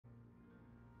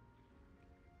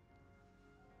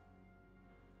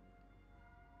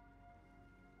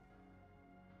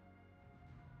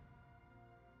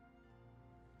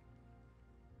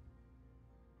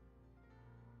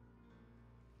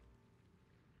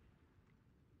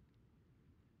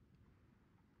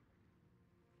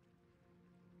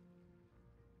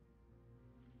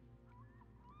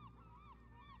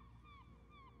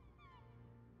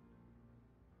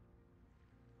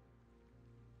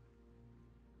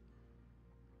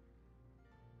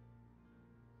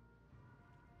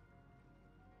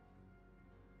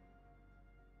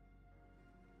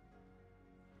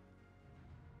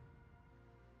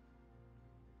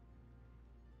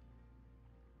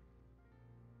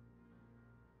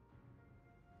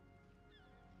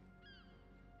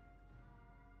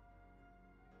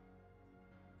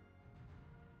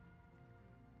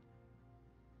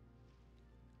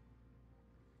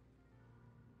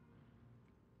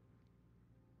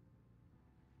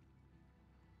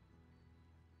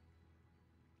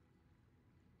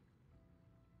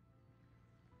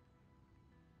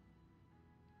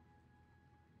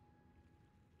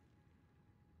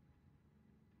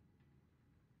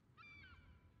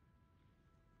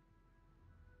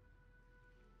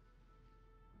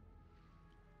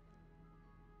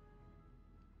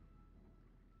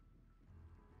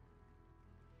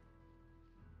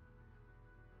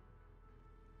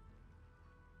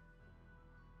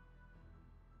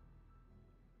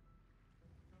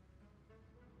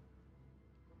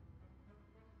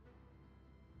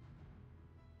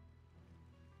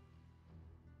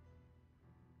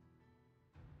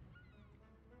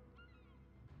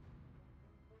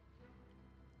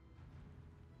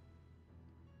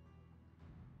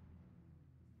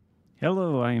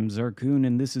Hello, I am Xarkun,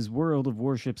 and this is World of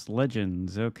Warships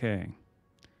Legends. Okay,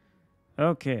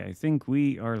 I think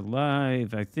we are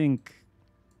live. I think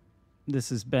this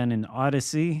has been an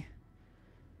odyssey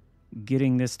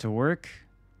getting this to work.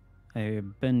 I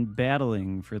have been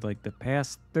battling for like the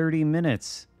past 30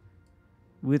 minutes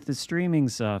with the streaming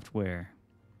software.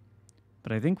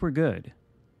 But I think we're good.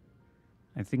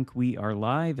 I think we are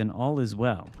live and all is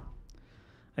well.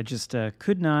 I just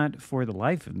could not, for the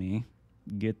life of me,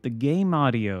 get the game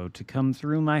audio to come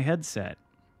through my headset.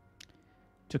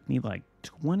 Took me like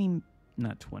 20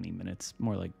 minutes,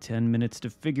 more like 10 minutes to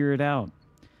figure it out.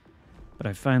 But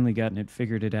I've finally gotten it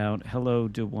figured out. Hello,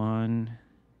 Dewan.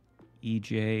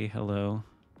 EJ, hello.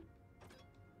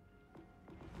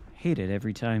 Hate it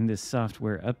every time this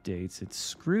software updates. It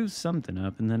screws something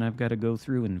up and then I've got to go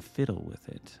through and fiddle with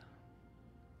it.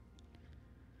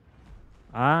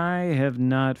 I have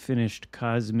not finished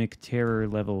Cosmic Terror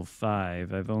level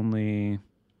 5. I've only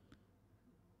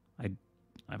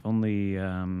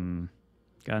gotten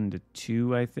to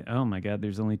 2, I think. Oh my god,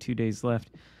 there's only 2 days left.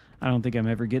 I don't think I'm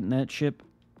ever getting that ship.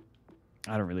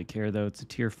 I don't really care though, it's a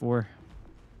tier 4.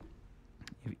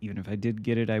 Even if I did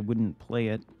get it, I wouldn't play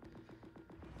it.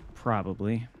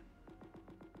 Probably.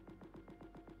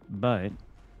 But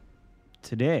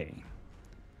today,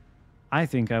 I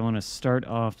think I want to start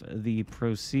off the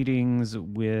proceedings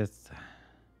with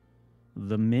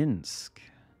the Minsk.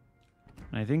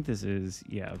 I think this is,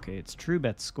 yeah, okay, it's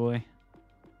Trubetskoy.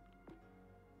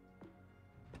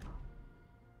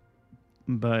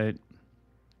 But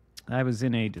I was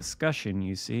in a discussion,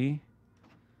 you see.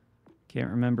 Can't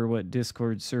remember what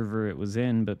Discord server it was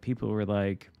in, but people were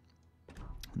like,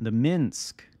 the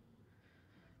Minsk.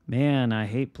 Man, I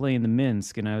hate playing the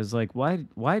Minsk. And I was like, why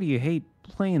do you hate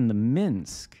playing the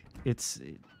Minsk? It's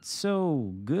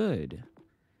so good.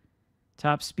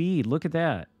 Top speed, look at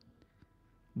that.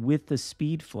 With the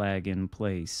speed flag in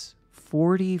place.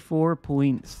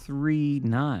 44.3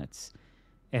 knots.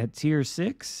 At tier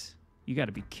 6? You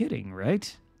gotta be kidding,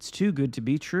 right? It's too good to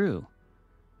be true.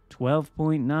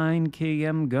 12.9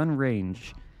 km gun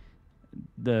range.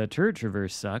 The turret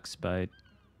traverse sucks, but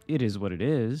it is what it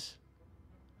is.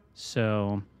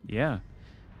 So, yeah. I'm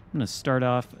going to start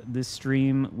off this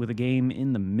stream with a game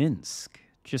in the Minsk,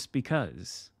 just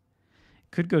because.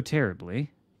 It could go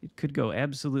terribly. It could go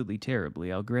absolutely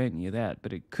terribly, I'll grant you that,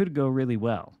 but it could go really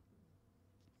well.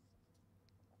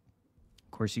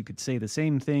 Of course, you could say the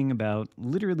same thing about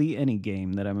literally any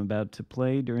game that I'm about to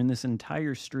play during this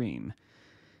entire stream.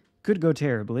 Could go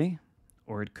terribly,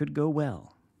 or it could go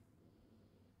well.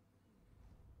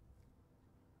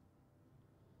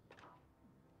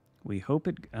 We hope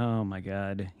it... Oh, my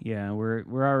God. Yeah, we're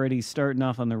already starting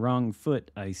off on the wrong foot,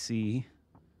 I see.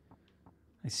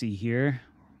 I see here.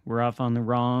 We're off on the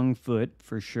wrong foot,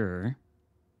 for sure.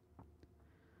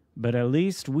 But at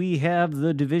least we have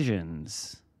the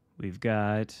divisions. We've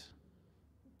got...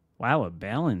 Wow, a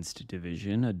balanced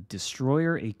division. A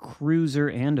destroyer, a cruiser,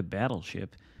 and a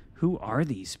battleship. Who are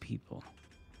these people?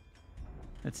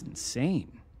 That's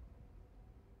insane.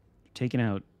 You're taking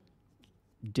out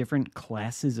different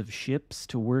classes of ships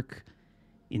to work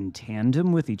in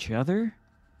tandem with each other?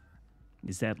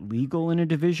 Is that legal in a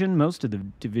division? Most of the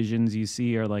divisions you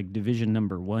see are like division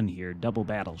number 1 here, double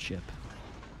battleship.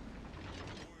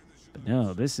 But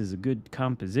no, this is a good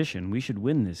composition. We should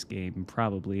win this game,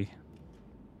 probably.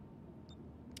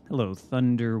 Hello,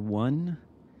 Thunder 1.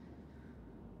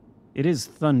 It is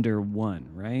Thunder 1,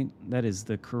 right? That is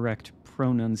the correct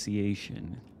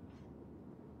pronunciation.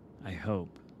 I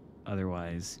hope.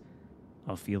 Otherwise,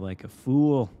 I'll feel like a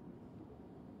fool.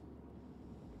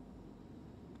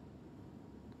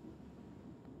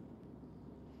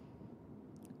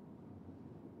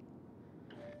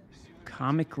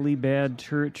 Comically bad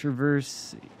turret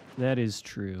traverse. That is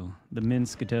true. The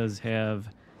Minsk does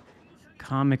have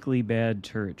comically bad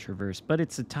turret traverse, but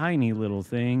it's a tiny little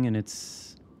thing, and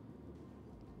it's...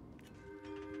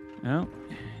 Oh,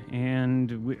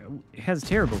 and it has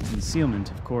terrible concealment,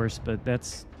 of course, but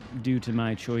that's due to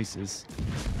my choices.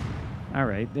 All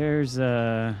right, there's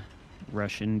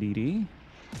Russian DD.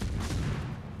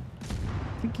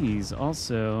 I think he's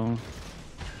also...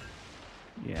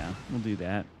 Yeah, we'll do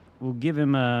that. We'll give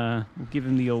him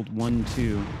the old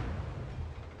 1-2.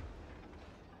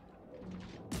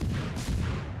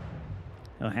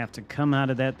 He'll have to come out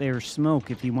of that there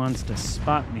smoke if he wants to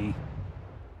spot me.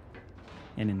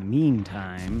 And in the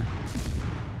meantime...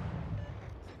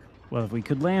 Well, if we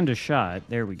could land a shot...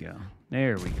 There we go.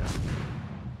 There we go.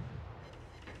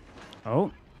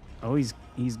 Oh, he's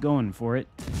going for it.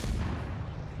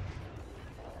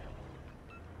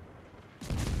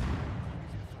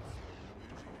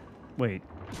 Wait.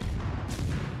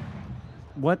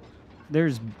 What?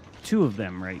 There's two of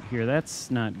them right here.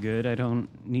 That's not good. I don't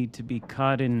need to be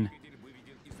caught in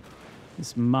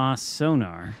this Moss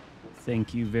sonar.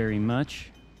 Thank you very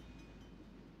much.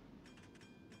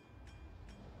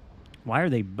 Why are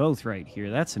they both right here?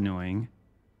 That's annoying.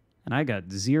 And I got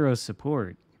 0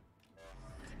 support.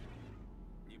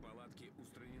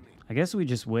 I guess we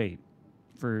just wait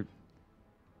for...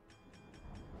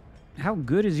 How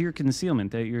good is your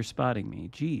concealment that you're spotting me?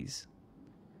 Jeez.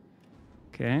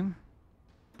 Okay.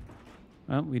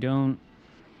 Well, we don't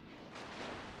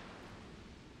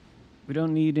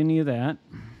need any of that.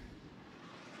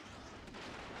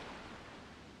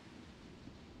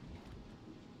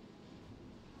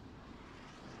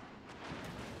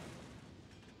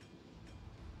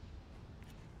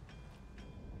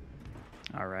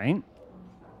 All right.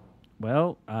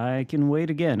 Well, I can wait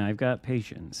again. I've got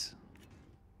patience.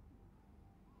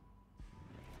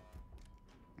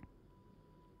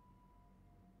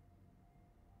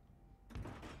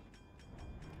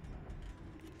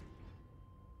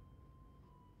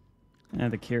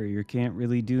 The carrier can't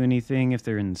really do anything if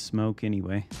they're in smoke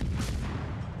anyway.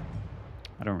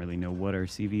 I don't really know what our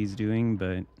CV is doing,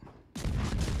 but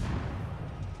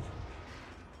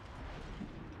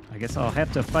I guess I'll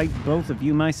have to fight both of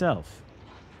you myself.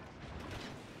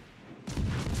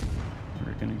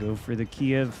 We're gonna go for the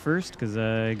Kiev first because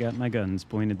I got my guns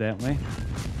pointed that way.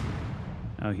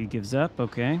 Oh, he gives up.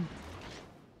 Okay.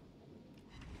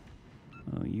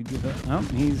 Oh, you give up. Oh,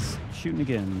 he's shooting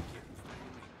again.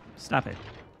 Stop it.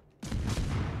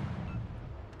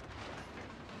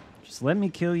 Just let me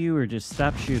kill you or just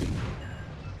stop shooting.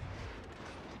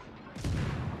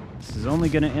 This is only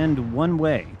going to end one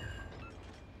way.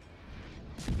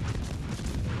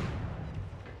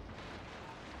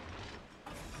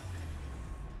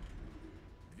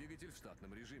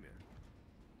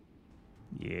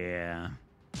 Yeah.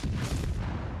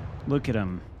 Look at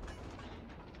them.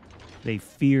 They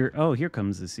fear... Oh, here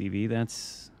comes the CV.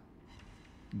 That's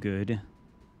good.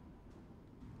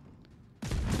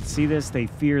 See this? They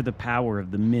fear the power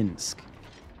of the Minsk.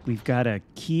 We've got a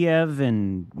Kiev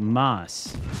and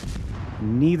Moss.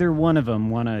 Neither one of them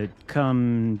want to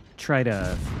come try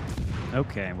to...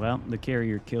 Okay, well, the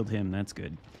carrier killed him. That's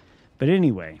good. But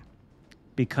anyway,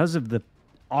 because of the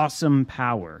awesome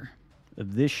power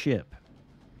of this ship,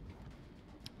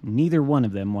 neither one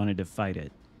of them wanted to fight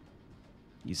it.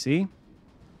 You see?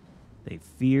 They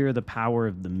fear the power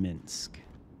of the Minsk.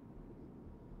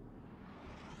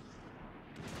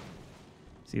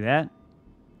 See that?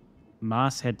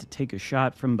 Moss had to take a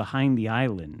shot from behind the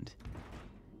island.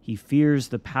 He fears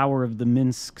the power of the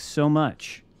Minsk so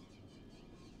much.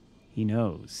 He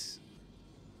knows.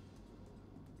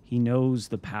 He knows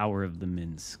the power of the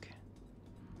Minsk.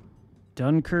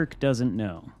 Dunkirk doesn't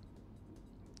know.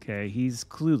 Okay, he's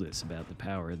clueless about the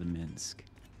power of the Minsk.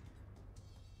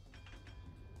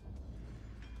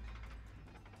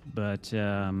 But,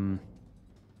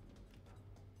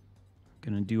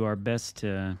 gonna do our best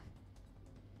to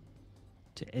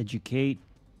educate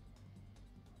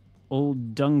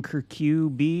old Dunkirk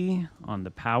QB on the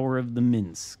power of the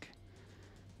Minsk.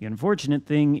 The unfortunate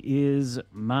thing is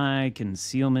my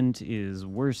concealment is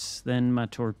worse than my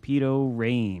torpedo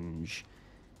range.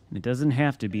 And it doesn't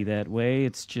have to be that way,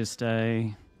 it's just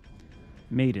I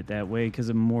made it that way because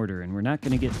of mortar, and we're not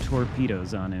gonna get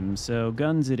torpedoes on him, so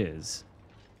guns it is.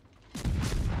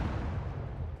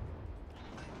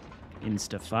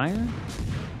 Insta-fire.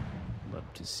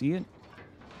 Love to see it.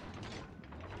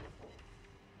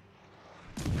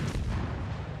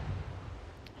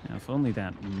 Now, if only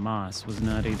that Moss was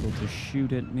not able to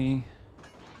shoot at me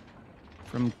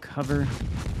from cover.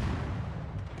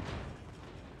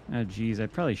 Oh, geez, I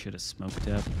probably should have smoked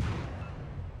up.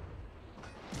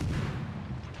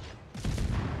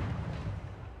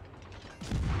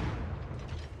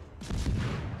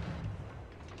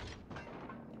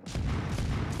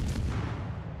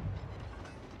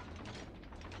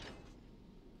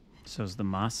 So is the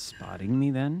Moss spotting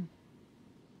me then?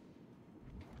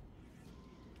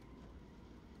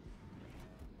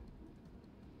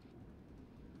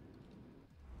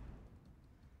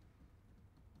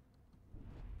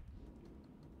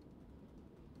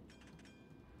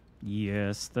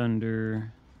 Yes,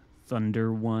 Thunder.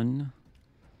 Thunder 1.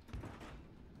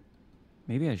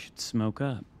 Maybe I should smoke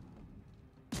up.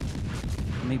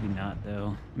 Maybe not,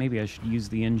 though. Maybe I should use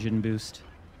the engine boost.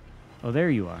 Oh, there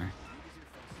you are.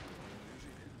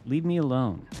 Leave me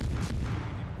alone.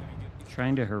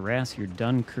 Trying to harass your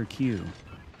Dunkirk. We've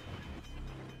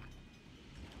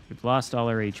lost all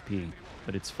our HP,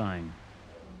 but it's fine.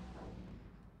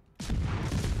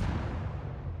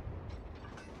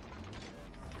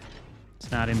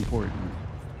 It's not important.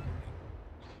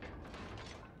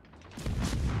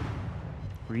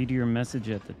 Read your message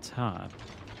at the top.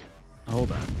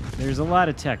 Hold on. There's a lot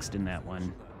of text in that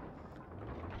one.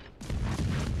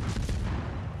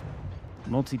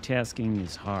 Multitasking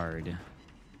is hard.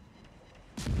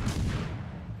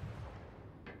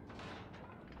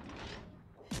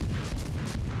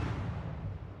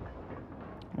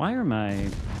 Why are my...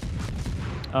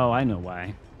 Oh, I know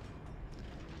why.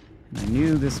 I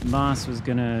knew this Moss was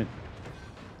gonna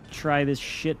try this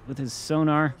shit with his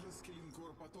sonar.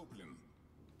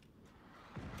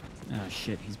 Oh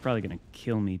shit, he's probably gonna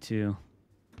kill me too.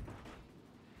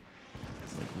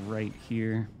 It's like right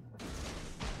here.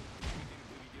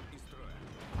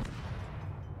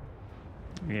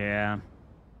 Yeah.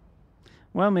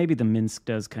 Well, maybe the Minsk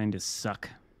does kind of suck.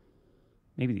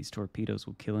 Maybe these torpedoes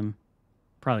will kill him.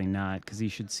 Probably not, because he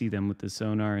should see them with the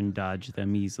sonar and dodge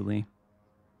them easily.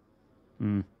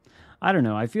 I don't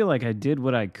know. I feel like I did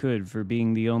what I could for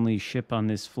being the only ship on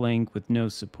this flank with no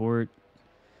support.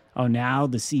 Oh, now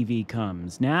the CV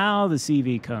comes. Now the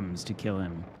CV comes to kill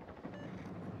him.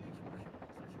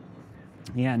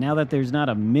 Yeah, now that there's not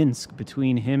a Minsk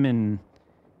between him and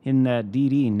in that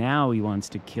DD, now he wants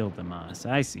to kill the Moss.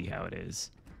 I see how it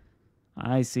is.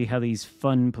 I see how these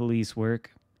fun police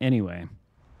work. Anyway,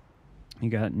 you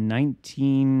got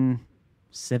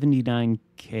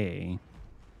 1979K.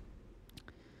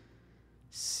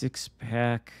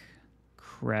 6-pack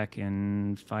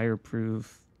Kraken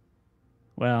fireproof.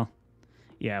 Well,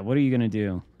 yeah, what are you going to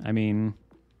do? I mean,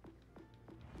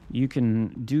 you can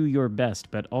do your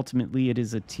best, but ultimately it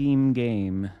is a team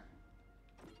game.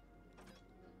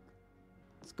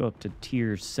 Let's go up to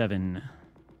tier 7.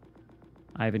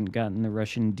 I haven't gotten the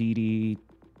Russian DD.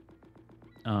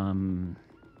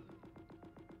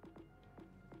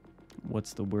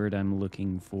 What's the word I'm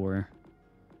looking for?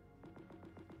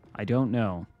 I don't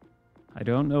know. I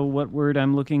don't know what word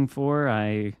I'm looking for.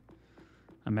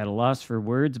 I'm at a loss for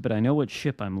words, but I know what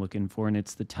ship I'm looking for, and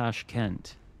it's the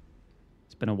Tashkent.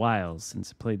 It's been a while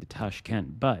since I played the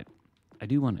Tashkent, but I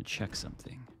do want to check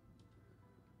something.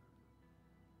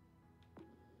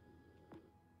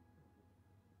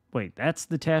 Wait, that's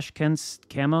the Tashkent's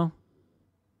camo?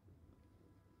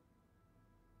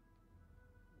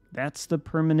 That's the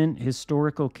permanent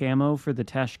historical camo for the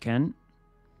Tashkent?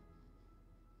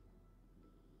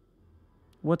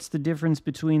 What's the difference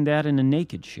between that and a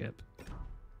naked ship?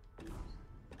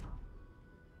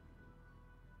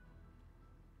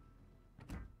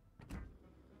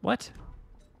 What?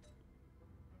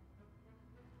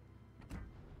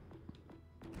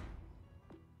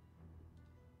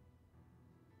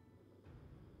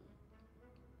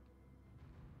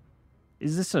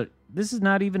 This is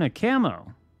not even a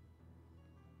camo.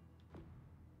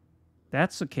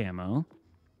 That's a camo.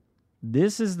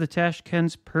 This is the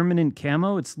Tashkent's permanent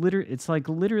camo. It's like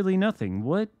literally nothing.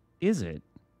 What is it?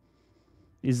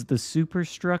 Is the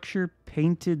superstructure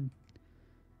painted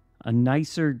a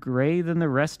nicer gray than the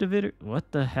rest of it?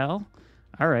 What the hell?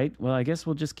 All right, well, I guess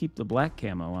we'll just keep the black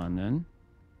camo on then.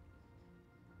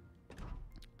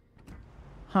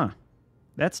 Huh.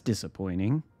 That's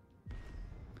disappointing.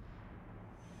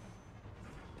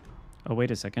 Oh,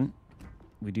 wait a second.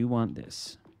 We do want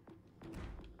this.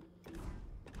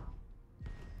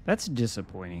 That's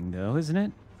disappointing, though, isn't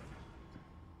it?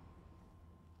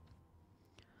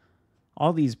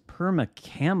 All these perma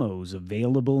camos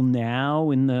available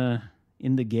now in the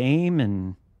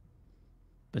game,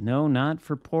 but no, not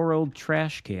for poor old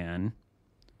Trash Can.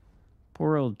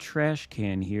 Poor old Trash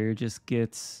Can here just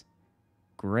gets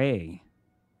gray.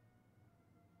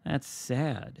 That's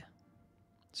sad.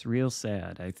 It's real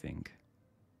sad, I think.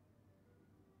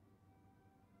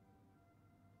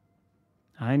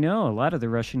 I know, a lot of the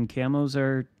Russian camos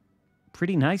are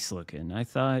pretty nice looking. I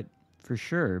thought for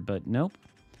sure, but nope.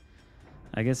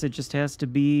 I guess it just has to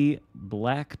be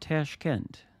black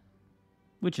Tashkent,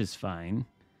 which is fine.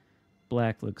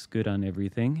 Black looks good on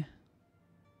everything.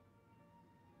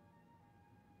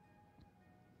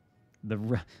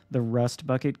 The rust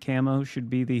bucket camo should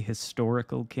be the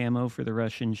historical camo for the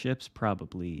Russian ships?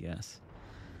 Probably, yes.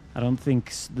 I don't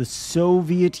think the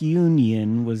Soviet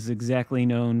Union was exactly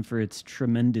known for its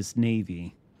tremendous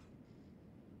navy.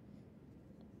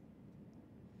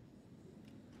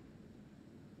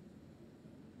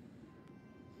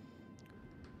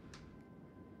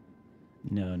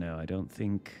 No, I don't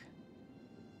think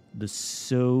the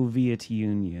Soviet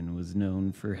Union was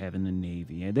known for having a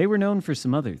navy. They were known for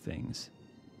some other things.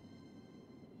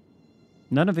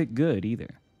 None of it good,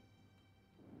 either.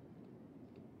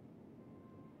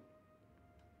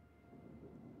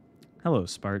 Hello,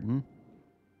 Spartan.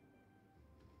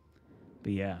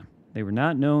 But yeah, they were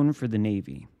not known for the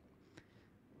navy.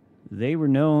 They were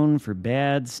known for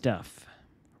bad stuff.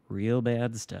 Real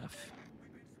bad stuff.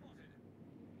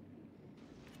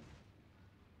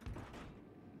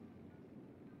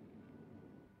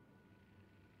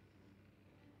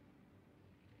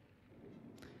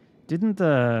 Didn't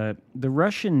the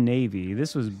Russian Navy,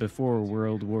 this was before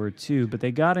World War II, but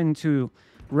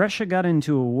Russia got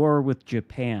into a war with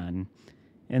Japan,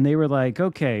 and they were like,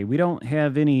 okay, we don't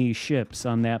have any ships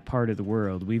on that part of the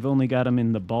world. We've only got them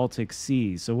in the Baltic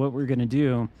Sea. So what we're going to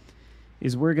do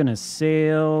is we're going to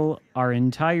sail our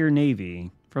entire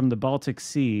navy from the Baltic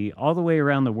Sea all the way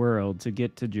around the world to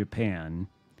get to Japan.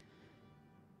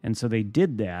 And so they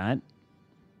did that,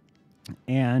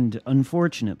 and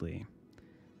unfortunately,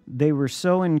 they were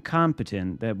so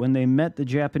incompetent that when they met the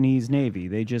Japanese Navy,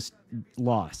 they just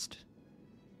lost.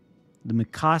 The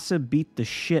Mikasa beat the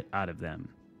shit out of them.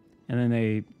 And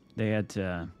then they had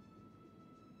to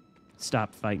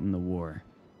stop fighting the war.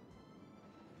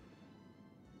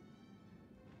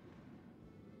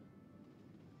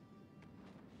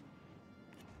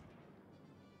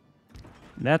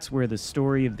 That's where the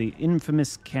story of the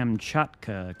infamous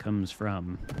Kamchatka comes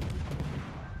from.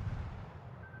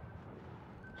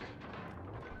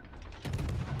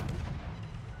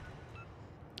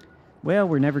 Well,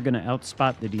 we're never going to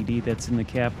outspot the DD that's in the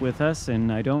cap with us,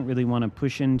 and I don't really want to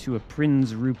push into a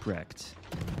Prinz Ruprecht.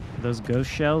 Are those ghost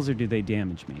shells, or do they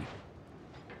damage me?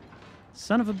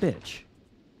 Son of a bitch.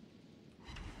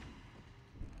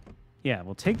 Yeah,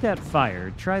 well, take that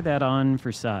fire. Try that on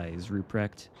for size,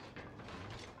 Ruprecht.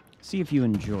 See if you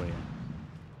enjoy it.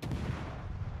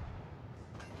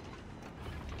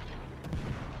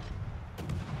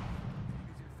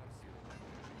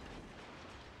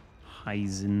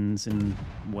 Heisens and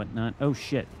whatnot. Oh,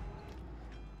 shit.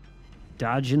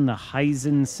 Dodging the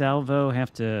Heisen salvo.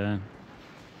 Have to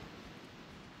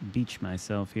beach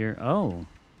myself here. Oh.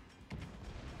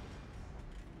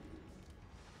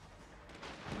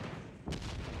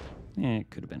 It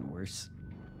could have been worse.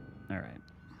 All right.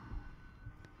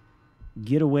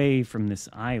 Get away from this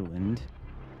island.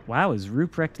 Wow, is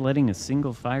Ruprecht letting a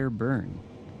single fire burn?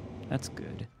 That's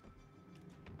good.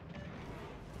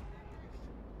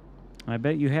 I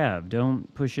bet you have.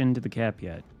 Don't push into the cap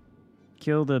yet.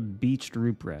 Kill the beached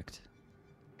Ruprecht.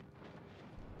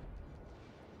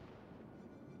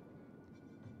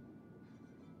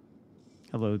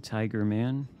 Hello, Tiger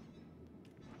Man.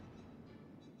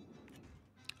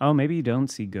 Oh, maybe you don't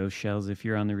see ghost shells if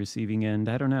you're on the receiving end.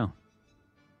 I don't know.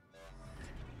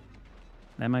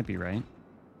 That might be right.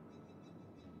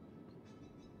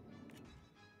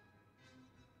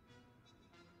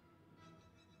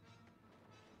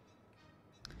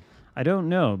 I don't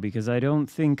know, because I don't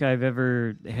think I've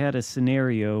ever had a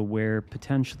scenario where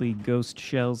potentially ghost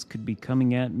shells could be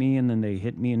coming at me and then they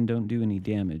hit me and don't do any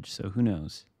damage, so who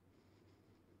knows?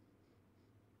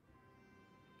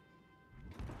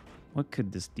 What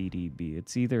could this DD be?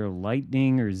 It's either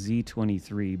Lightning or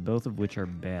Z-23, both of which are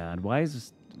bad. Why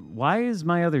is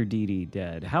my other DD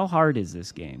dead? How hard is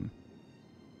this game?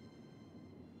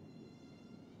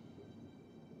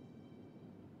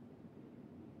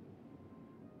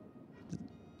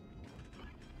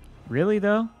 Really,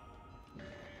 though?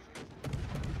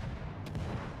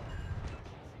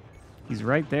 He's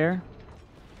right there.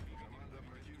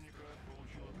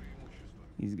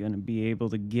 He's gonna be able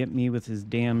to get me with his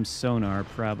damn sonar,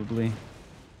 probably.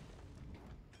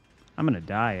 I'm gonna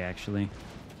die, actually.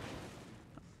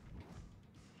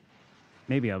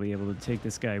 Maybe I'll be able to take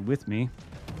this guy with me.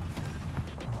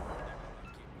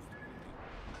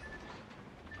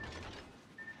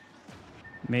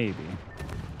 Maybe.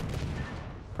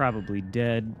 Probably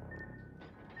dead.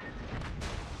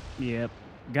 Yep.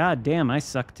 God damn, I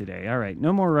suck today. All right,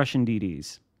 no more Russian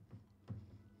DDs.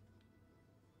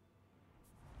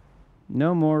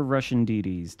 No more Russian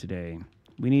DDs today.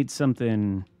 We need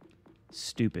something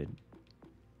stupid.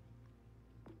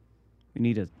 We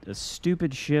need a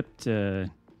stupid ship with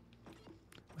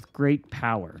great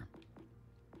power.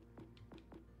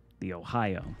 The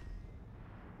Ohio.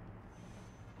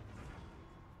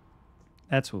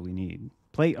 That's what we need.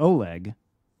 Play Oleg.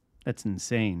 That's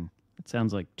insane. That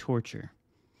sounds like torture.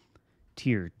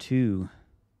 Tier 2.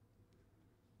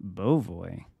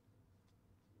 Bovoy.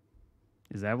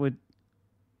 Is that what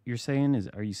you're saying?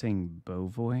 Are you saying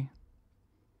Bovoy?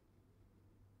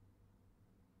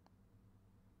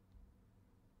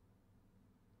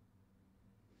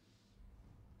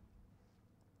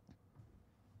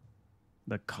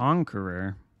 The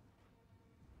Conqueror.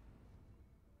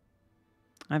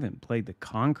 I haven't played the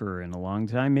Conqueror in a long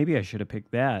time. Maybe I should have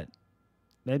picked that.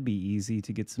 That'd be easy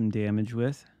to get some damage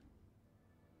with.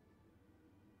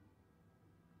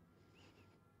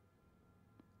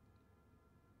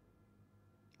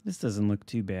 This doesn't look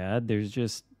too bad. There's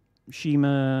just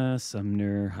Shima,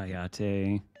 Sumner,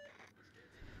 Hayate.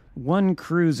 One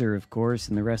cruiser, of course,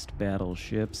 and the rest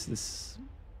battleships. This...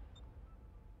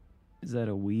 Is that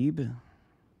a weeb?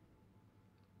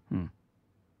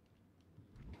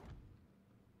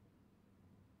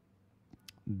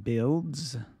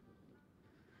 Builds?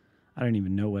 I don't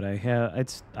even know what I have.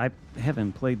 I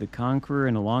haven't played the Conqueror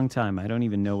in a long time. I don't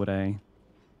even know what I...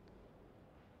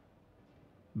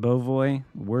 Bovoy?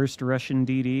 Worst Russian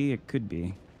DD? It could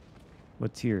be.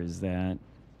 What tier is that?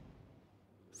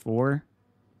 4?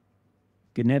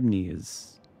 Ganebny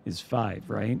is 5,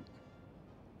 right?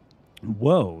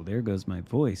 Whoa, there goes my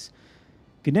voice.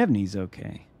 Ganebny's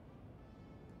okay.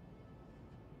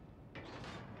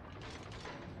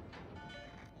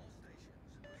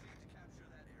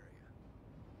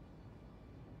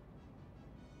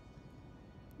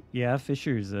 Yeah,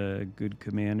 Fisher's a good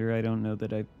commander. I don't know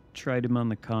that I've tried him on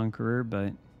the Conqueror,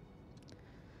 but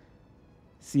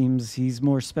seems he's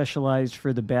more specialized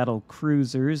for the battle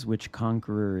cruisers, which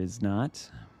Conqueror is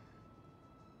not.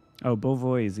 Oh,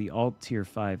 Bovoy is the alt tier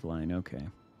 5 line. Okay.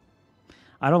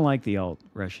 I don't like the alt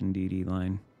Russian DD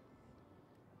line.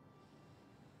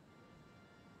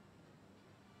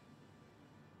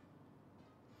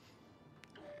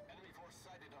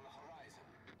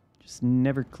 Just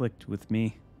never clicked with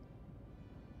me.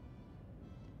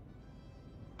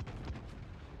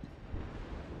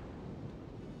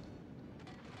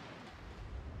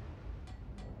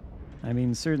 I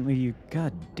mean, certainly you...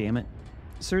 God damn it.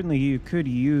 Certainly you could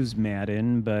use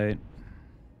Madden, but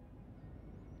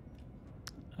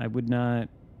I would not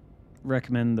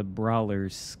recommend the Brawler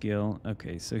skill.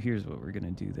 Okay, so here's what we're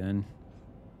going to do then.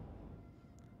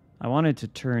 I wanted to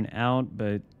turn out,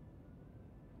 but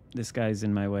this guy's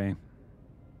in my way.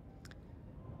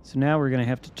 So now we're going to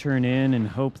have to turn in and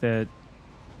hope that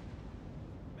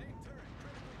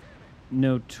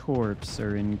no torps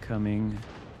are incoming.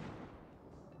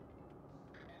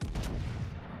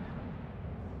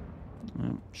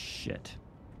 Oh, shit.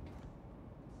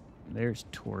 There's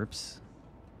torps.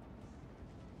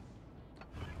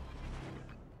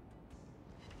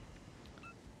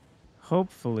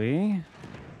 Hopefully,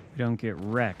 we don't get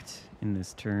wrecked in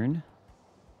this turn.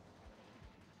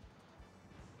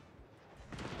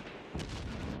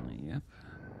 Yep.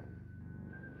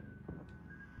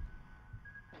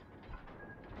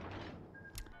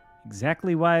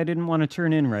 Exactly why I didn't want to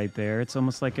turn in right there. It's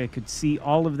almost like I could see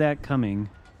all of that coming.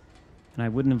 And I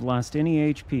wouldn't have lost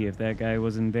any HP if that guy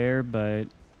wasn't there, but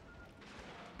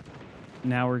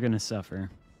now we're going to suffer.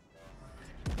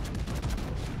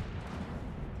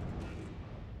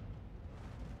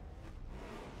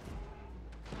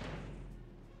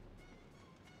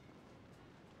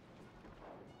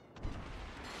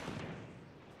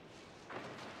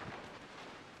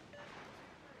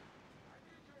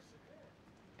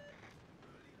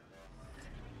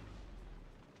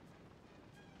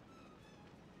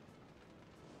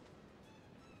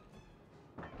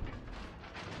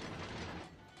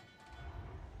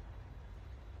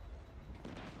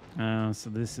 So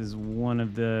this is one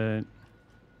of the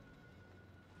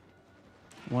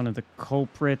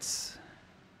culprits.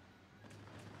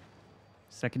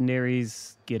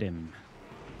 Secondaries, get him.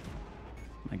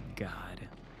 My God.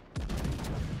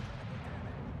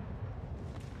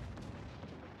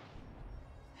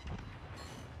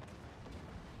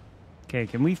 Okay,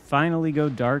 can we finally go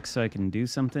dark so I can do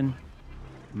something?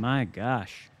 My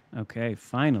gosh. Okay,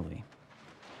 finally.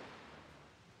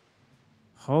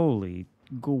 Holy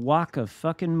guaca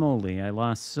fucking moly. I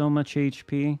lost so much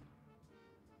HP.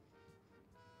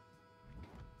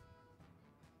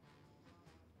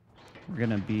 We're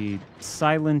gonna be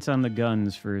silent on the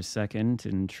guns for a second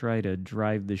and try to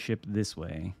drive the ship this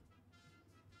way.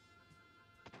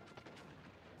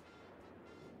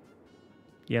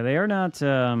 Yeah, they are not,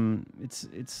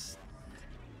 it's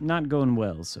not going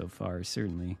well so far,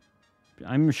 certainly.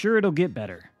 I'm sure it'll get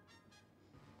better.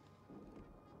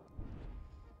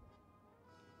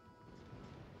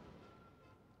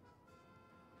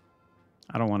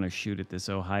 I don't want to shoot at this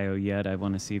Ohio yet. I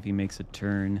want to see if he makes a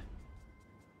turn.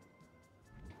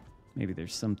 Maybe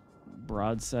there's some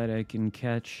broadside I can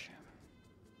catch.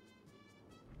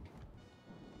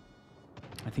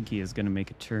 I think he is going to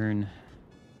make a turn.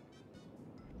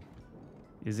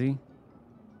 Is he?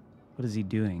 What is he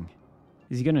doing?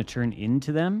 Is he going to turn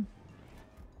into them?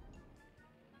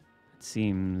 It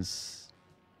seems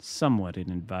somewhat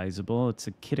inadvisable. It's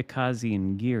a Kitakazi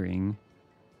and Gearing.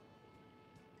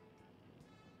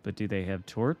 But do they have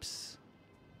torps?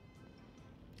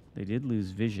 They did lose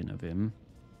vision of him.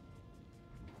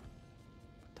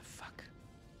 What the fuck?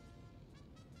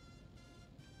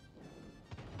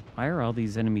 Why are all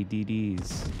these enemy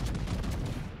DDs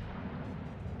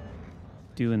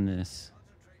doing this?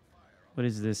 What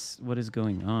is this? What is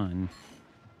going on?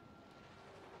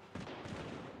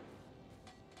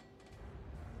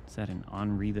 Is that an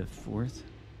Henri the Fourth?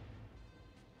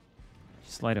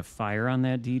 Just light a fire on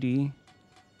that DD.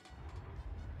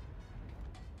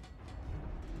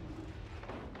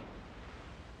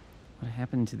 What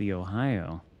happened to the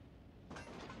Ohio?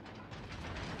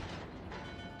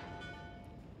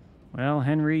 Well,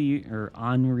 Henry, or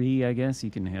Henri, I guess,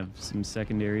 you can have some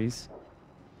secondaries.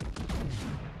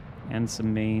 And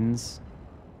some mains.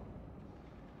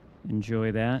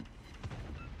 Enjoy that.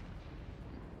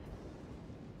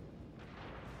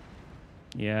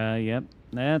 Yeah, yep,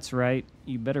 that's right.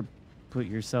 You better put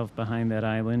yourself behind that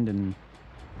island and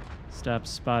stop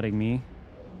spotting me.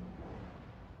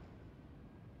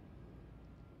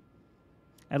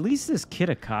 At least this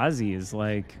Kitakazi is,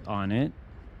 like, on it.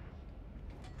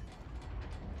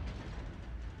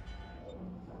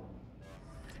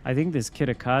 I think this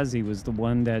Kitakazi was the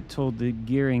one that told the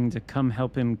Gearing to come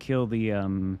help him kill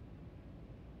the,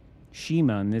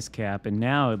 Shima in this cap, and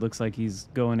now it looks like he's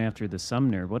going after the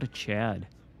Sumner. What a Chad.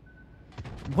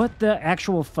 What the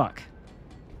actual fuck?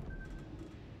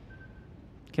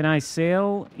 Can I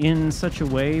sail in such a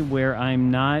way where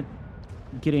I'm not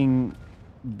getting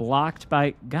blocked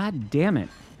by... God damn it.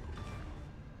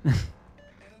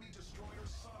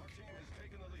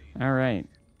 All right.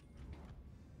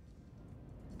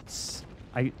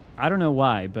 I don't know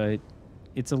why, but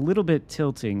it's a little bit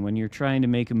tilting when you're trying to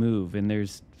make a move and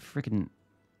there's freaking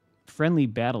friendly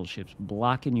battleships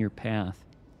blocking your path.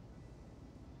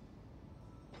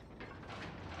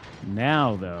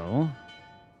 Now, though...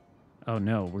 Oh,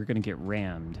 no, we're going to get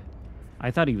rammed. I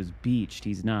thought he was beached.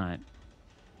 He's not.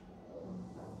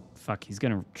 Fuck, he's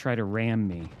going to try to ram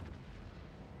me.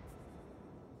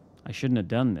 I shouldn't have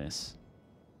done this.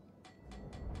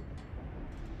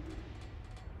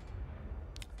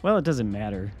 Well, it doesn't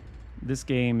matter. This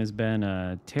game has been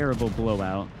a terrible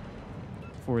blowout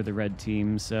for the red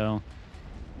team, so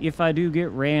if I do get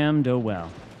rammed, oh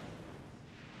well.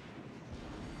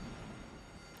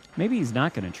 Maybe he's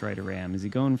not going to try to ram. Is he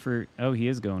going for... Oh, he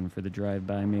is going for the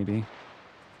drive-by, maybe.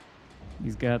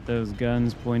 He's got those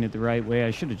guns pointed the right way. I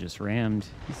should have just rammed.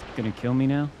 He's going to kill me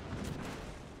now?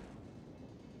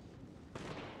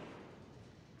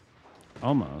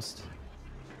 Almost.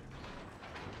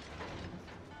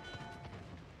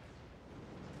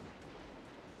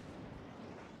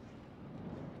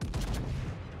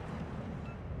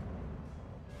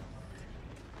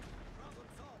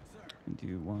 Do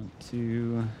you want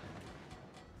to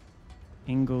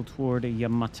angle toward a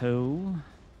Yamato?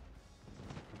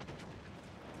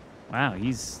 Wow,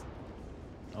 he's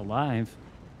alive.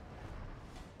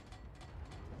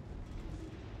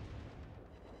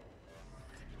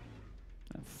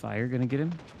 That fire gonna get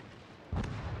him?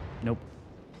 Nope.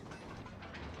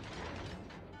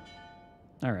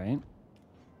 All right.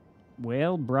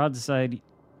 Well, broadside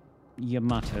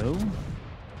Yamato.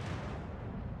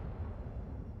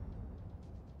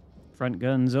 Front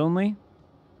guns only.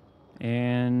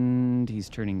 And he's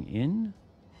turning in.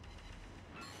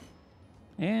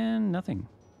 And nothing.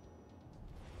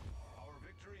 Our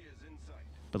victory is in sight.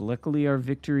 But luckily our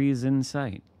victory is in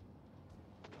sight.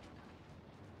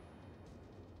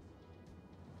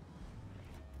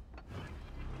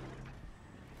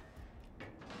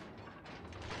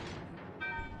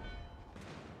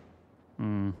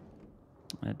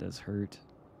 That does hurt.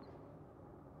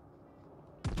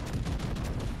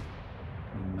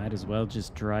 Might as well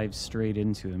just drive straight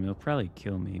into him. He'll probably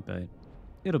kill me, but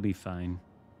it'll be fine.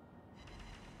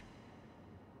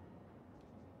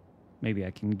 Maybe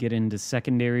I can get into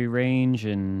secondary range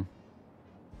and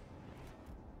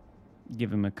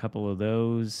give him a couple of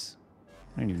those.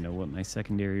 I don't even know what my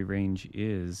secondary range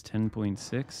is.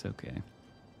 10.6? Okay.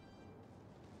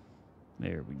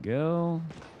 There we go.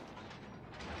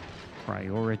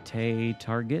 Priority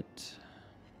target.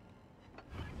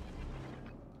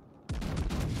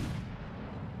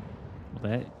 Will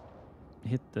that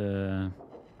hit the...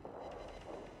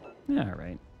 Yeah, all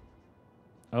right.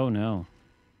 Oh, no.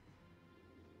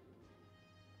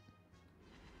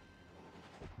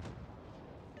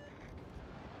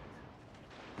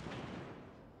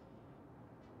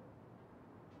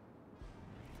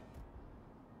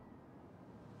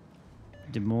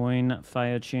 Des Moines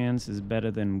fire chance is better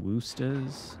than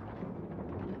Worcester's.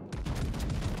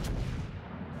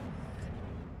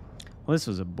 Well, this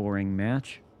was a boring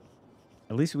match.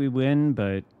 At least we win,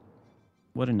 but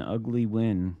what an ugly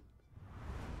win.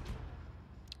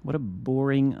 What a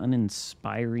boring,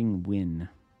 uninspiring win.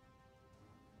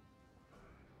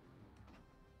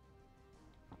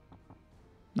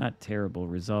 Not terrible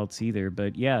results either,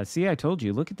 but yeah, see, I told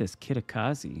you, look at this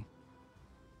Kitakazi.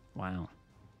 Wow.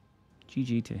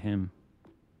 GG to him.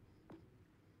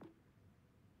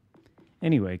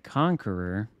 Anyway,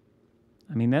 Conqueror.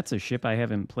 I mean, that's a ship I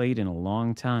haven't played in a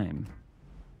long time.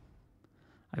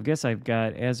 I guess I've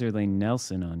got Azerlane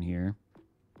Nelson on here.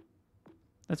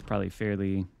 That's probably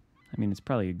fairly... I mean, it's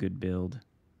probably a good build.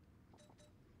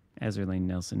 Azerlane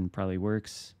Nelson probably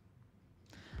works.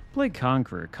 Play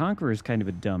Conqueror. Conqueror is kind of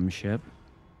a dumb ship.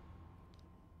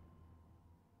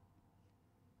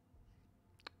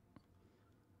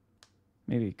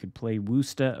 Maybe it could play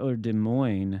Wusta or Des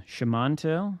Moines.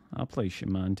 Shimanto? I'll play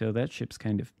Shimanto. That ship's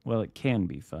kind of... Well, it can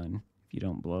be fun if you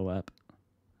don't blow up.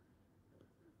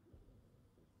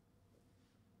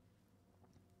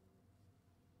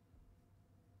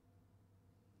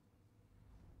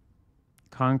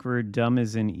 Conqueror, dumb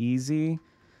as in easy.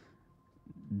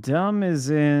 Dumb as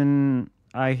in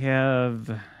I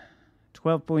have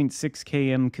 12.6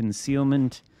 km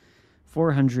concealment,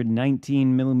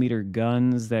 419 millimeter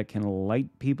guns that can light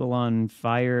people on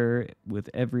fire with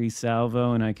every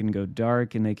salvo, and I can go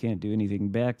dark and they can't do anything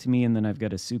back to me, and then I've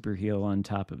got a super heal on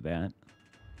top of that.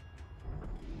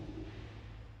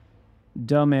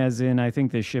 Dumb as in I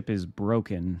think this ship is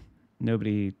broken.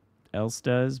 Nobody else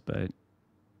does, but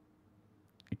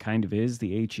it kind of is.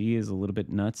 The HE is a little bit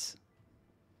nuts.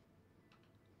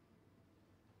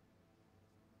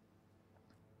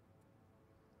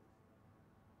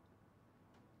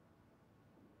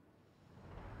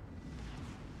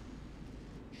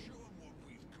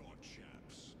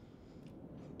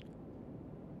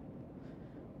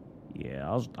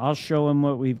 Yeah, I'll show them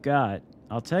what we've got.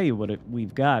 I'll tell you what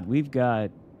we've got. We've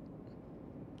got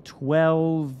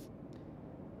 12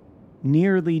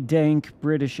 nearly dank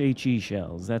British HE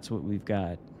shells. That's what we've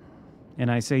got.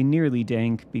 And I say nearly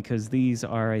dank because these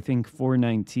are, I think,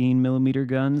 419 millimeter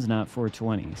guns, not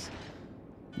 420s.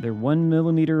 They're 1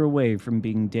 millimeter away from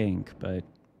being dank, but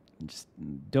just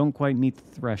don't quite meet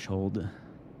the threshold.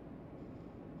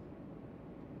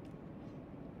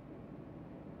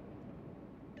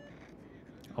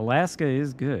 Alaska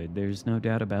is good. There's no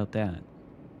doubt about that.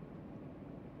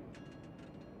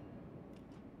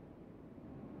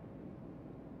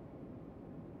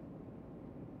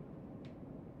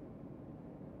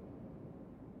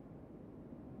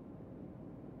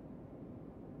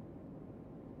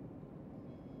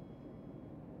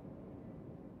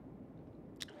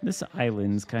 This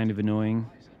island's kind of annoying.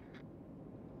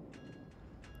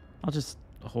 I'll just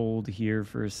hold here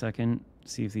for a second,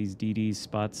 see if these DDs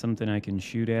spot something I can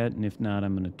shoot at, and if not,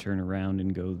 I'm going to turn around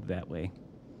and go that way.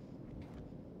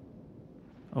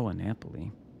 Oh, a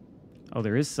Napoli. Oh,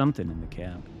 there is something in the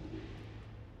cap.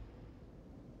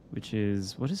 Which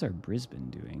is... What is our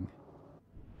Brisbane doing?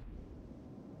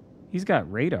 He's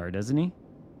got radar, doesn't he?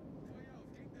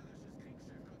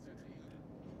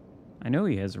 I know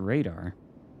he has radar.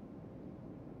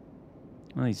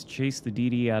 Well, he's chased the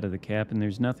DD out of the cap, and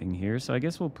there's nothing here, so I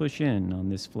guess we'll push in on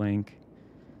this flank.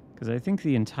 Because I think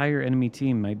the entire enemy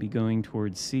team might be going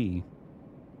towards C.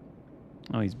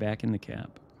 Oh, he's back in the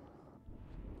cap.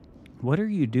 What are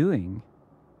you doing?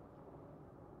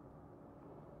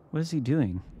 What is he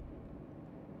doing?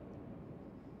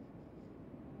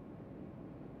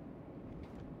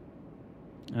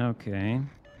 Okay.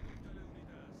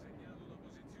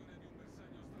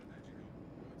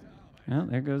 Well,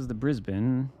 there goes the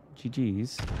Brisbane.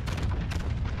 GG's.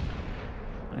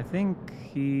 I think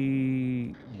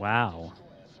he... Wow.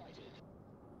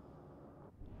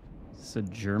 Is this a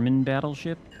German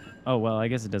battleship? Oh, well, I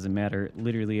guess it doesn't matter.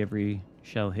 Literally every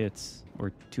shell hits,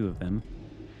 or 2 of them.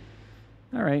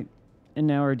 All right. And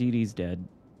now our DD's dead.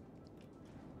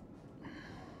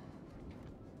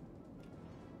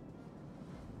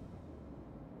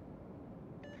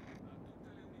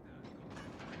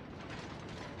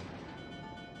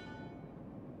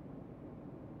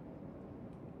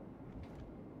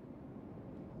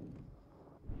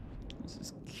 This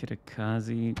is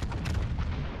Kitakazi.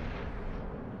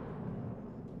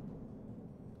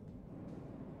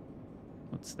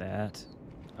 What's that?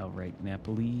 Oh, right,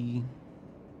 Napoli.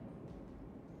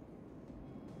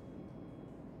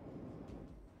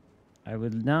 I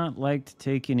would not like to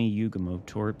take any Yugamo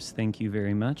torps, thank you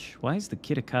very much. Why is the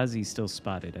Kitakazi still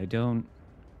spotted? I don't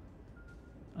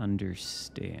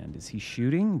understand. Is he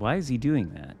shooting? Why is he doing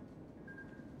that?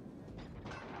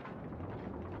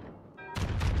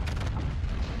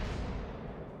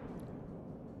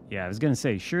 Yeah, I was going to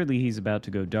say, surely he's about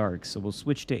to go dark, so we'll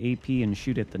switch to AP and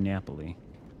shoot at the Napoli.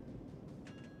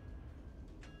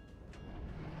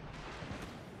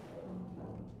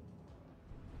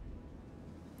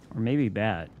 Or maybe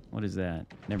bat. What is that?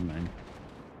 Never mind.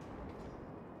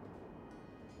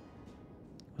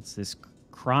 What's this?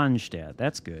 Kronstadt.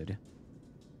 That's good.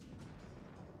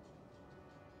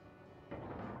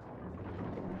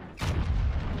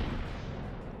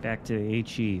 Back to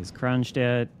HE. Is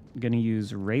Kronstadt going to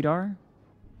use radar?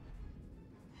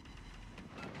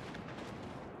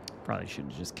 Probably should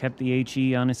have just kept the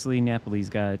HE, honestly.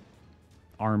 Napoli's got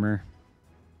armor.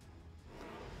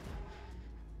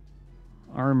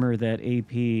 Armor that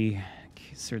AP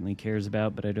certainly cares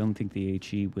about, but I don't think the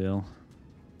HE will.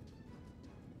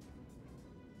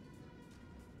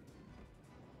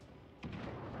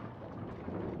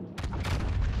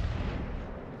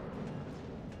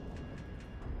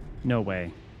 No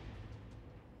way.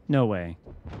 No way.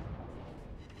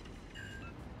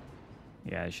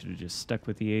 Yeah, I should have just stuck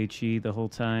with the HE the whole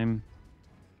time.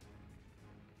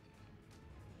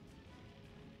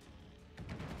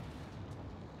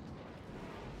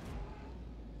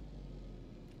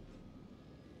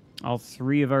 All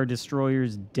 3 of our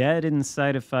destroyers dead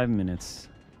inside of 5 minutes.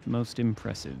 Most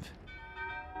impressive.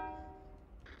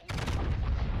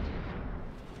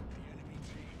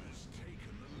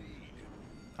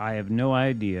 I have no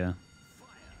idea.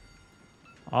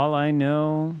 All I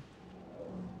know...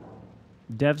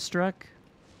 Devstruck?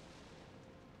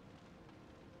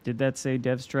 Did that say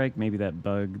Devstrike? Maybe that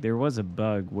bug. There was a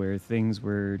bug where things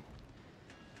were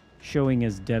showing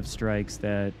as Devstrikes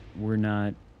that were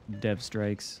not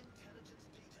Devstrikes.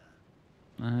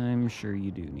 I'm sure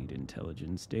you do need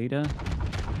intelligence data.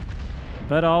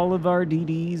 But all of our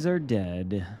DDs are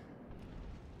dead.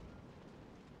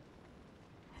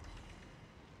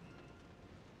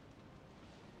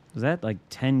 Was that like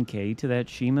 10k to that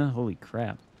Shima? Holy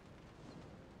crap.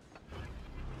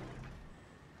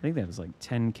 I think that was like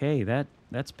 10k.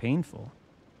 That's painful.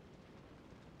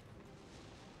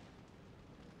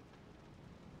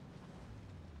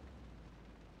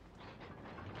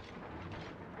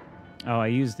 Oh, I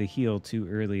used the heal too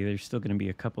early. There's still going to be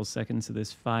a couple seconds of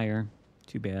this fire.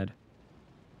 Too bad.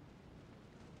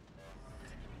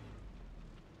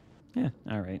 Yeah,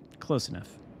 all right. Close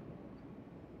enough.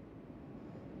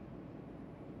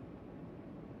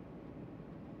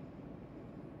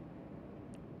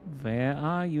 Where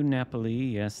are you, Napoli?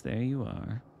 Yes, there you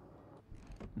are.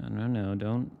 No, no, no.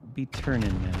 Don't be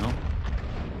turning now.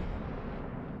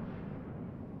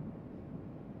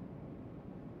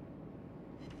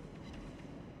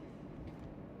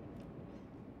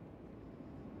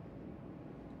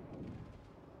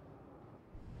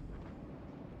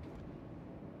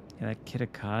 Yeah, that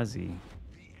Kitakazi.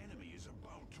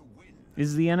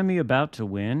 Is the enemy about to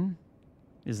win?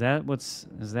 Is that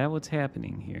what's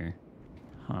happening here?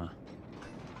 Huh.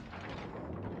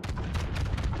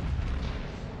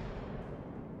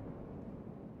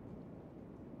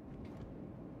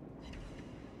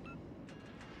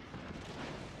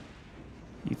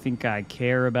 You think I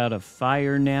care about a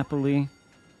fire, Napoli?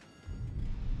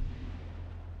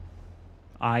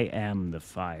 I am the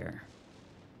fire.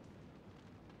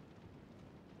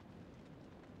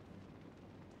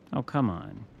 Oh, come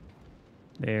on.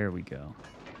 There we go.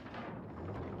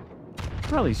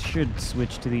 Probably should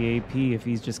switch to the AP if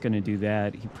he's just going to do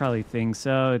that. He probably thinks,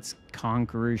 oh, it's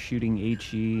Conqueror shooting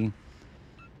HE.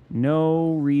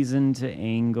 No reason to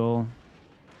angle.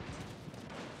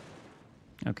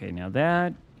 Okay, now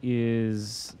that's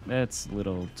a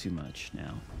little too much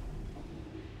now.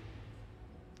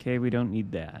 Okay, we don't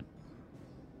need that.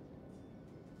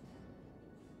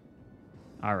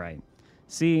 All right.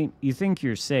 See, you think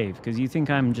you're safe because you think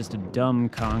I'm just a dumb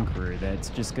Conqueror that's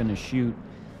just going to shoot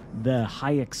the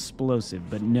high explosive,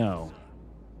 but no.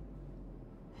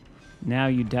 Now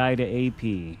you die to AP.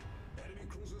 Did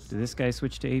this guy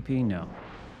switch to AP? No.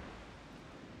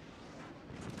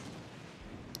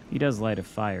 He does light a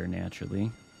fire,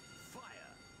 naturally.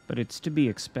 But it's to be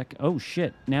expected. Oh,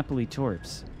 shit. Napoli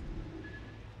Torps.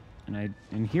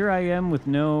 And here I am with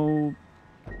no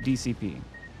DCP.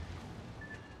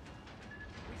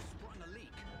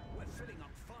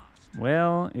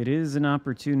 Well, it is an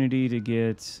opportunity to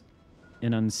get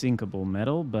an unsinkable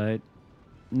medal, but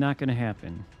not going to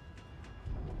happen.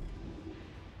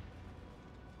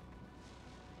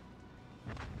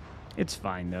 It's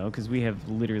fine, though, because we have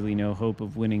literally no hope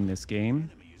of winning this game.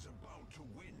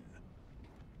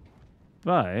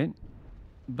 But...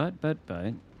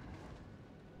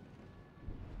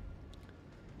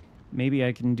 maybe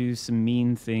I can do some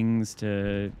mean things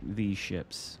to these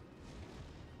ships.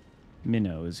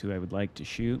 Minnow is who I would like to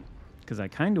shoot, because I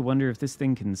kind of wonder if this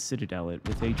thing can Citadel it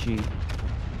with HE.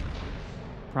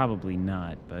 Probably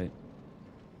not, but...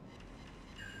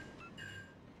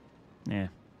 eh,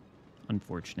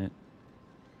 unfortunate.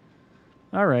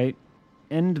 Alright,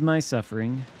 end my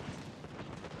suffering.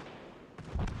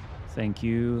 Thank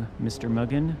you, Mr.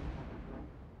 Muggin.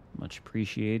 Much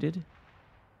appreciated.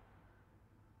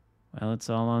 Well, it's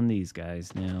all on these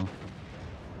guys now.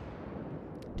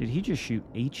 Did he just shoot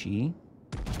HE?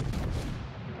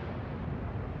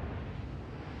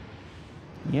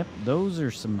 Yep, those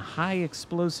are some high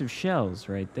explosive shells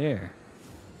right there.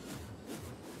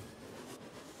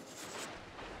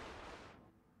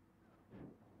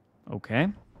 Okay.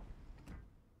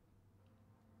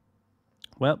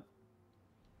 Well,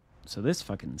 so this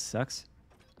fucking sucks.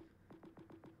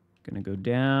 Gonna go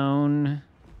down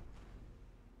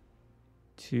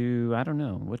to, I don't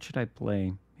know, what should I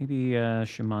play? Maybe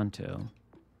Shimanto.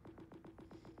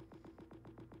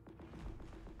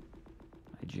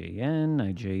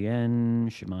 IJN,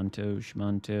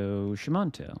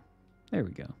 Shimanto. There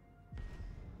we go.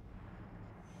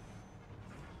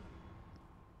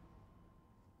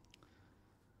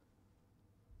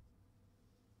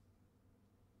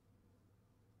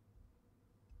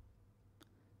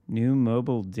 New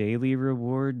mobile daily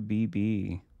reward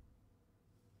BB.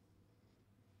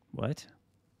 What?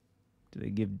 Do they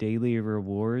give daily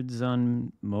rewards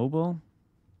on mobile?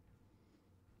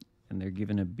 And they're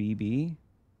given a BB?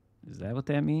 Is that what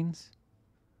that means?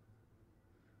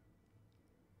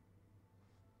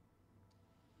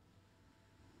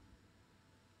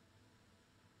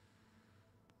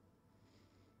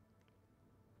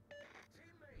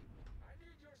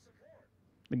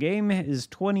 The game is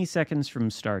 20 seconds from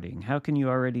starting. How can you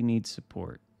already need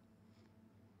support?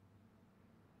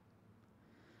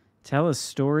 Tell a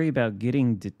story about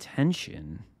getting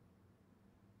detention.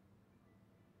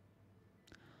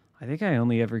 I think I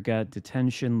only ever got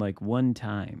detention like one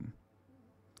time.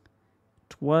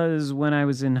 'Twas when I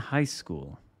was in high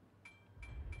school.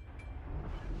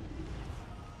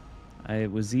 It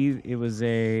was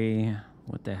a...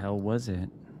 What the hell was it?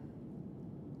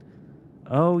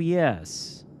 Oh,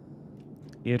 yes.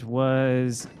 It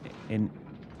was an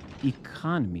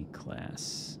economy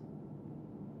class.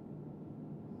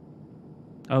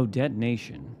 Oh,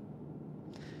 detonation.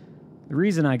 The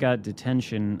reason I got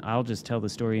detention, I'll just tell the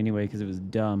story anyway because it was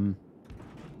dumb.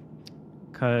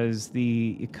 Because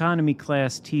the economy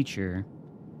class teacher,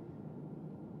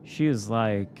 she was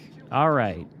like, all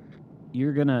right,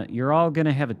 you're all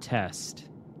gonna have a test.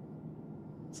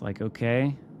 It's like,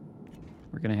 okay,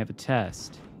 we're gonna have a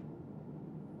test.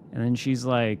 And then she's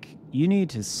like, you need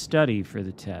to study for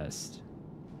the test.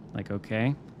 Like,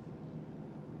 okay.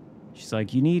 She's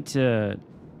like, you need to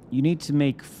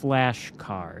make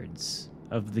flashcards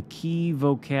of the key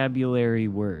vocabulary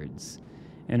words.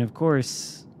 And of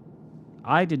course,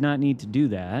 I did not need to do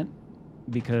that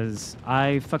because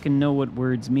I fucking know what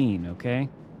words mean, okay?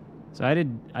 So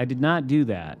I did not do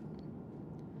that.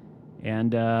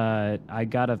 And I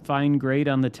got a fine grade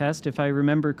on the test, if I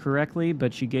remember correctly,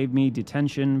 but she gave me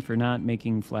detention for not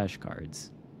making flashcards,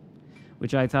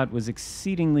 which I thought was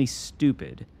exceedingly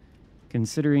stupid,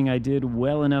 considering I did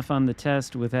well enough on the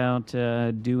test without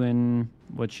doing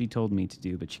what she told me to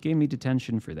do. But she gave me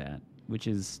detention for that, which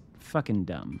is fucking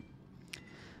dumb.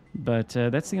 But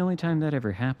that's the only time that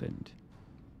ever happened.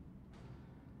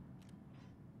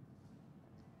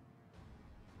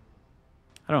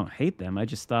 I don't hate them. I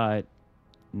just thought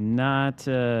not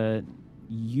a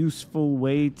useful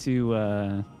way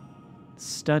to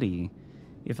study.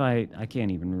 If I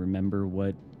can't even remember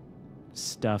what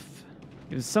stuff.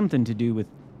 It was something to do with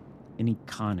an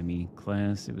economy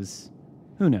class. It was,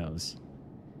 who knows?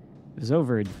 It was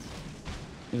over. It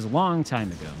was a long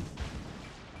time ago.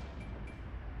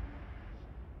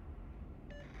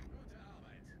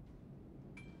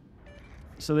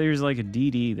 So there's like a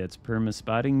DD that's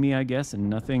perma-spotting me, I guess, and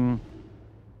nothing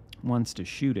wants to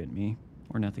shoot at me.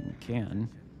 Or nothing can.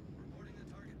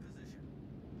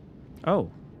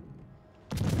 Oh.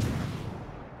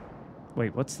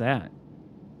 Wait, what's that?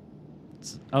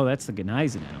 Oh, that's the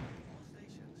Gneisenau.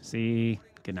 See?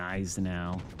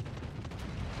 Gneisenau.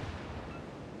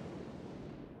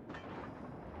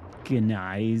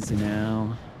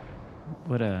 Gneisenau.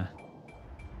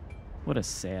 What a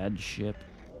sad ship.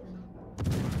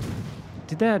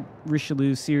 Did that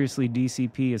Richelieu seriously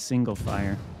DCP a single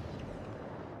fire?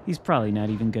 He's probably not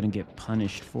even gonna get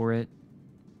punished for it.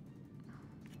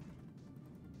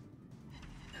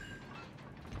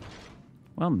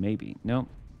 Well, maybe. Nope.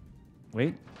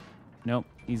 Wait. Nope.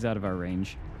 He's out of our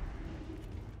range.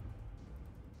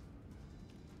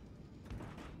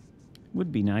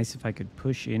 Would be nice if I could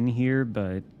push in here,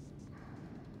 but...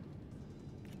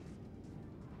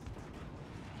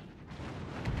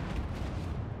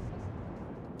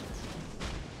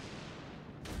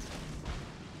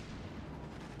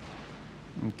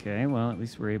 Okay, well, at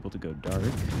least we're able to go dark.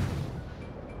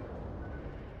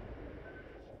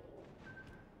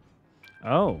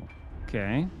 Oh,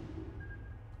 okay.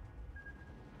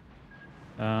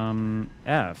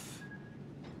 F.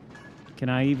 Can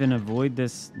I even avoid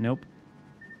this? Nope.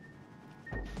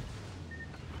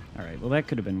 Alright, well that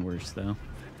could have been worse, though.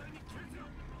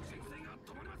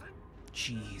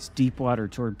 Jeez, deep water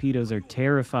torpedoes are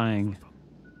terrifying.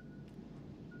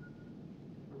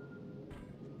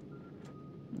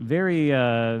 Very,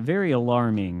 very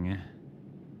alarming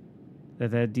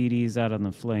that DD's out on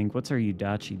the flank. What's our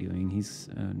Udachi doing? He's...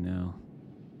 oh, no.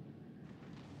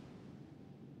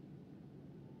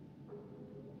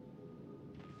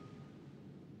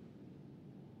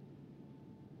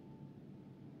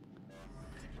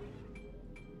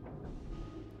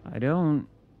 I don't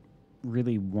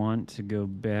really want to go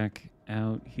back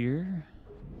out here.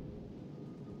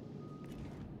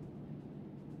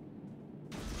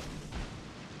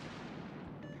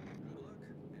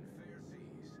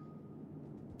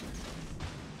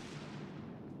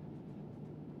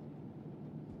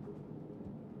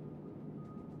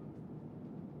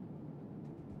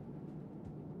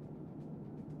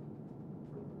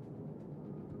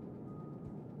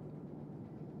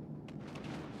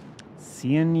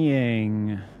 Xian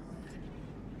Yang.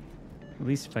 At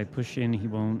least if I push in, he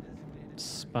won't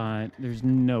spot. There's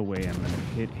no way I'm going to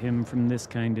hit him from this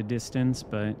kind of distance,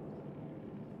 but...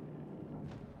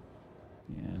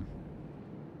 yeah.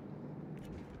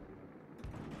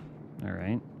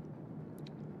 Alright.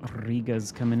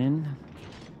 Riga's coming in.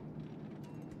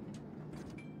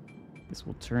 This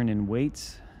will turn and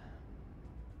wait.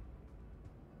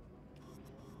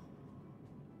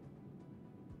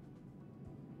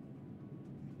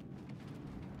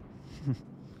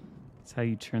 That's how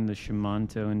you turn the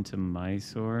Shimanto into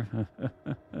Mysore.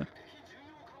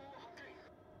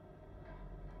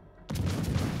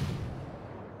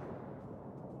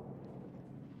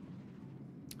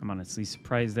 I'm honestly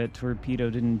surprised that torpedo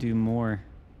didn't do more.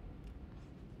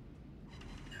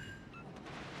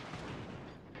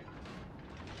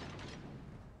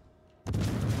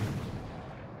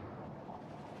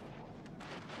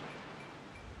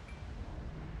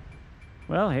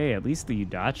 Well, hey, at least the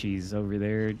Udachi's over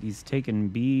there. He's taking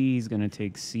B. He's going to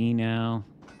take C now.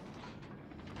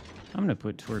 I'm going to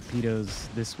put torpedoes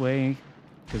this way,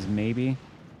 because maybe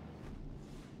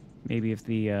if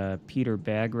the Peter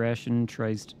bag ration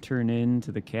tries to turn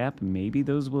into the cap, maybe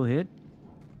those will hit.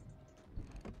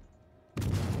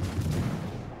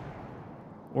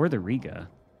 Or the Riga.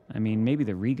 I mean, maybe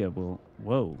the Riga will...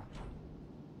 whoa.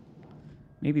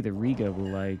 Maybe the Riga will,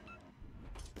 like...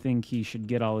 think he should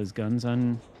get all his guns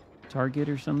on target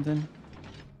or something.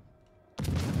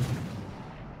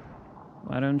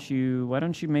 Why don't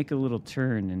you make a little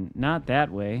turn and not that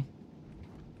way?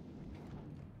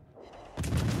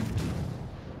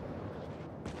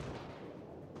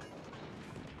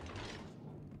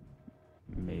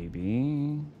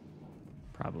 Maybe.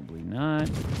 Probably not.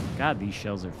 God, these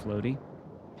shells are floaty.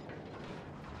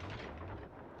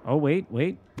 Oh, wait.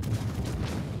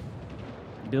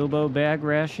 Bilbo bag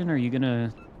ration, are you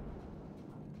gonna...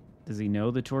 does he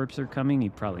know the torps are coming? He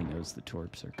probably knows the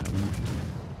torps are coming.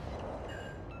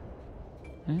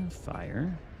 And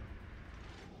fire.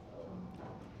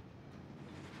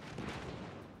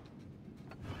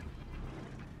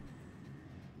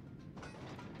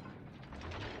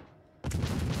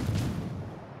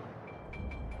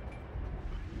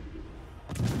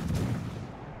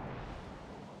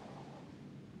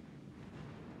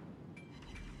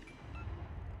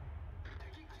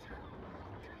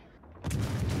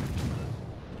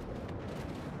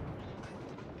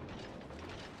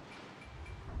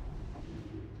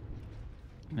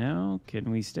 Now,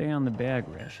 can we stay on the bag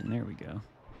ration? There we go.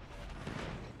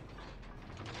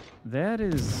 That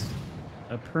is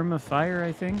a perma fire,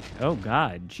 I think. Oh,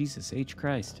 God. Jesus H.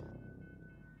 Christ.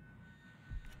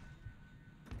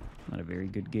 Not a very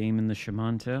good game in the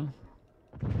Shimanto.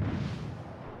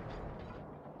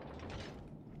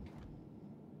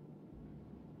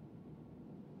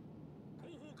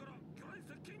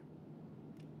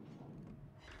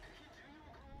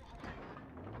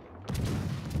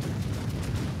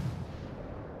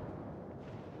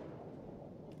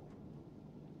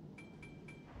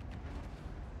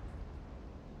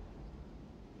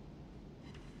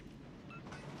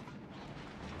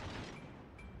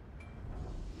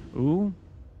 Ooh,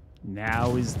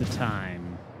 now is the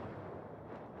time.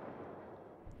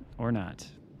 Or not.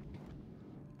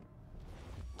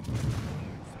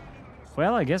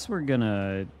 Well, I guess we're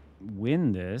gonna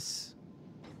win this.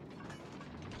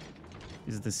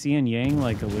 Is the Xian Yang,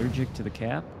 like, allergic to the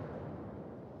cap?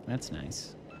 That's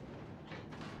nice.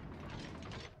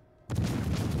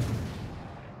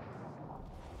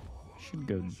 Should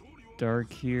go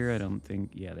dark here. I don't think...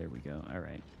 Yeah, there we go. All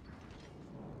right.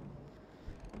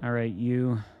 All right,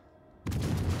 you.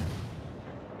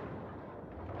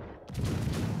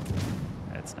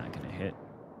 That's not going to hit.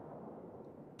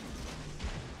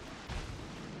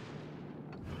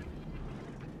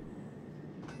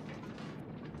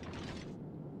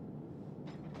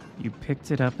 You picked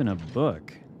it up in a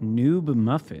book. Noob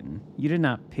Muffin. You did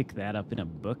not pick that up in a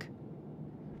book.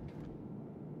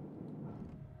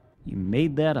 You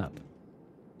made that up.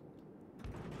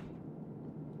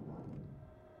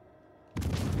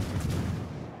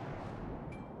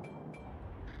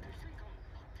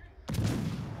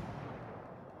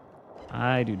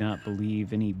 I do not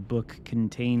believe any book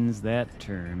contains that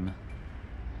term.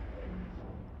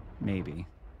 Maybe.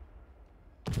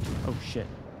 Oh, shit.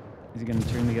 Is he going to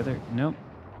turn the other? Nope.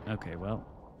 Okay, well.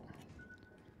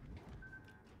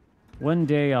 One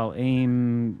day I'll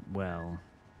aim... Well...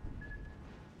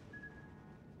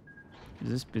 Is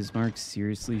this Bismarck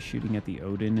seriously shooting at the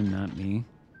Odin and not me?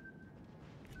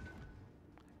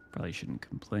 Probably shouldn't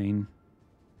complain.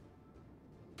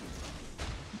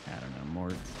 I don't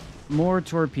know, more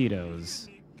torpedoes.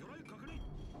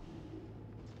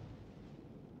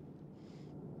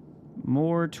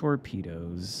 More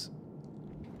torpedoes.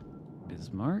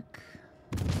 Bismarck.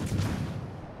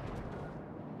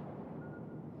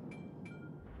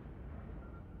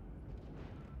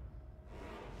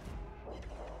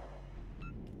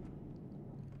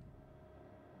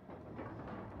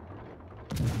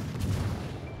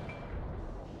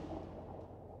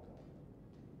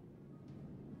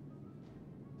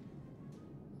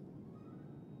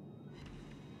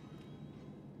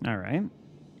 All right.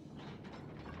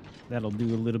 That'll do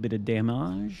a little bit of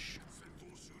damage.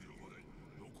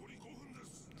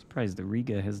 Surprised the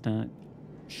Riga has not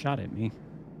shot at me.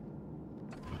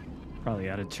 Probably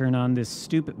ought to turn on this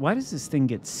stupid... Why does this thing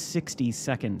get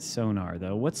 60-second sonar,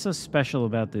 though? What's so special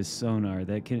about this sonar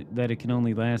that it can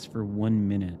only last for 1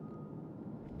 minute?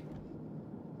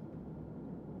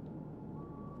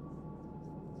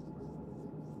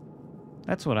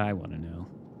 That's what I want to know.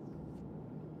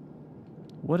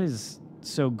 What is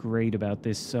so great about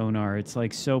this sonar? It's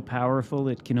like so powerful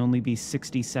it can only be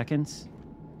 60 seconds?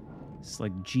 It's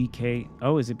like GK...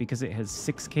 Oh, is it because it has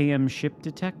 6 km ship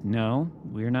detect? No,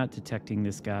 we're not detecting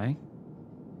this guy.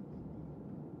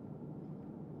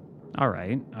 All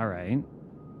right, all right.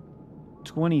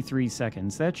 23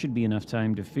 seconds. That should be enough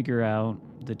time to figure out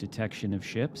the detection of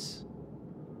ships.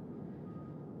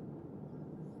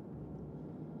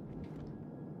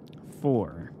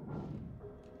 4.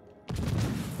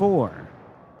 4.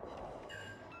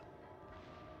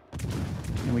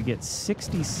 And we get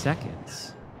 60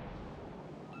 seconds.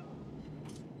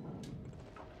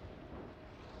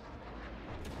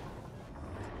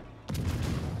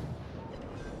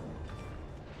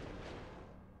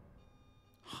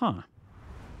 Huh.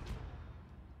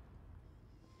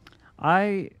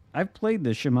 I've played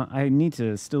the Shimano. I need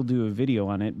to still do a video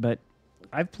on it, but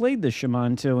I've played the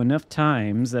Shimano enough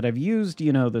times that I've used,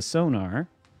 you know, the sonar.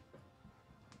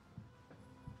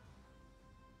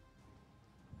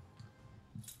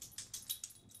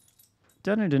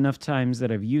 Done it enough times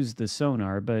that I've used the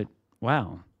sonar, but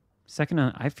wow. Second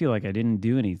on, I feel like I didn't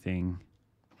do anything.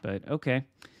 But okay.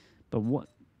 But what?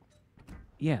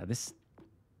 Yeah, this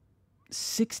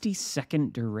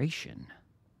 60-second duration.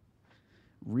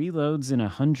 Reloads in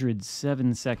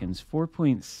 107 seconds.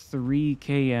 4.3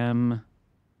 km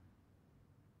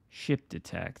ship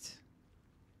detect.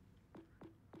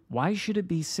 Why should it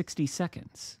be 60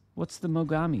 seconds? What's the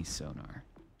Mogami sonar?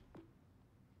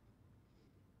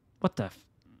 What the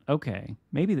okay,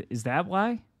 maybe is that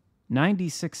why?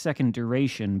 96-second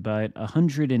duration, but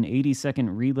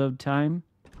 180-second reload time.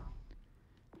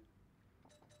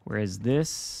 Whereas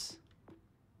this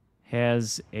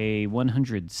has a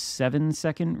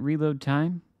 107-second reload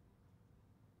time.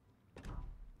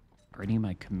 Are any of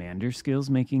my commander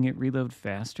skills making it reload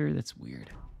faster? That's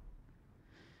weird.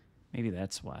 Maybe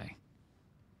that's why.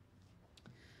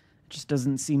 It just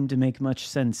doesn't seem to make much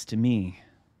sense to me.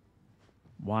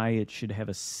 Why it should have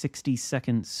a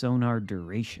 60-second sonar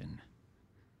duration.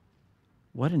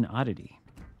 What an oddity.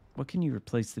 What can you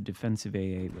replace the defensive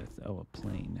AA with? Oh, a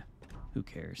plane. Who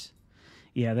cares?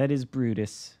 Yeah, that is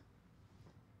Brutus.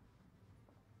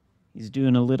 He's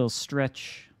doing a little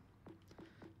stretch.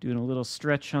 Doing a little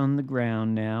stretch on the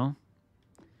ground now.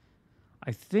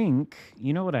 I think,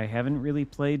 you know what I haven't really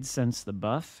played since the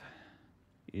buff?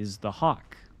 Is the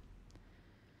Hawk.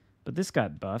 But this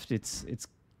got buffed. Its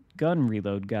gun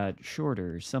reload got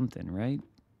shorter or something, right?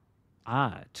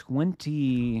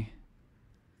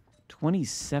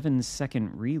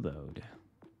 27-second reload.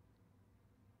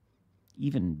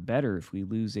 even better if we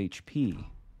lose HP.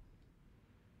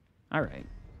 All right.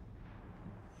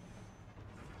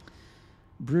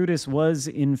 Brutus was,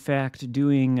 in fact,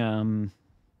 doing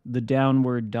the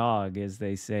downward dog, as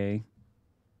they say.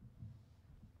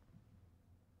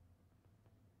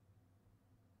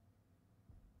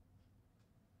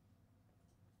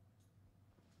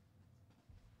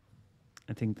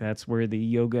 I think that's where the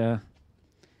yoga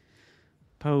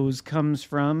pose comes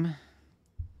from.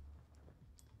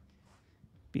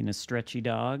 Being a stretchy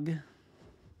dog.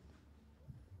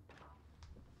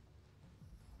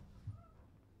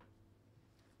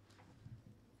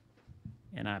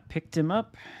 And I picked him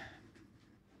up.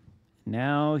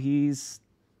 Now he's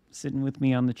sitting with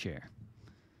me on the chair.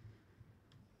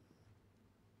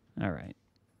 All right.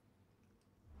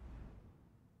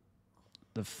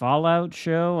 The Fallout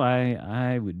show,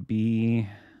 I would be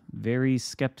very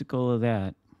skeptical of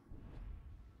that.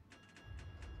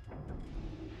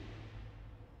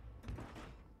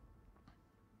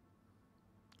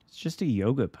 It's just a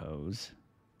yoga pose.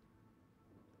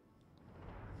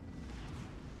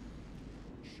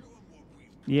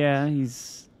 Yeah,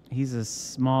 he's a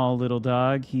small little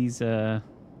dog. He's like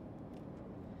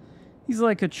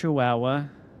a Chihuahua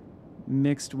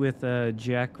mixed with a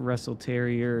Jack Russell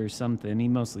Terrier or something. He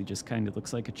mostly just kind of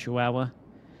looks like a Chihuahua.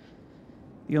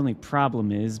 The only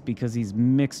problem is because he's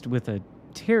mixed with a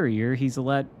Terrier, he's a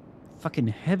lot fucking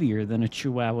heavier than a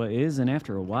Chihuahua is, and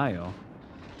after a while,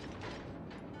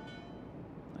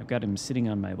 I've got him sitting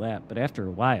on my lap, but after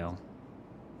a while,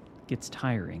 it gets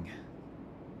tiring.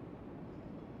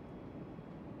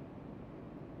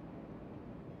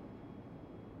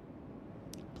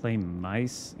 Play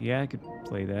mice? Yeah, I could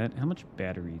play that. How much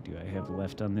battery do I have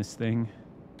left on this thing?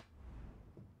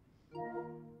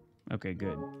 Okay,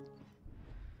 good.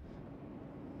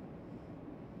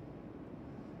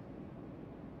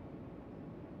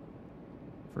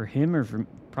 For him or for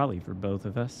probably for both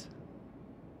of us?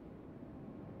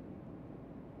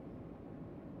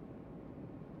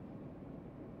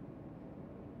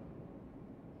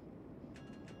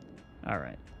 All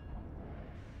right.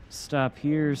 Stop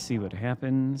here, see what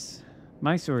happens.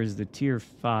 Mysore is the tier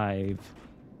 5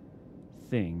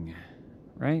 thing,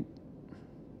 right?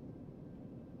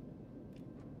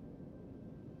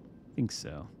 I think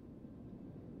so.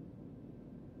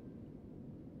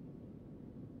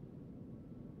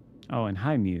 Oh, and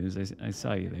hi, Muse. I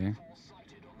saw you there.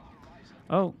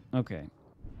 Oh, okay.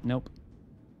 Nope.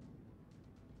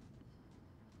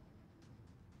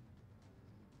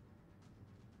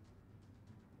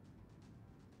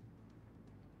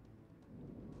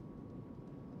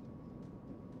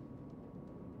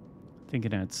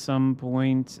 Thinking at some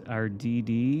point our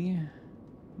DD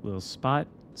will spot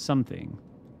something.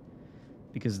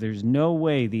 Because there's no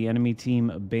way the enemy team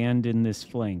abandoned this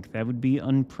flank. That would be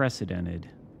unprecedented.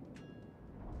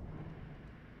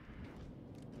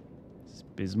 Is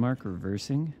Bismarck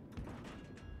reversing?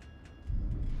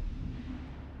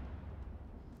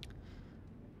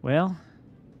 Well,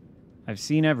 I've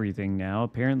seen everything now.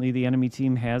 Apparently the enemy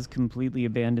team has completely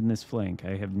abandoned this flank.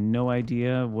 I have no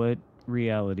idea what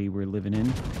reality we're living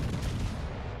in.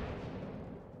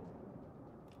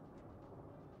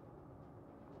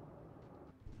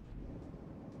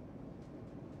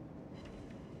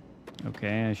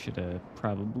 Okay, I should have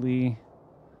probably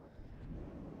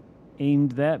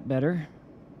aimed that better.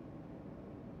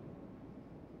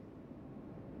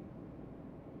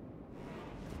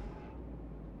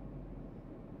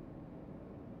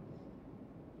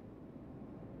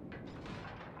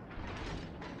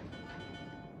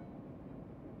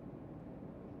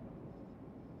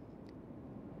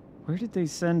 Where did they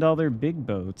send all their big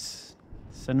boats?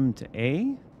 Send them to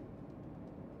A?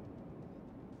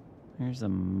 There's a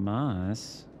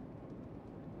moss.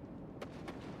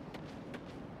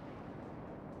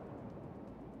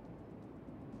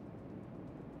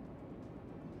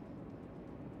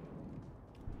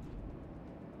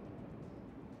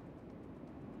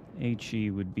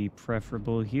 HE would be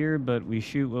preferable here, but we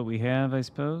shoot what we have, I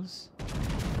suppose.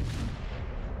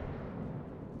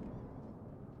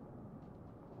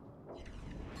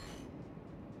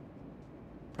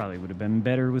 Probably would have been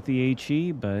better with the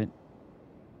HE, but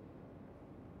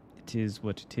it is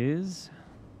what it is.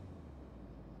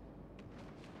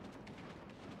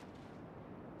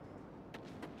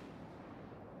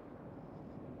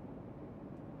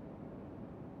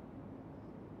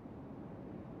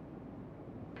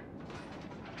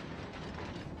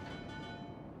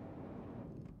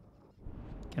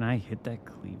 Can I hit that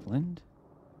Cleveland?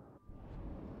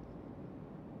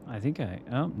 I think I...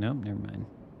 Oh, no, never mind.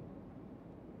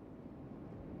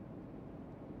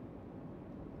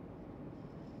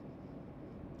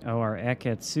 Oh, our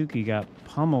Akatsuki got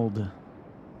pummeled. Can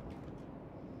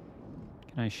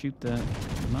I shoot the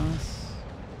moss?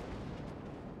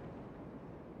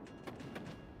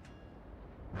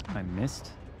 I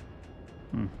missed.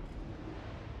 Hmm.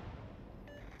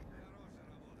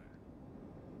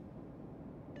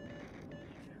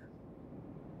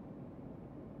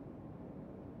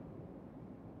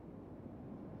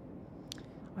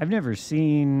 I've never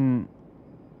seen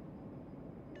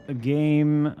a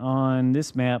game on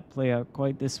this map play out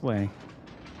quite this way.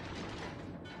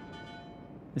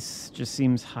 This just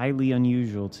seems highly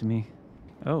unusual to me.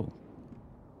 Oh.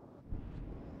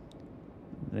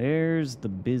 There's the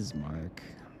Bismarck.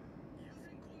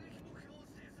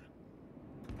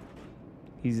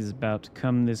 He's about to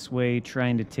come this way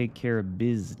trying to take care of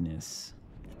business.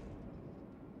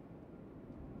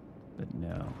 But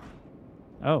no.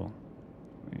 Oh.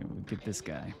 We'll get this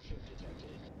guy.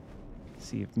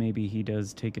 See if maybe he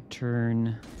does take a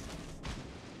turn.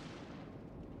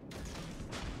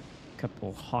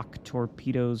 Couple Hawk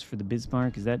torpedoes for the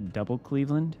Bismarck. Is that double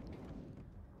Cleveland?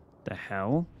 The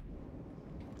hell?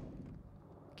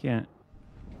 Can't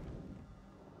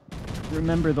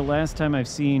remember the last time I've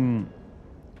seen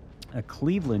a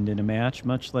Cleveland in a match,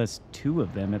 much less two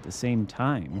of them at the same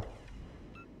time.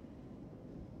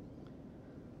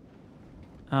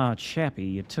 Ah, Chappie,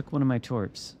 you took one of my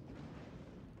torps.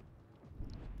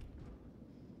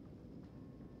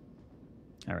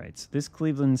 All right, so this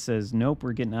Cleveland says, nope,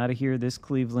 we're getting out of here. This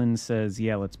Cleveland says,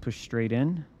 yeah, let's push straight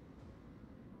in.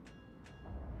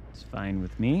 It's fine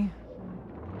with me.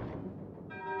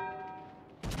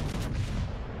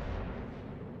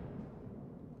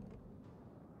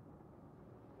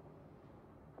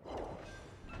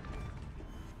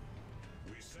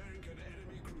 We sank an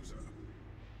enemy cruiser.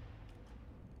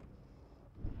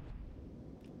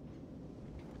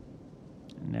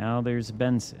 And now there's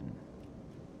Benson.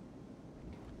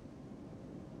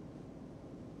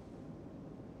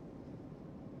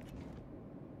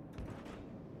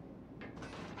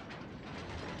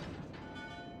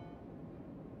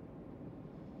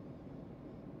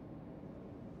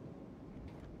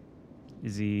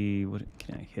 Is he... what?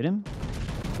 Can I hit him?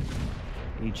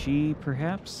 HE,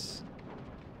 perhaps?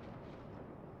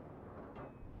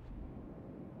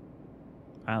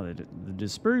 Wow, the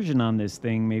dispersion on this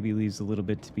thing maybe leaves a little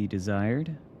bit to be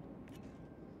desired.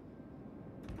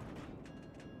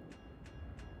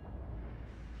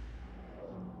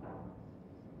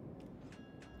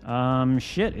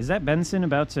 Shit, is that Benson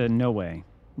about to... no way.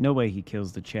 No way he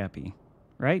kills the Chappie.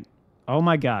 Right? Oh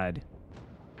my god.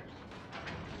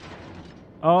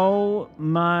 Oh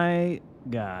my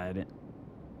god.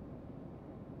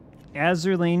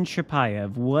 Azerlane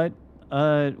Chapayev,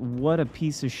 what a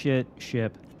piece of shit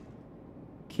ship.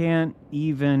 Can't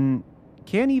even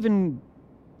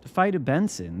fight a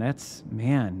Benson. That's,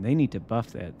 man, they need to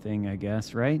buff that thing, I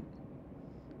guess, right?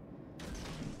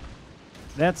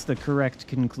 That's the correct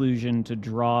conclusion to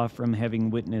draw from having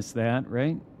witnessed that,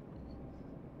 right?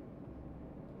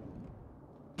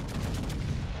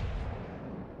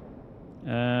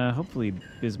 Hopefully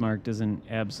Bismarck doesn't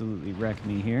absolutely wreck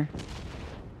me here.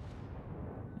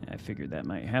 I figured that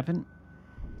might happen.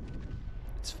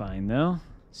 It's fine, though.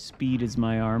 Speed is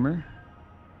my armor.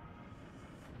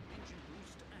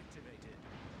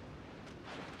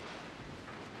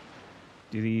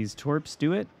 Do these torps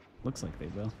do it? Looks like they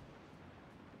will.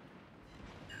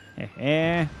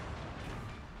 Heh.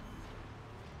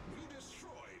 We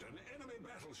destroyed an enemy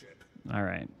battleship. All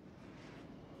right.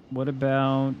 What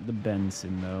about the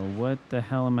Benson, though? What the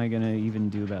hell am I going to even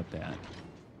do about that?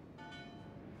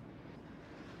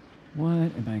 What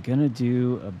am I going to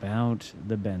do about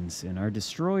the Benson? Our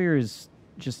destroyer is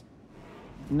just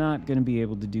not going to be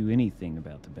able to do anything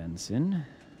about the Benson.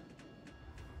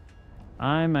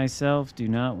 I myself do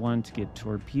not want to get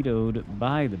torpedoed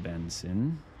by the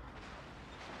Benson.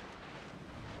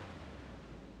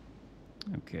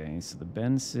 Okay, so the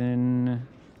Benson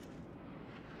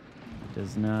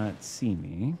does not see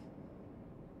me.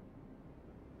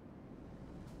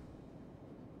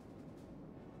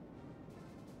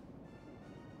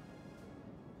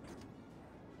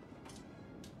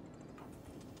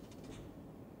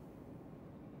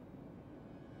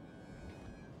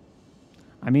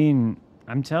 I mean,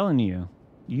 I'm telling you,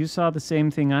 you saw the same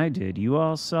thing I did. You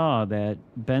all saw that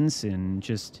Benson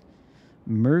just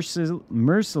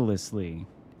mercilessly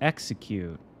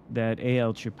execute that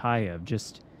AL Chapayev.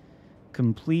 Just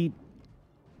complete,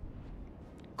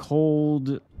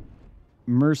 cold,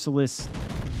 merciless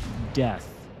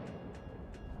death.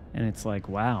 And it's like,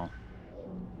 wow.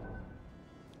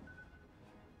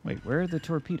 Wait, where are the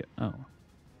torpedoes? Oh,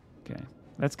 okay.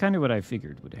 That's kind of what I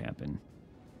figured would happen.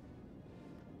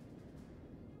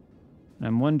 And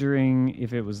I'm wondering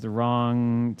if it was the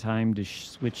wrong time to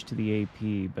switch to the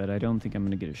AP, but I don't think I'm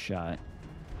going to get a shot.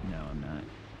 No, I'm not.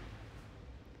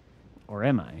 Or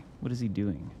am I? What is he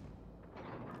doing?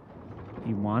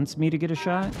 He wants me to get a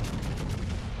shot?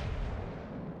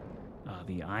 Oh,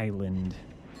 the island.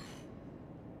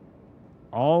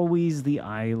 Always the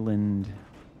island.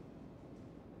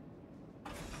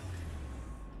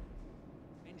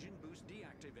 Engine boost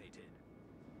deactivated.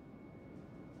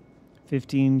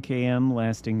 15 km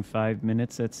lasting 5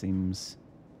 minutes. That seems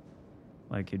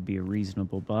like it'd be a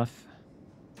reasonable buff.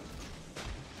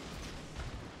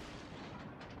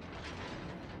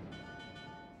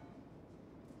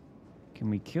 Can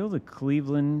we kill the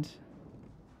Cleveland?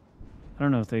 I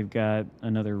don't know if they've got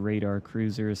another radar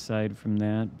cruiser aside from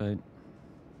that, but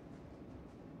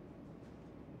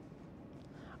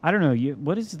I don't know.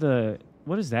 What is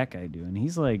that guy doing?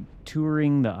 He's like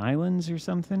touring the islands or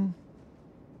something?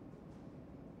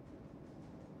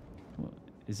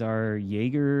 Is our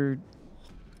Jaeger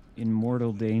in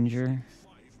mortal danger?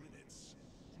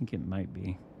 I think it might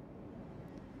be.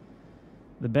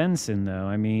 The Benson, though,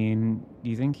 I mean,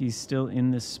 do you think he's still in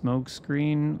the smoke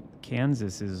screen?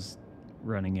 Kansas is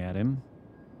running at him.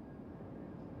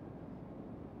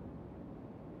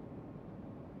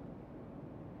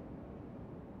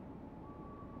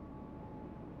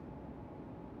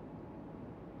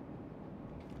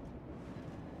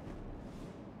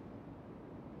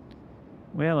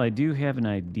 Well, I do have an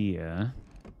idea.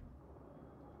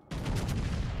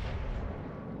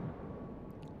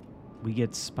 We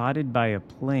get spotted by a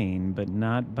plane, but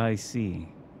not by sea.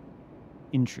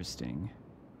 Interesting.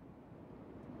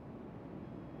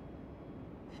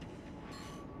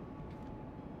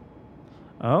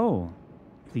 Oh,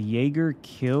 the Jaeger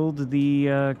killed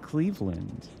the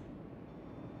Cleveland.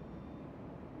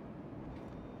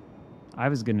 I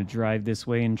was going to drive this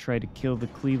way and try to kill the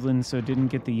Cleveland so it didn't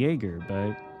get the Jaeger,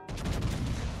 but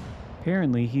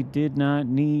apparently he did not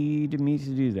need me to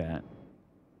do that.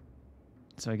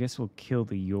 So I guess we'll kill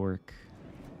the York.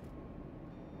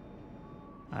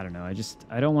 I don't know.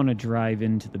 I don't want to drive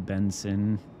into the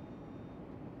Benson.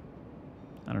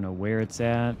 I don't know where it's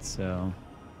at, so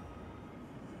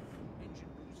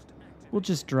we'll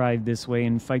just drive this way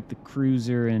and fight the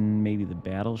cruiser and maybe the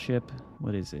battleship.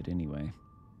 What is it anyway?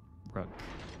 Rook.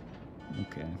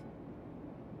 Okay.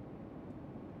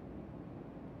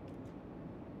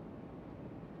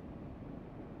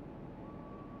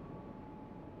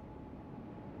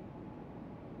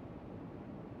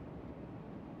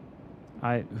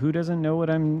 Who doesn't know what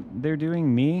they're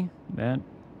doing? Me? That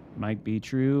might be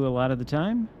true a lot of the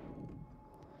time.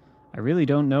 I really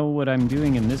don't know what I'm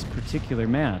doing in this particular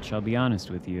match, I'll be honest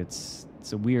with you. It's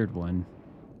a weird one.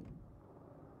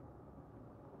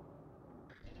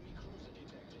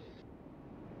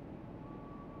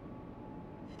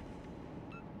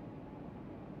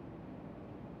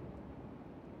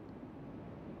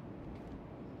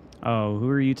 Oh, who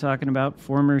are you talking about?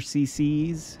 Former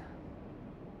CCs?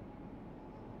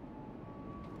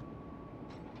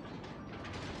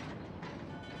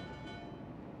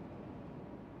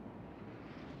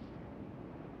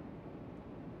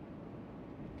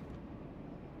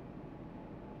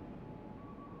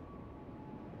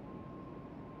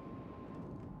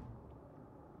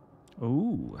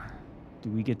 Oh, do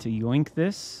we get to yoink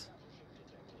this?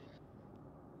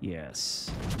 Yes.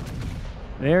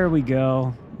 There we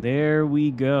go. There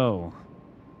we go.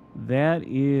 That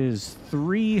is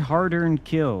 3 hard-earned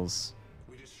kills.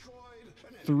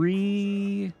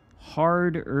 3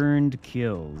 hard-earned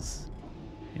kills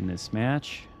in this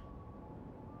match.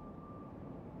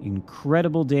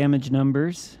 Incredible damage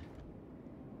numbers.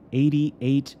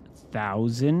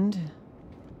 88,000.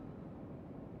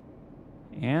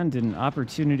 And an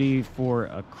opportunity for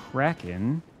a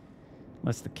Kraken.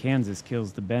 Unless the Kansas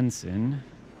kills the Benson.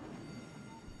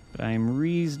 But I am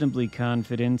reasonably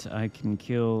confident I can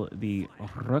kill the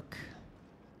Rook.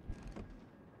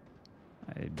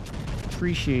 I'd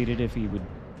appreciate it if he would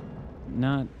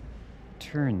not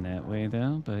turn that way,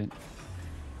 though, but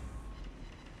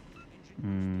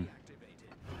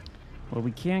well,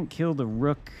 we can't kill the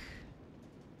Rook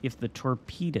if the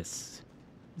Torpedos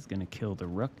is going to kill the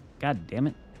Rook. God damn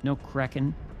it. No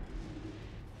Kraken.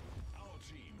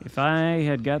 If I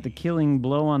had got the killing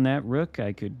blow on that Rook,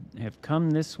 I could have come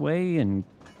this way and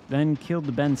then killed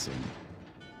the Benson.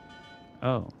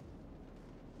 Oh.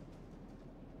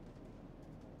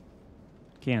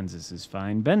 Kansas is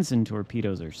fine. Benson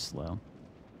torpedoes are slow.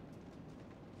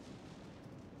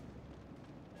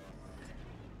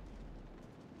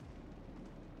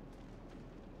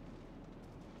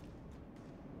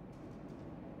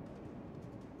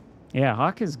 Yeah,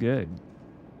 Hawk is good.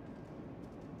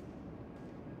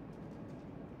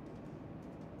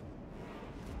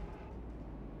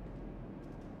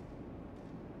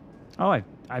 Oh,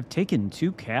 I've taken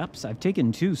 2 caps? I've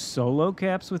taken 2 solo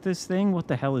caps with this thing? What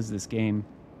the hell is this game?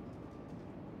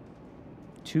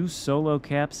 2 solo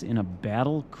caps in a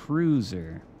battle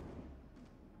cruiser.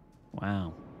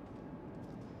 Wow.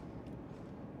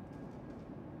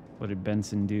 What did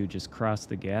Benson do? Just cross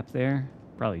the gap there?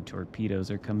 Probably torpedoes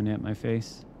are coming at my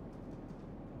face.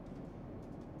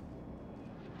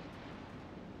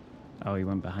 Oh, he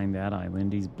went behind that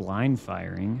island. He's blind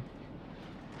firing.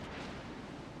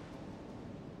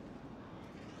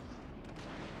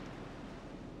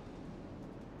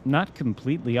 Not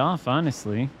completely off,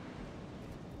 honestly.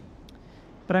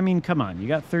 But I mean, come on. You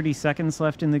got 30 seconds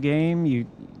left in the game. You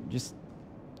just,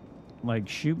 like,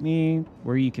 shoot me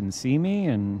where you can see me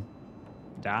and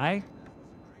die?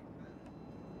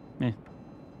 Meh.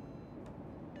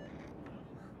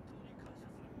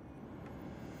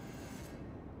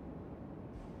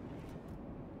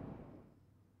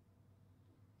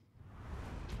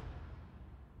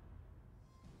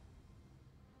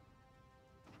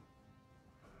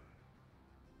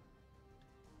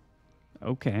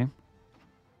 Okay.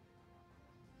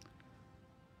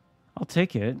 I'll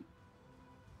take it.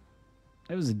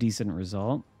 That was a decent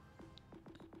result.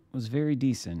 It was very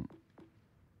decent.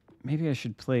 Maybe I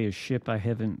should play a ship I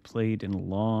haven't played in a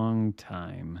long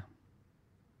time.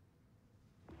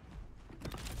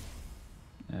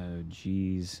 Oh,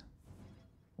 geez.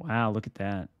 Wow, look at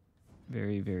that.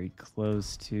 Very, very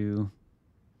close to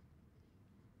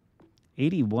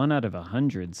 81 out of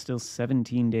 100. Still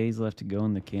 17 days left to go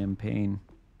in the campaign.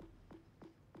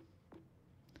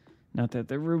 Not that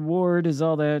the reward is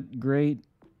all that great.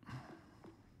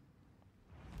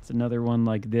 It's another one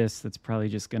like this that's probably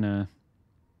just gonna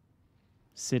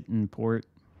sit in port.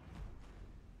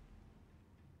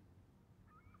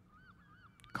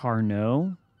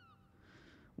 Carnot?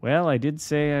 Well, I did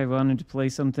say I wanted to play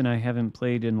something I haven't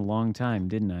played in a long time,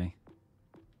 didn't I?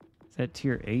 Is that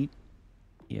tier 8?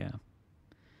 Yeah.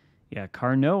 Yeah,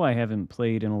 Carnot I haven't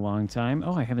played in a long time.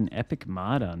 Oh, I have an epic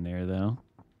mod on there, though.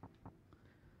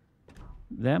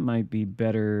 That might be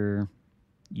better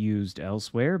used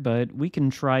elsewhere, but we can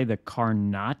try the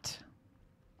Carnot.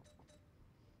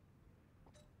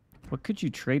 What could you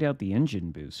trade out the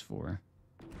engine boost for?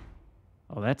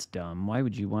 Oh, that's dumb. Why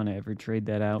would you want to ever trade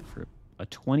that out for a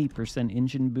 20%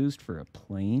 engine boost for a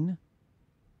plane?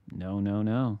 No, no,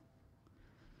 no.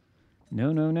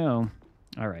 No, no, no.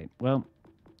 All right, well,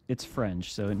 it's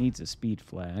French, so it needs a speed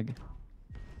flag.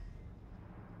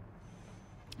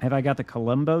 Have I got the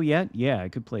Colombo yet? Yeah, I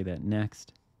could play that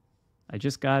next. I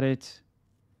just got it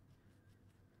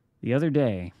the other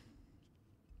day.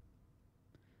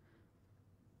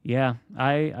 Yeah,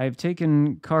 I've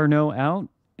taken Carnot out,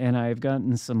 and I've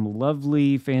gotten some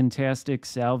lovely, fantastic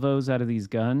salvos out of these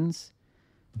guns,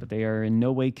 but they are in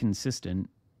no way consistent.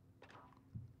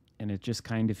 And it just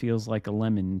kind of feels like a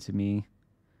lemon to me.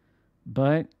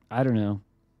 But, I don't know.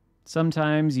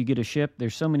 Sometimes you get a ship.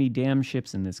 There's so many damn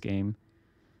ships in this game.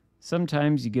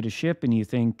 Sometimes you get a ship and you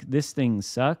think, this thing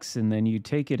sucks, and then you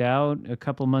take it out a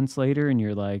couple months later and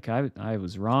you're like, I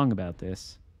was wrong about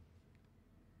this.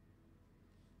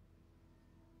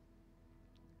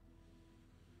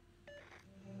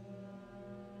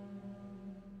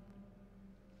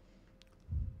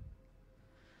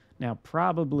 Now,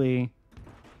 probably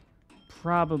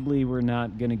we're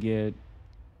not going to get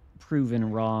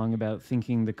proven wrong about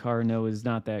thinking the Carnot is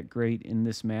not that great in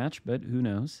this match, but who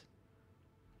knows?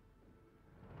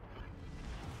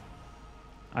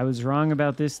 I was wrong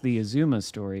about the Azuma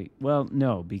story. Well,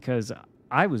 no, because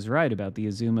I was right about the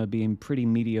Azuma being pretty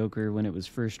mediocre when it was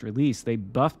first released. They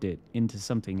buffed it into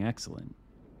something excellent.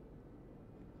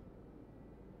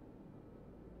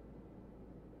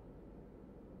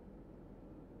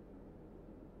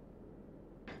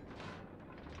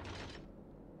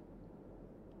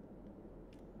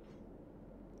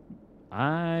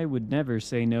 I would never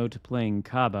say no to playing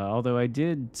Kaba, although I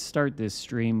did start this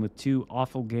stream with 2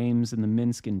 awful games in the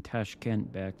Minsk and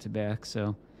Tashkent back-to-back,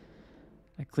 so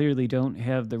I clearly don't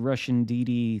have the Russian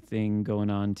DD thing going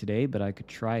on today, but I could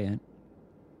try it.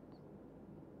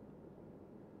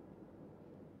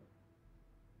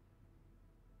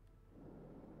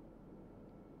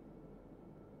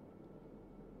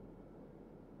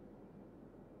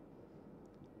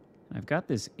 I've got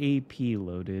this AP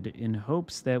loaded in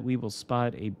hopes that we will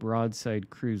spot a broadside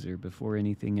cruiser before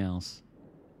anything else.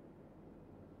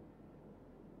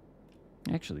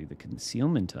 Actually, the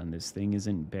concealment on this thing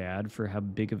isn't bad for how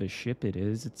big of a ship it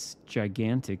is. It's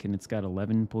gigantic and it's got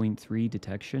 11.3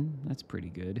 detection. That's pretty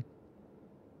good.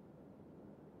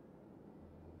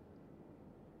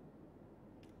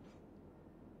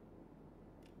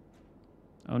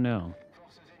 Oh no.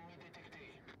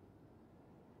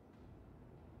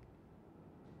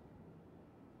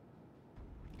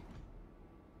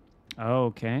 Oh,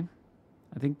 okay.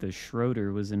 I think the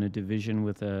Schroeder was in a division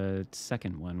with a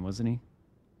second one, wasn't he?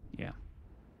 Yeah.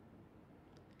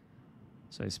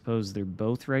 So I suppose they're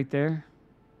both right there.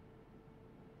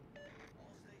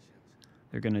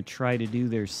 They're going to try to do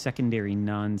their secondary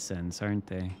nonsense, aren't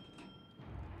they?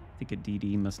 I think a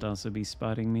DD must also be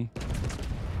spotting me.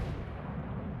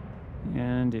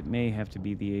 And it may have to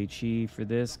be the HE for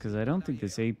this, because I don't think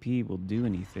this AP will do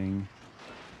anything.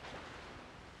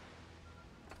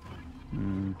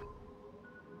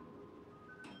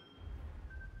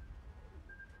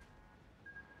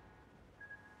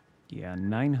 Yeah,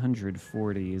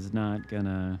 940 is not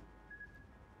gonna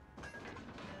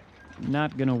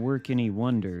work any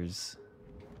wonders.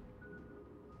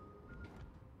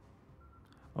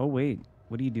 Oh wait,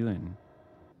 what are you doing?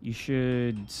 You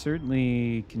should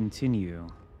certainly continue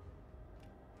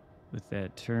with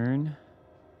that turn.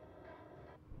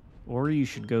 Or you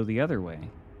should go the other way.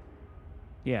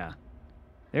 Yeah.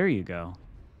 There you go.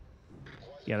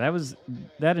 Yeah,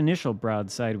 that initial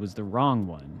broadside was the wrong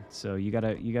one. So you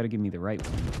gotta give me the right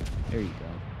one. There you go.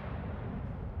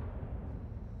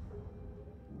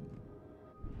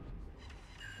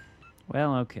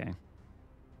 Well, okay.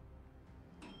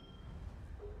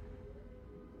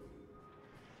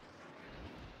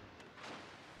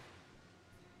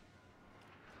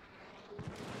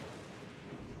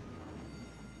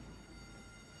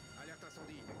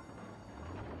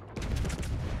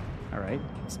 All right,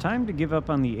 it's time to give up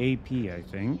on the AP, I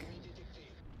think.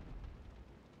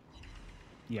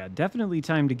 Yeah, definitely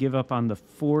time to give up on the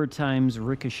 4 times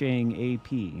ricocheting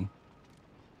AP.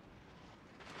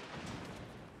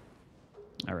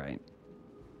 All right.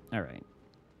 All right.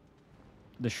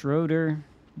 The Schroeder,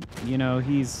 you know,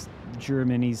 he's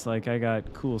German. He's like, I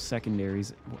got cool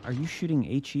secondaries. Are you shooting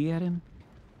HE at him?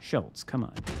 Schultz, come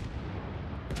on.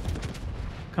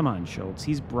 Come on, Schultz.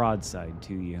 He's broadside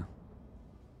to you.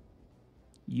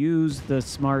 Use the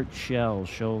smart shell,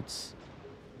 Schultz.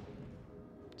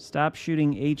 Stop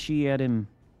shooting HE at him.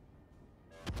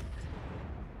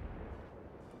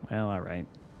 Well, all right.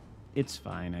 It's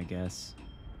fine, I guess.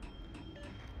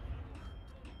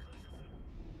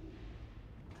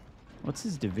 What's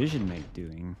his division mate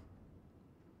doing?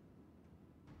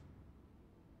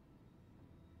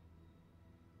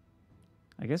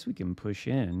 I guess we can push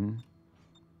in.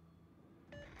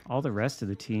 All the rest of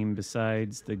the team,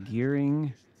 besides the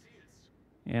Gearing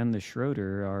and the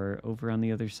Schroeder, are over on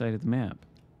the other side of the map.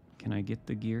 Can I get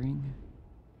the Gearing?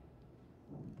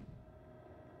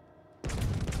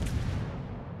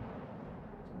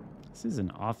 This is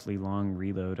an awfully long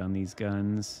reload on these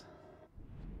guns.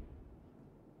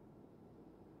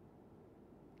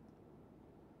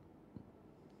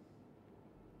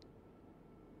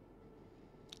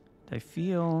 I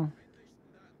feel...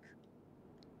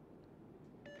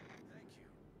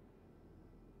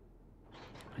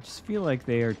 I just feel like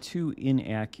they are too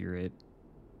inaccurate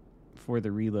for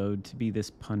the reload to be this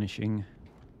punishing.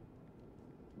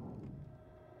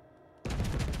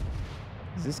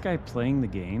 Is this guy playing the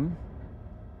game?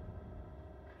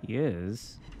 He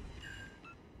is.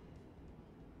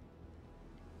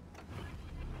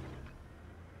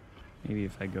 Maybe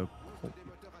if I go...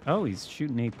 Oh, he's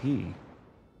shooting AP.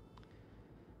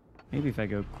 Maybe if I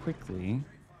go quickly,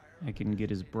 I can get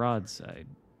his broadside.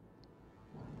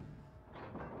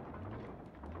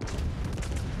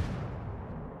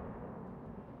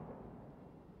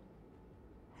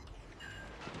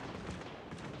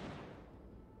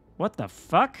 What the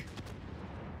fuck?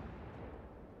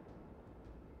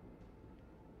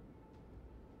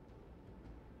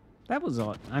 That was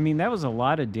a... I mean, that was a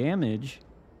lot of damage.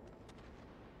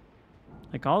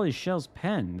 Like, all his shells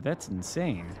penned. That's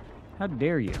insane. How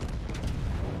dare you?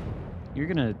 You're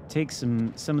gonna take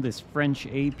some of this French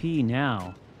AP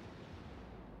now,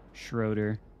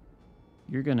 Schroeder.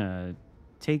 You're gonna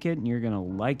take it and you're gonna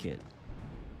like it.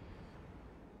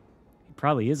 He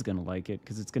probably is gonna like it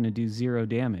because it's gonna do 0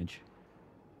 damage.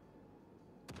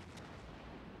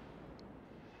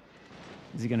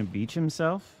 Is he gonna beach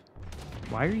himself?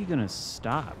 Why are you gonna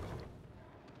stop?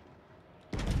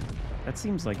 That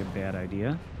seems like a bad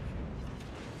idea.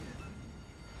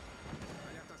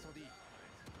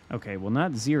 Okay, well,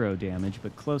 not 0 damage,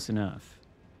 but close enough.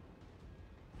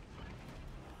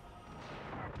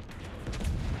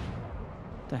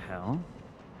 What the hell?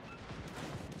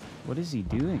 What is he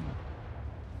doing?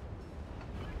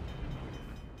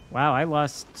 Wow, I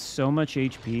lost so much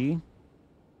HP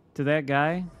to that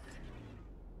guy.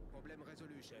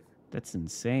 That's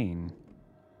insane.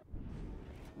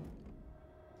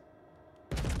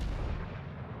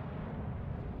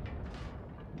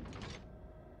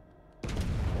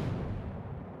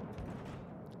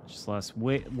 just lost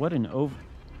weight. What an over...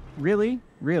 Really?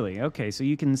 Really? Okay, so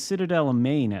you can Citadel a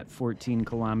main at 14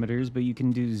 kilometers, but you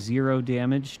can do 0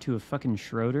 damage to a fucking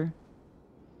Schroeder?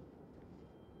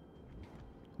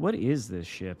 What is this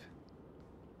ship?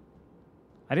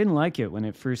 I didn't like it when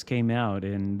it first came out,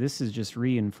 and this is just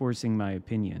reinforcing my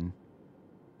opinion.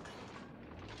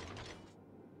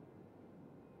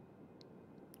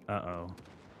 Uh-oh.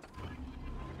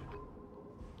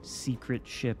 Secret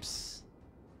ships.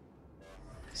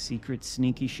 Secret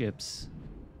sneaky ships.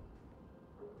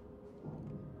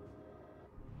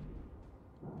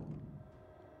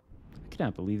 I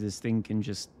cannot believe this thing can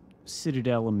just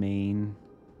Citadel a main.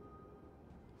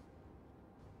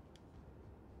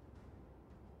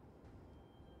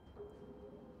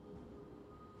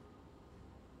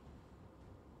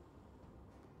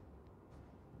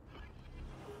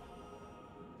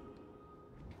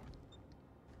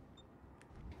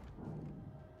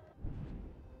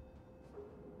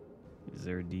 Is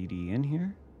there a DD in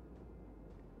here?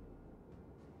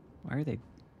 Why are they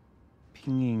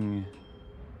pinging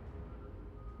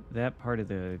that part of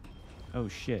the... Oh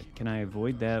shit, can I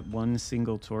avoid that one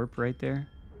single torp right there?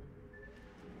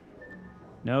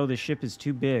 No, the ship is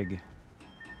too big.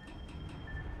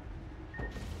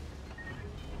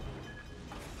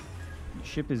 The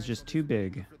ship is just too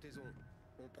big.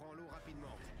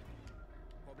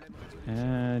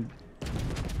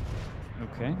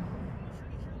 Okay.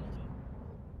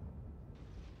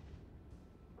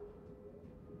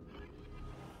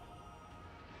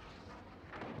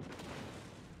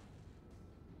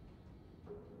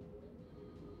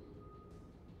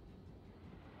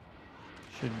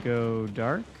 Should go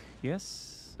dark?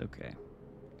 Yes? Okay.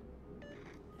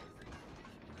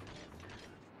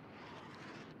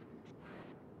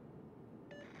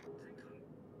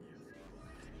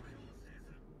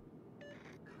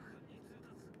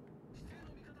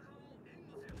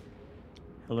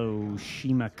 Hello,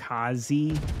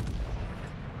 Shimakaze.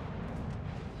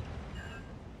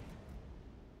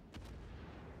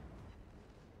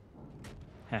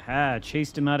 Haha,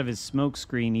 chased him out of his smoke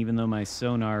screen even though my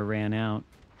sonar ran out.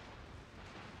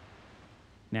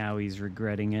 Now he's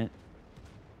regretting it.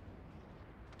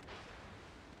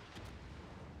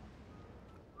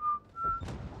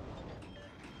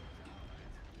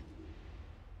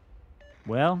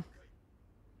 Well,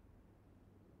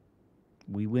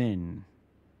 we win.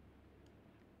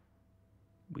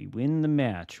 We win the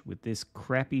match with this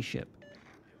crappy ship.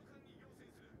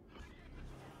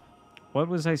 What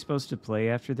was I supposed to play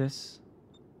after this?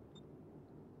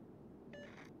 I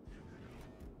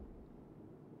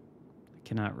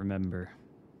cannot remember.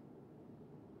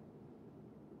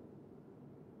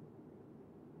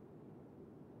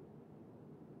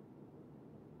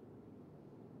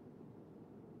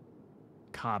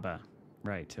 Kaba.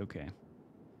 Right, okay.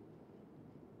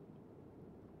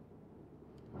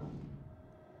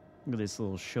 Look at this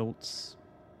little Schultz.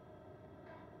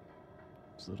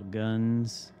 Those little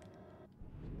guns.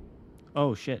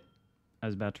 Oh, shit. I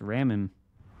was about to ram him.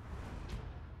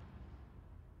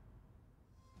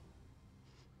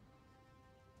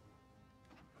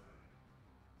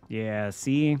 Yeah,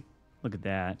 see? Look at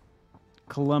that.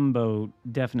 Columbo,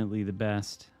 definitely the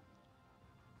best.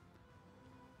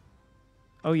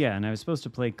 Oh, yeah, and I was supposed to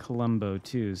play Columbo,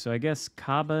 too. So I guess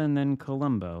Kaba and then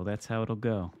Columbo. That's how it'll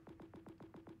go.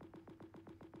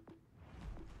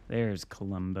 There's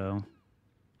Columbo.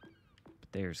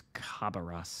 But there's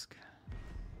Khabarovsk.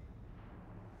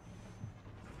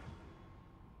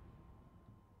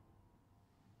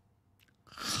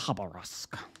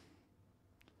 Khabarovsk.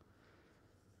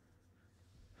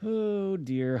 Oh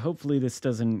dear. Hopefully this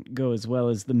doesn't go as well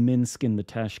as the Minsk and the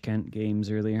Tashkent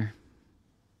games earlier.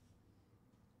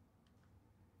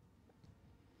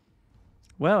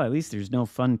 Well, at least there's no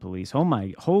fun police. Oh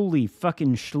my, holy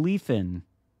fucking Schlieffen.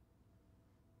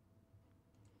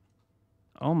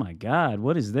 Oh my god,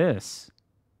 what is this?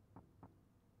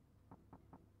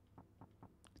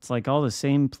 It's like all the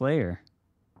same player.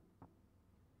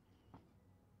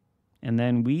 And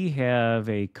then we have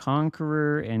a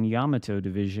Conqueror and Yamato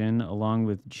division along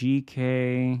with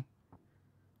GK,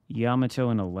 Yamato,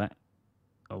 and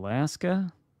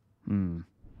Alaska?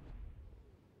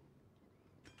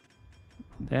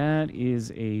 That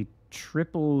is a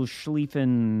triple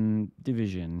Schlieffen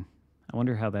division. I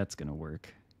wonder how that's going to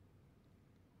work.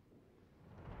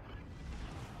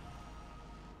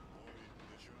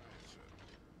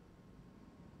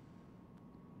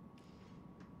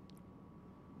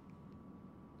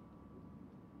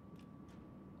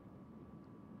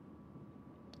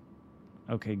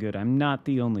 Okay, good. I'm not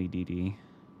the only DD.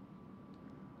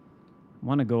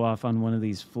 want to go off on one of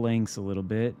these flanks a little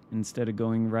bit instead of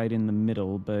going right in the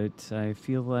middle, but I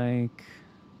feel like...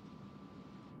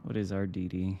 What is our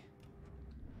DD?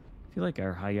 I feel like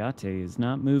our Hayate is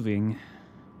not moving.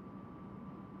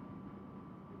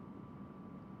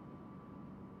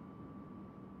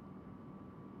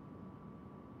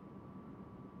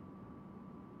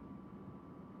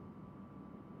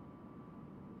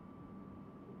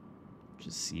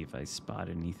 Just see if I spot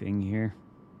anything here.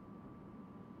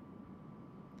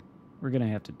 We're gonna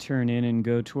have to turn in and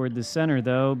go toward the center,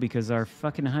 though, because our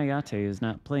fucking Hayate is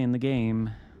not playing the game.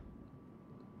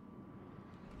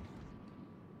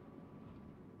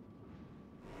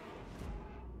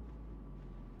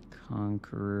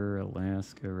 Conqueror,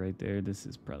 Alaska, right there. This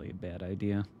is probably a bad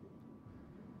idea.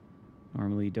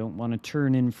 Normally you don't want to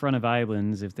turn in front of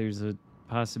islands if there's a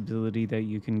possibility that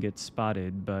you can get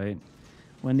spotted, but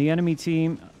when the enemy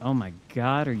team... Oh my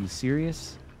god, are you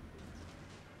serious?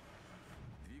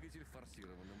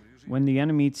 When the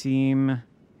enemy team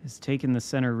has taken the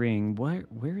center ring,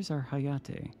 where's our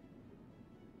Hayate?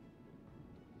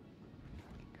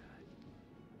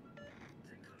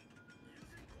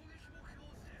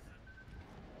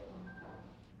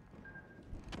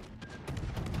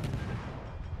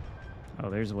 Oh,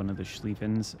 there's one of the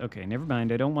Schlieffens. Okay, never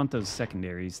mind. I don't want those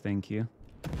secondaries, thank you.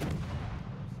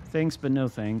 Thanks, but no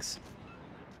thanks.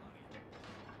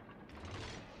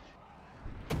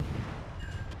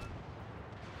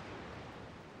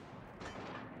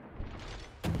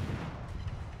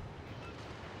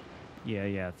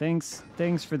 Yeah.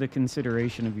 Thanks for the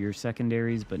consideration of your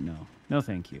secondaries, but no. No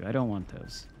thank you. I don't want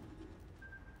those.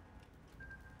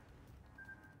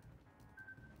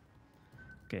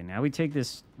 Okay, now we take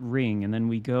this ring and then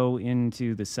we go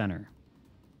into the center.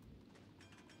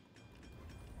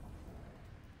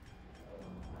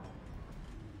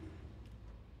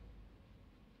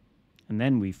 And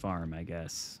then we farm, I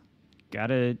guess.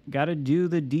 Gotta do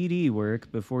the DD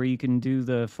work before you can do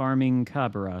the farming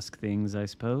Khabarovsk things, I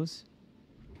suppose.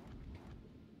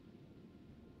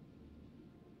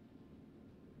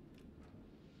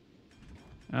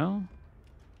 Oh?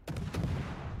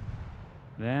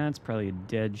 That's probably a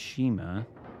dead Shima.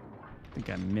 I think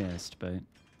I missed, but...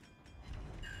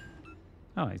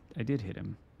 Oh, I did hit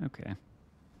him. Okay.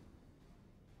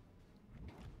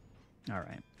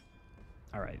 Alright.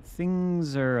 Alright,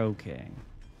 things are okay.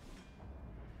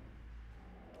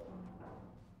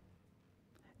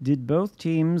 Did both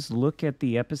teams look at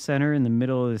the epicenter in the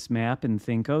middle of this map and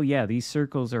think, oh yeah, these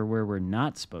circles are where we're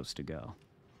not supposed to go?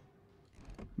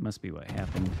 Must be what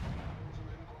happened.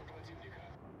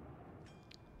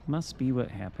 Must be what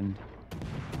happened.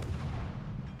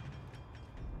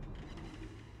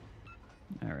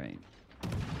 Alright.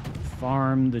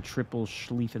 Farm the triple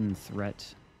Schlieffen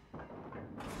threat.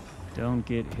 Don't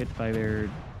get hit by their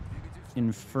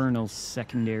infernal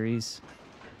secondaries.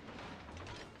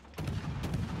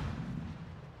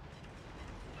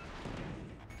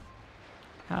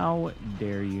 How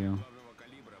dare you?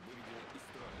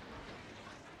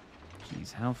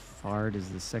 Jeez, how far does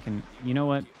the second... You know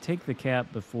what? Take the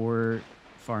cap before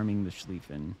farming the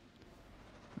Schlieffen.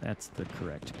 That's the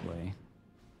correct play.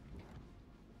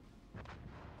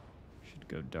 Should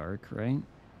go dark, right?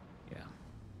 Yeah.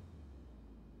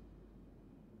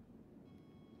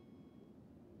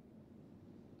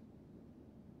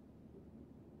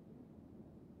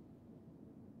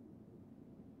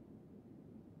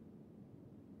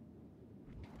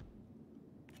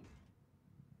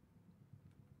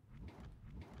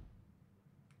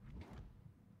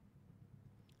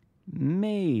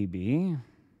 Maybe.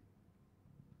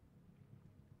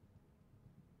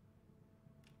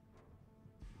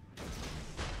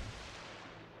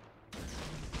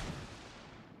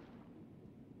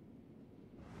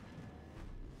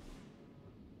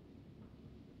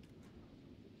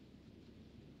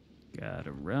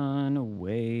 Gotta run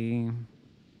away.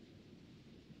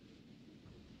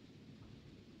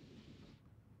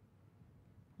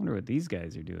 Wonder what these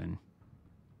guys are doing.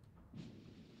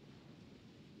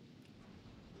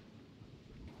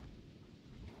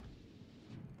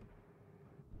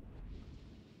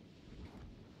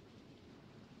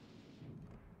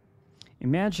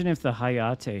 Imagine if the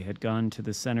Hayate had gone to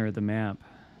the center of the map.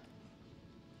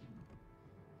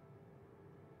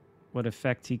 What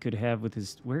effect he could have with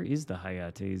his... Where is the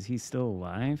Hayate? Is he still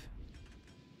alive?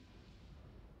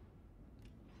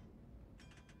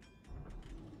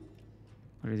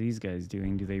 What are these guys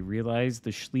doing? Do they realize the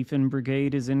Schlieffen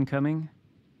Brigade is incoming?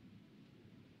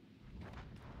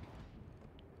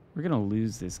 We're gonna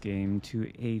lose this game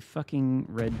to a fucking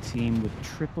red team with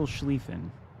triple Schlieffen.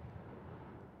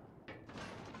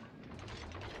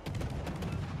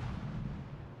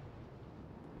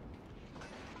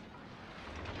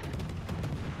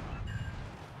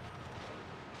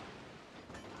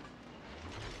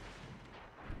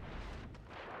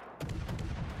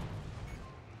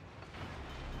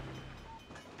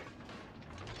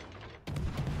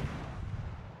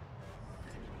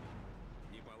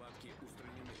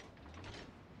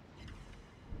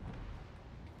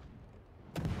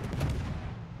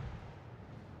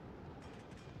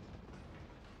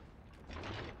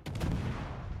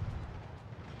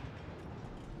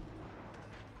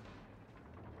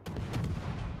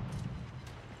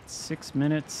 6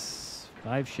 minutes.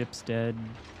 5 ships dead.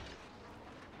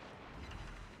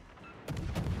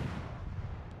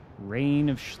 Rain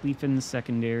of Schlieffen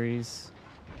secondaries.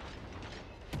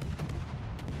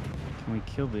 Can we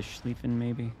kill this Schlieffen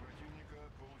maybe?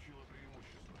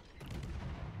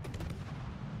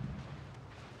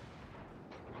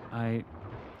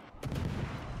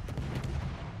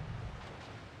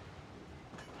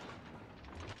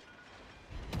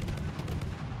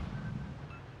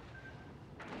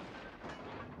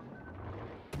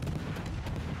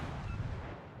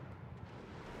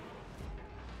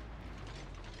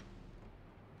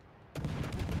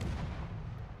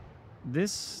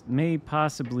 This may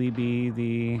possibly be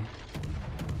the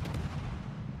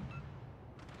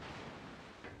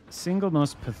single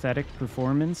most pathetic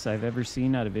performance I've ever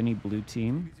seen out of any blue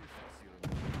team.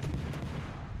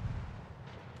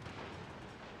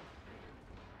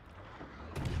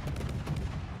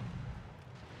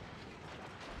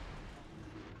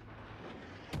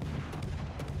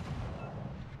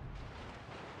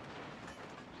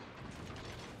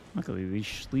 Luckily, these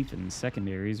Schlieffen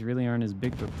secondaries really aren't as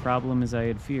big of a problem as I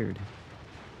had feared.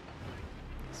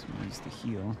 So we'll use the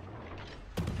heal.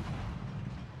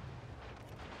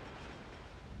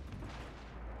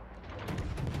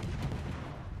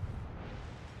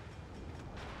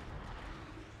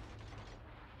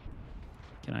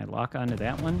 Can I lock onto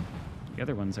that one? The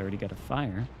other one's already got a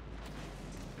fire.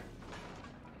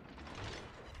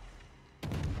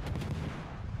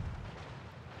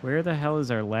 Where the hell is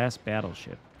our last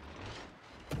battleship?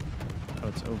 Oh,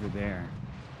 it's over there.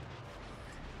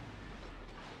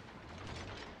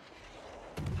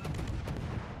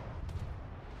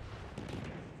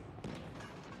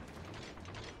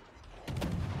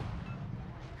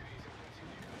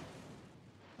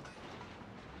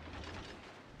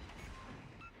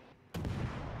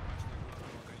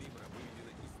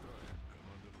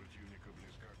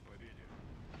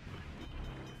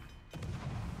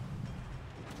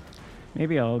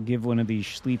 Maybe I'll give one of these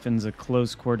Schlieffens a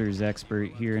close quarters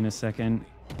expert here in a second.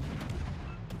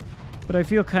 But I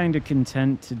feel kind of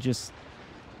content to just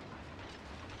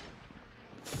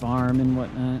farm and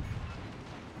whatnot.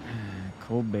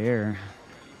 Colbert.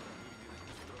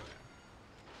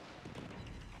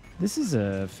 This is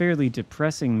a fairly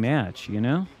depressing match, you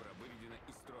know?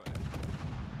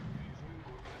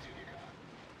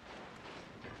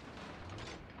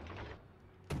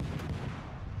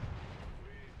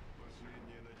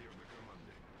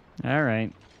 All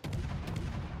right.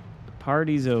 The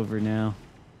party's over now.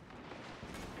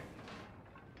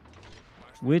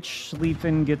 Which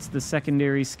Schlieffen gets the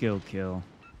secondary skill kill?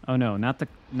 Oh no, not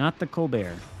the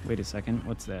Colbert. Wait a second.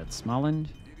 What's that? Smolland?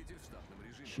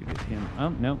 Shoot at him. Oh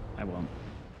no, I won't.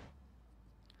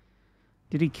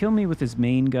 Did he kill me with his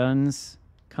main guns?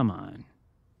 Come on.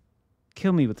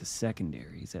 Kill me with the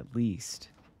secondaries at least.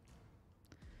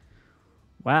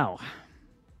 Wow.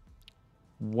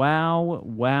 Wow,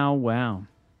 wow, wow.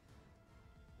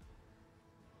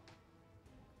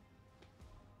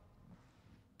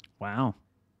 Wow.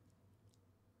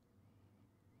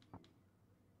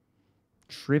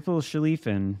 Triple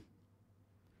Schlieffen.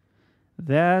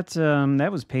 That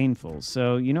was painful.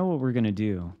 So you know what we're going to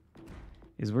do?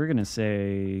 Is we're going to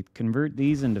say, convert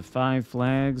these into 5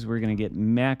 flags. We're going to get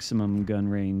maximum gun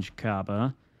range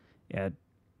Kappa at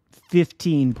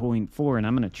 15.4, and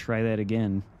I'm going to try that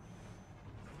again.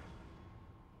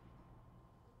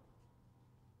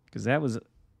 Because that was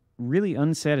really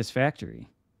unsatisfactory,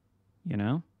 you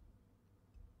know?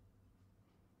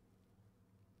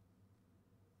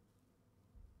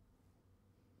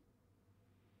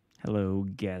 Hello,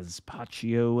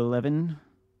 Gazpacho11.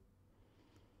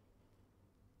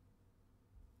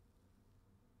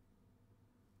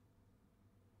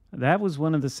 That was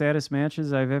one of the saddest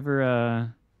matches I've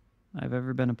ever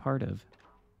been a part of.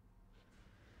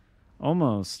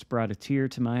 Almost brought a tear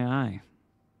to my eye.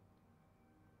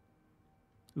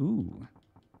 Ooh.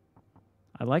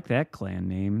 I like that clan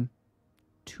name.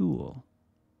 Tool.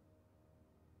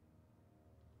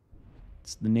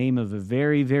 It's the name of a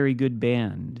very, very good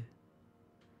band.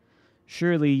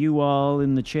 Surely you all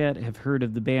in the chat have heard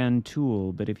of the band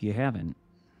Tool, but if you haven't,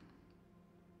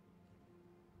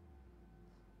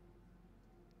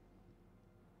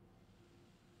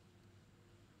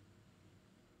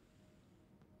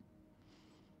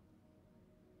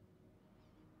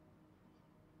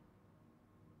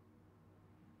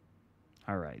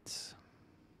 all right. So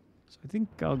I think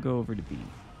I'll go over to B.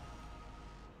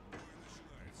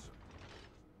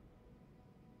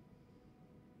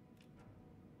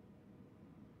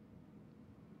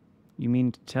 You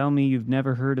mean to tell me you've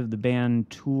never heard of the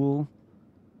band Tool?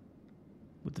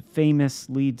 with the famous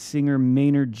lead singer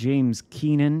Maynard James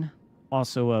Keenan,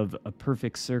 also of A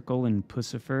Perfect Circle and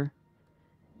Pussifer,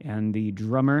 and the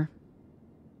drummer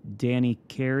Danny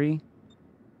Carey,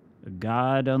 a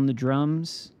god on the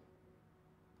drums.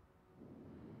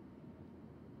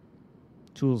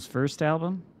 Tool's first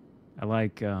album. I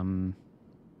like their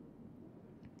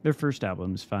first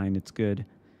album's fine, it's good.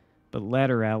 But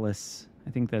Lateralis, I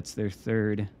think that's their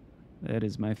third. That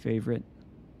is my favorite.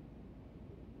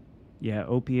 Yeah,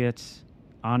 Opiate,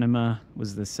 Anima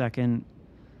was the second.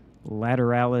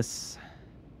 Lateralis,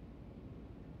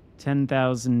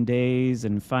 10,000 Days,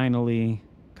 and finally,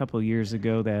 a couple years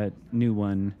ago, that new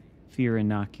one, Fear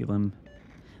Inoculum.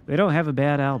 They don't have a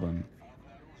bad album.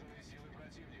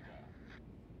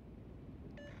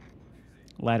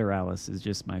 Lateralis is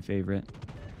just my favorite.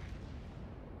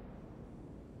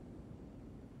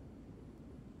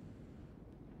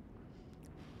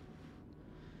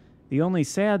 The only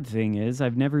sad thing is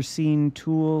I've never seen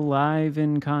Tool live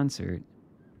in concert.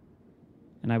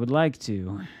 And I would like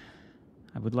to.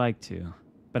 I would like to.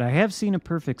 But I have seen A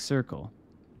Perfect Circle,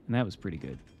 and that was pretty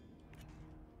good.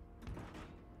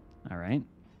 All right.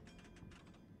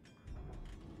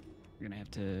 We're going to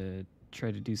have to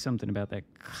try to do something about that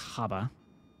Kaba.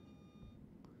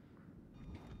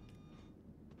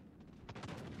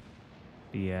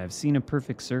 But yeah, I've seen A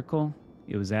Perfect Circle.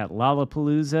 It was at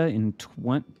Lollapalooza in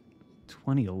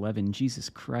 2011. Jesus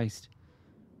Christ.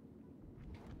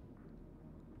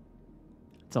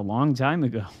 It's a long time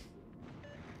ago.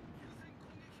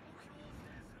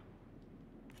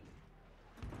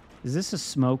 Is this a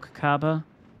smoke Kaba?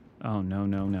 Oh, no,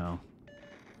 no, no.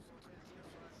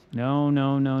 No,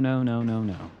 no, no, no, no, no,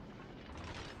 no.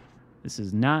 This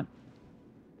is not...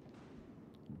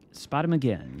 Spot him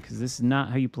again, because this is not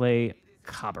how you play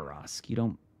Khabarovsk. You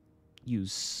don't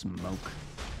use smoke.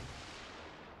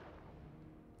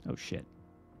 Oh, shit.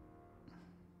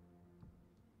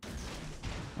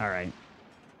 All right.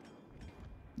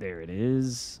 There it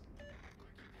is.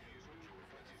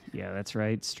 Yeah, that's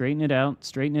right. Straighten it out.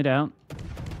 Straighten it out.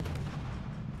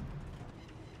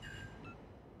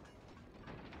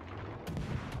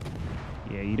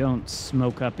 Yeah, you don't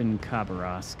smoke up in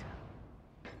Khabarovsk.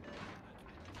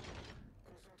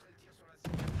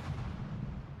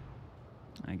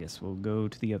 I guess we'll go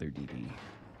to the other DD.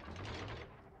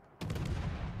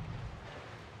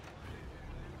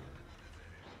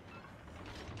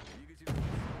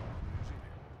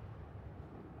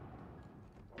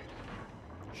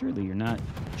 Surely you're not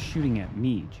shooting at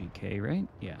me, GK, right?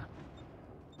 Yeah.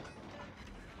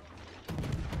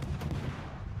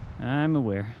 I'm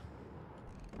aware.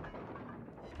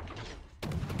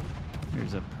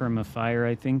 There's a perma-fire,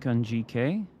 I think, on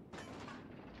GK.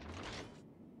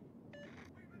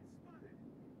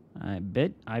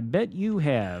 I bet you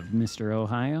have, Mr.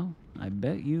 Ohio. I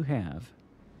bet you have.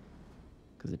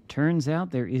 Because it turns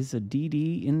out there is a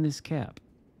DD in this cap.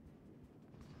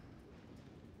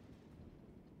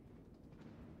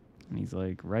 And he's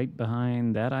like right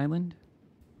behind that island.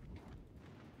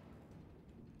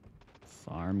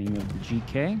 Farming of the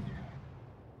GK.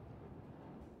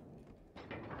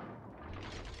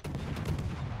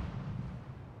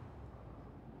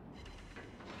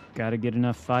 Got to get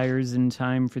enough fires in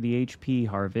time for the HP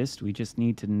harvest. We just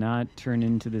need to not turn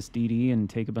into this DD and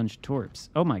take a bunch of torps.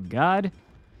 Oh my god.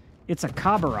 It's a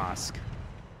Khabarovsk.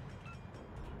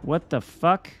 What the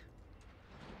fuck?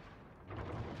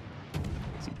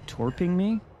 Is he torping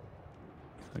me?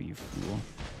 Oh, you fool.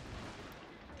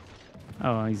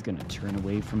 Oh, he's gonna turn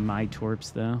away from my torps,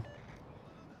 though.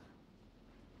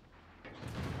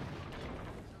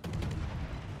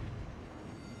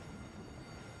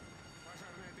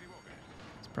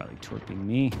 He's probably torping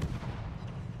me.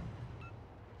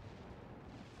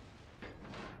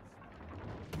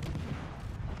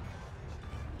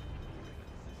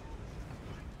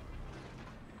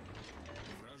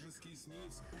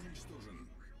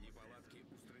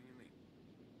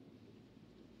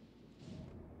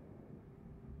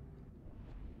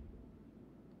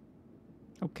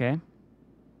 Okay.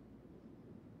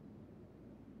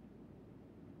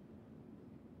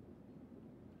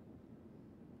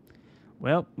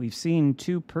 Well, we've seen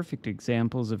two perfect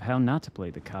examples of how not to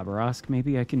play the Khabarovsk.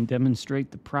 Maybe I can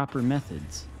demonstrate the proper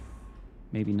methods.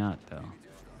 Maybe not, though.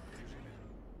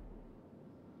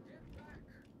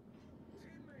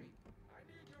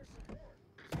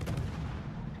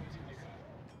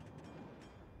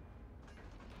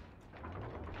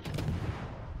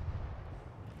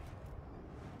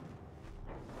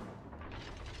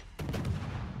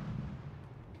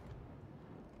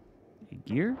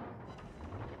 Gear?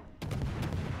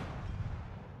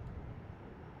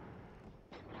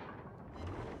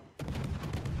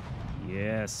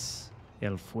 Yes,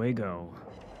 el fuego.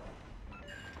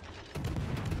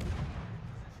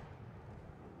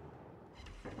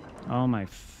 Oh my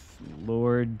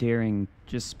lord, daring,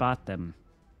 just spot them.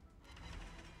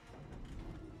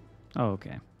 Oh,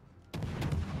 okay.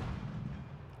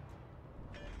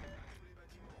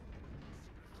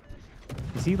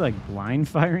 Is he like blind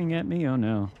firing at me? Oh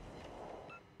no.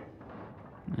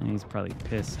 He's probably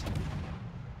pissed.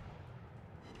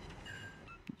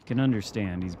 You can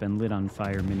understand, he's been lit on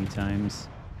fire many times.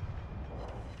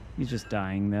 He's just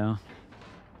dying though.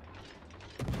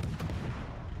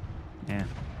 Yeah.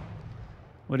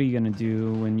 What are you gonna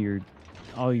do when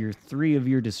all your 3 of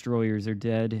your destroyers are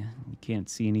dead? You can't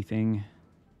see anything.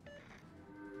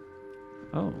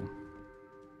 Oh.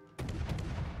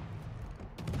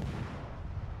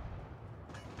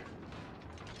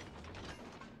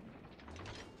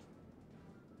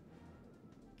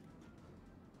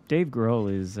 Dave Grohl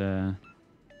is,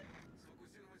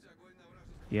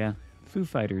 yeah, Foo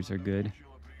Fighters are good.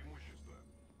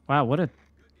 Wow, what a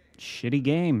shitty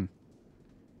game.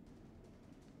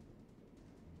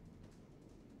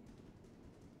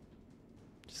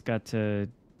 Just got to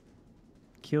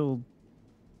kill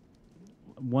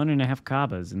 1.5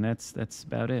 Kabbas, and that's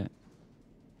about it.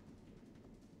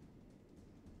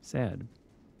 Sad.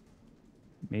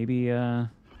 Maybe,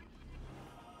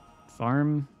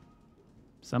 farm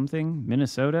something?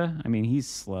 Minnesota? I mean, he's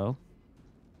slow.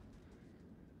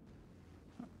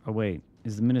 Oh, wait.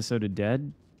 Is the Minnesota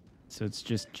dead? So it's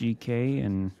just GK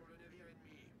and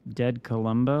dead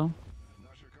Columbo?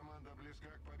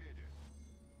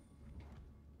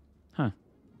 Huh.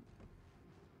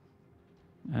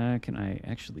 Can I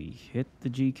actually hit the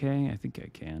GK? I think I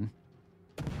can.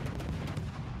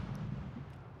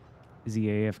 Is he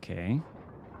AFK?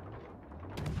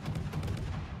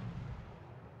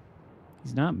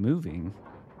 He's not moving.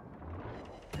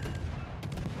 I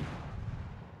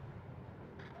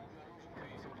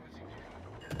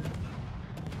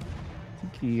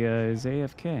think he is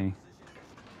AFK.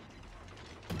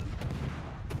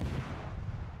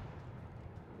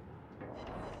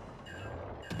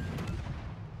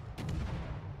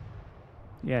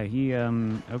 Yeah, he,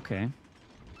 okay.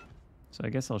 So I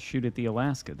guess I'll shoot at the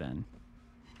Alaska then.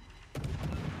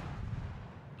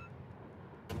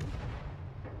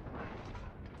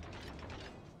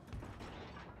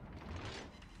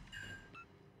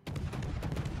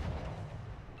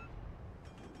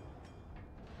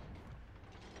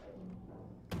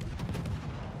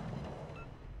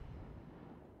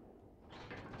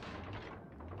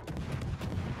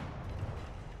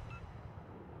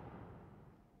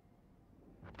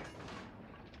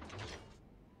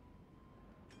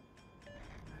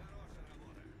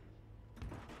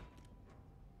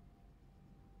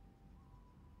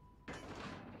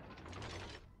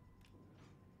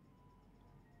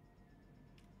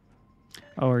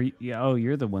 Oh, oh,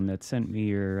 you're the one that sent me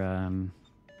your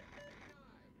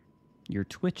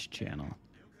Twitch channel.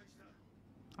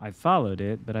 I followed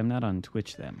it, but I'm not on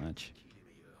Twitch that much.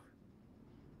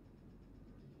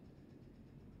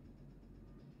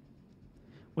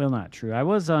 Well, not true. I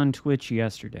was on Twitch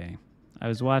yesterday. I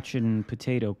was watching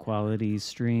Potato Quality's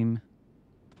stream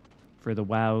for the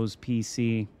WoW's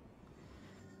PC.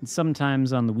 And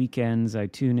sometimes on the weekends, I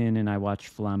tune in and I watch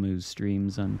Flamu's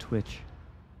streams on Twitch.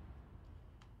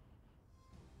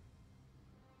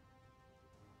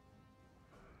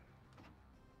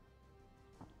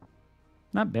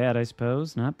 Not bad, I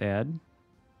suppose. Not bad.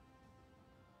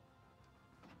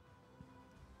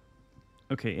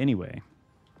 Okay, anyway.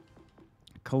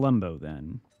 Columbo,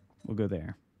 then. We'll go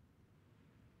there.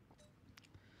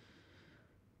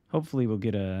 Hopefully we'll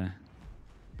get a...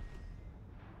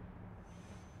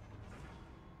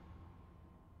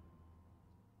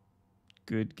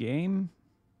 good game.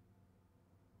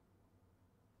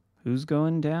 Who's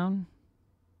going down?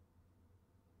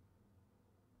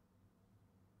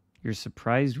 You're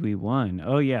surprised we won.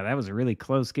 Oh, yeah, that was a really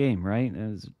close game, right?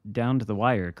 It was down to the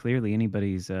wire. Clearly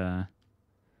anybody's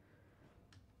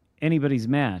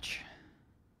match.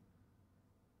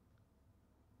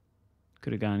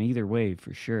 Could have gone either way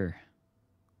for sure.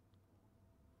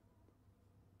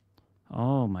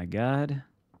 Oh, my God.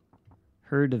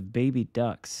 Herd of baby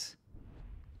ducks.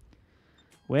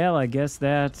 Well, I guess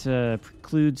that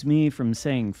precludes me from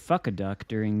saying fuck a duck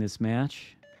during this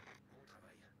match.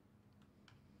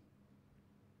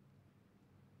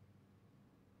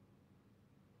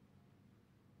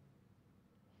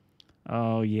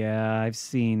 Oh yeah, I've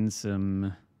seen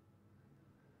some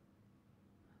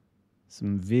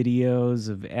videos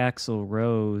of Axl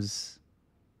Rose.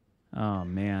 Oh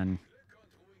man.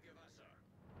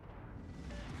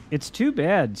 It's too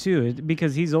bad too,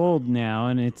 because he's old now,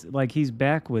 and it's like he's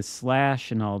back with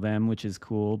Slash and all them, which is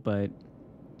cool. But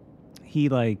he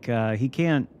he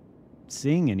can't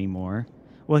sing anymore.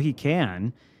 Well, he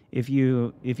can if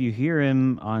you hear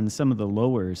him on some of the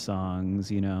lower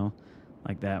songs, you know,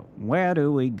 like that. Where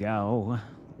do we go?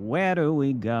 Where do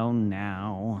we go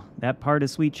now? That part of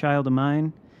Sweet Child of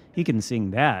Mine, he can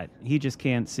sing that. He just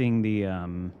can't sing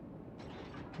the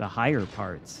higher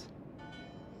parts.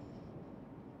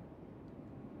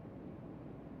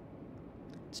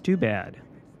 It's too bad.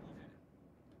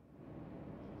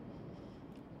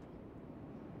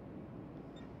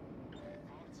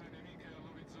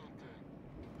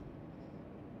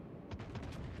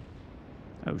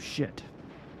 Oh shit.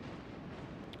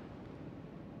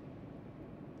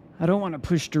 I don't want to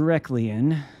push directly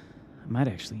in. I might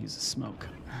actually use a smoke.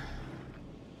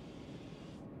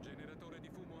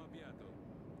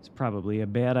 It's probably a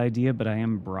bad idea, but I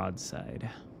am broadside.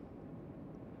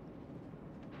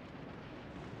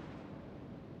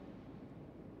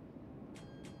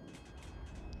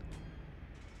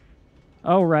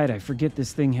 Oh, right, I forget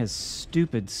this thing has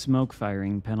stupid smoke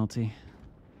firing penalty.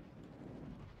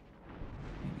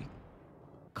 Maybe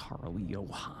Carl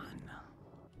Johan.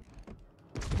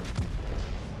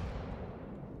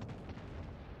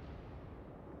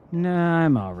 Nah,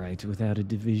 I'm alright without a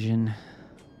division.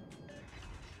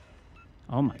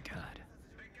 Oh my god.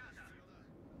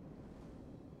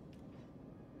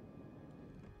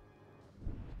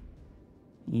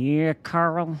 Yeah,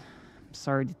 Carl. I'm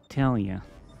sorry to tell you.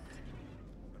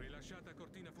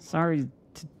 Sorry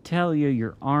to tell you,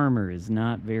 your armor is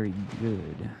not very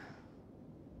good.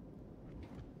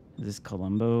 Is this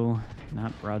Columbo?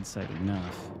 Not broadside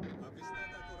enough.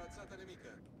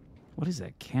 What is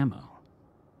that camo?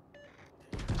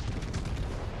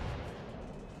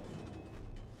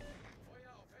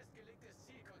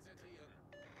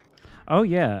 Oh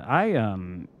yeah,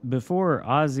 before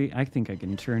Ozzy, I think I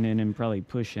can turn in and probably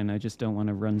push in. I just don't want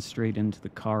to run straight into the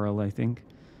Carl, I think.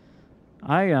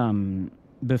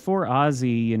 Before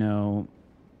Ozzy, you know,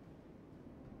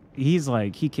 he's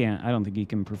like, he can't, I don't think he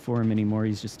can perform anymore.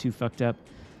 He's just too fucked up.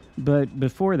 But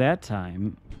before that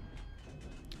time,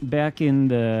 back in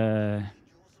the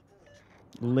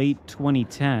late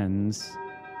 2010s,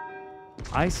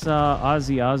 I saw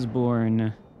Ozzy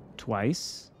Osbourne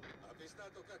twice.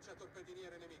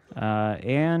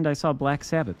 And I saw Black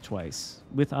Sabbath twice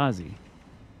with Ozzy.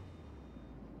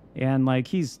 And like,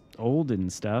 he's old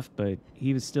and stuff, but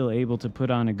he was still able to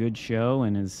put on a good show,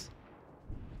 and his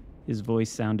voice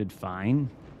sounded fine.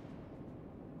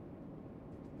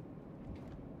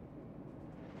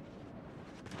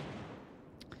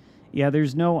 Yeah,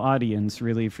 there's no audience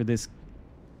really for this,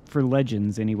 for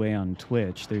Legends anyway, on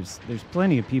Twitch. There's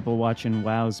plenty of people watching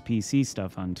WoW's PC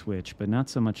stuff on Twitch, but not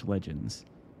so much Legends.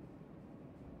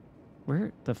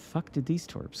 Where the fuck did these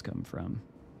torps come from?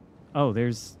 Oh,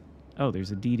 there's a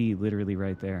DD literally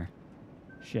right there.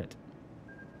 Shit.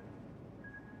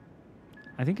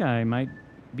 I think I might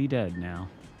be dead now.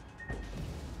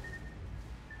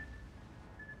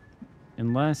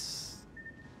 Unless...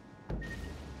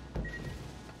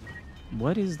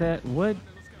 What is that? What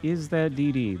is that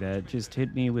DD that just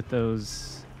hit me with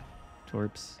those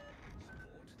torps?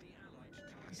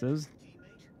 Is those...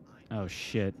 Oh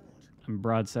shit. I'm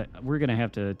broadside. We're gonna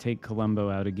have to take Columbo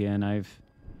out again. I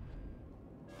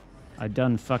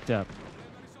done fucked up.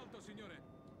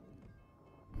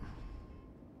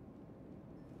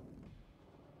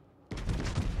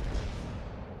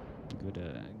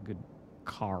 Good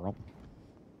Carl.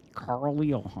 Carl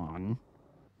Johan.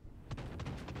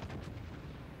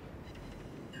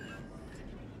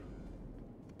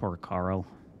 Poor Carl.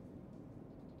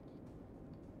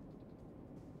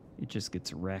 It just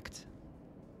gets wrecked.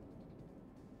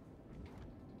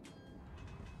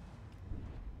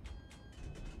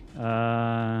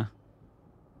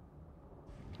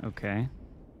 Okay.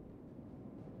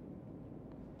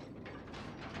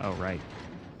 Oh, right.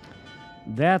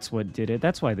 That's what did it.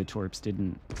 That's why the torps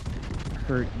didn't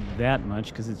hurt that much,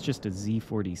 because it's just a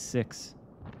Z46.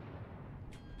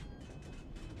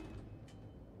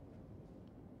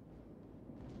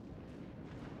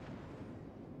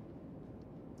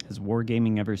 Has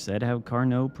Wargaming ever said how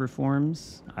Carnot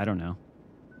performs? I don't know.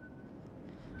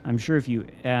 I'm sure if you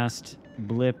asked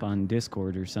Blip on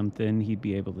Discord or something, he'd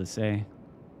be able to say.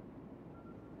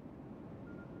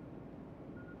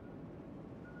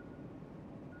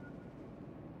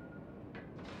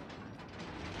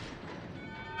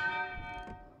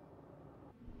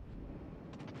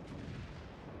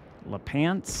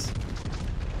 LaPants.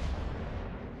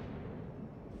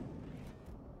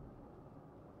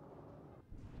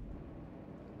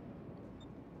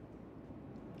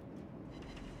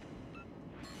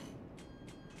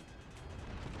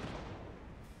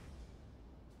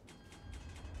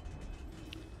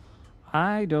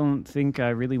 I don't think I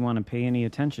really want to pay any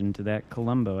attention to that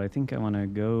Colombo. I think I want to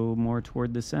go more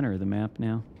toward the center of the map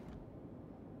now.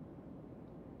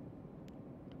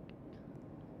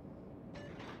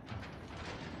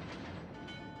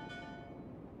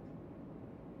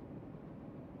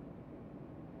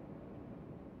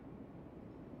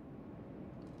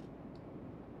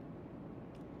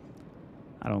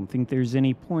 I don't think there's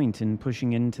any point in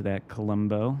pushing into that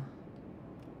Colombo.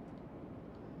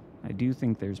 I do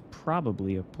think there's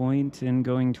probably a point in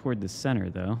going toward the center,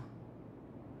 though.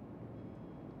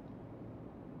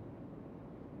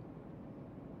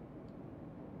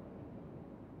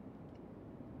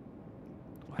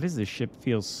 Why does this ship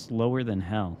feel slower than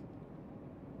hell?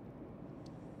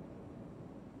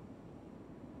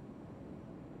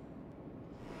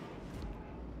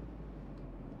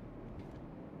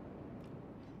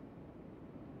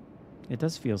 It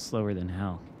does feel slower than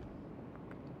hell.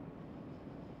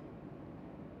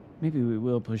 Maybe we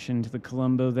will push into the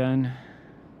Colombo then.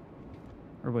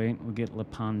 Or wait, we'll get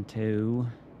Lepanto.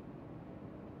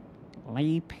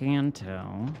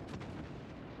 Lepanto.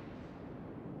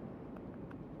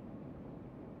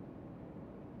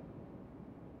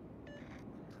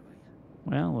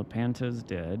 Well, Lepanto's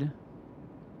dead.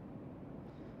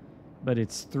 But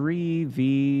it's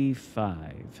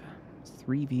 3v5.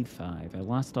 3v5. I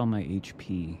lost all my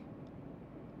HP.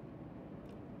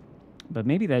 But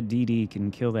maybe that DD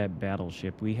can kill that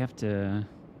battleship. We have to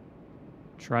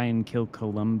try and kill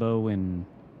Colombo and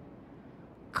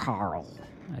Carl,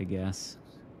 I guess.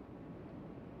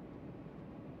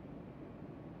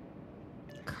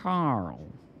 Carl.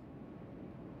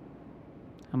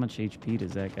 How much HP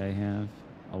does that guy have?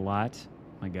 A lot?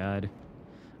 My God.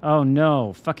 Oh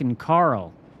no, fucking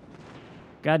Carl.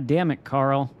 God damn it,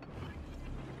 Carl.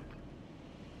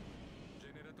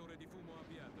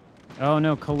 Oh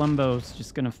no, Colombo's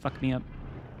just gonna fuck me up.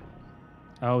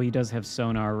 Oh, he does have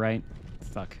sonar, right?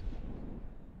 Fuck.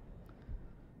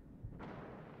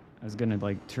 I was gonna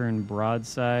like turn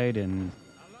broadside and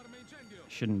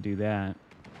shouldn't do that.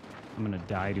 I'm gonna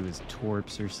die to his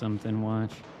torps or something,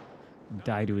 watch.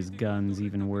 Die to his guns,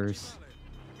 even worse.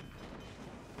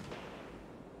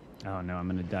 Oh no, I'm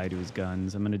gonna die to his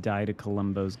guns. I'm gonna die to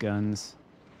Colombo's guns.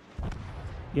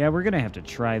 Yeah, we're gonna have to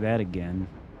try that again.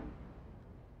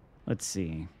 Let's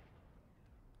see.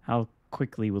 How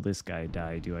quickly will this guy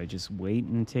die? Do I just wait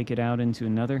and take it out into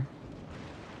another?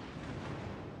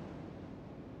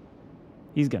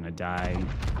 He's gonna die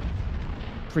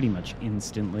pretty much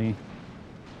instantly.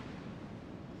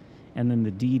 And then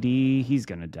the DD, he's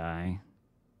gonna die.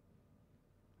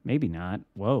 Maybe not.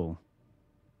 Whoa.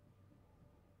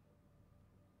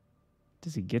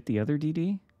 Does he get the other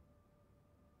DD?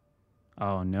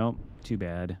 Oh, nope. Too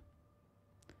bad.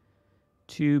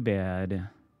 Too bad.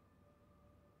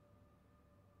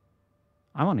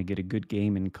 I want to get a good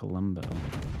game in Colombo.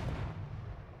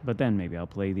 But then maybe I'll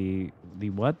play the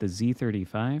what? The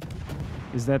Z35?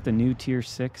 Is that the new tier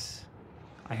 6?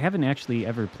 I haven't actually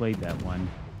ever played that one.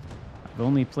 I've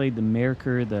only played the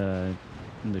Merkur,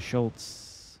 the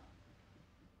Schultz.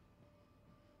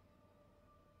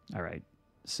 All right.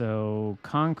 So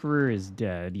Conqueror is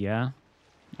dead, yeah?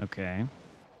 Okay.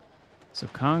 So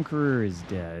Conqueror is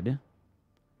dead.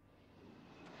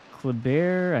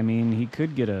 Kleber, I mean, he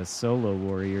could get a solo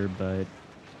warrior, but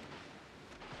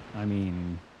I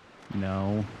mean,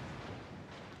 no.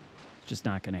 It's just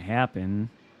not going to happen.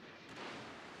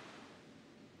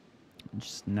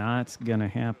 Just not going to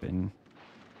happen.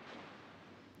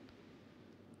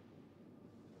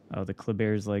 Oh, the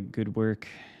Kleber's like, good work.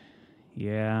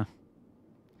 Yeah.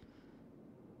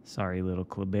 Sorry, little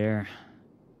Kleber.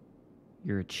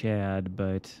 You're a Chad,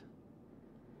 but...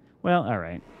 Well, all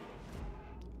right.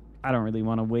 I don't really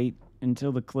want to wait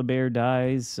until the Kleber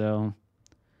dies, so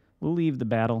we'll leave the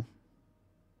battle.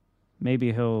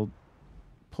 Maybe he'll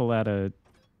pull out a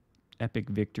epic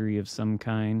victory of some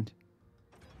kind.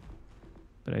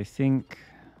 But I think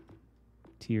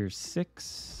tier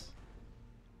 6.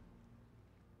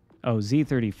 Oh,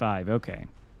 Z35. Okay.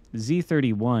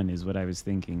 Z31 is what I was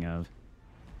thinking of.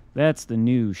 That's the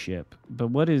new ship. But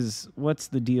what's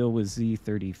the deal with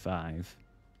Z35?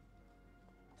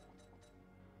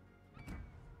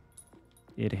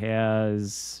 It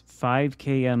has 5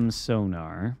 km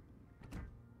sonar.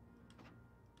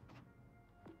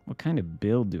 What kind of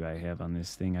build do I have on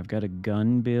this thing? I've got a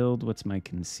gun build. What's my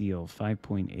conceal?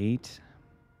 5.8.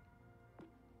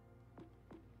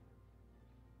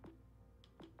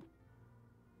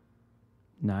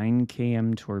 Nine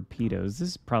km torpedoes. This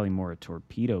is probably more a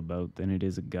torpedo boat than it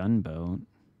is a gunboat.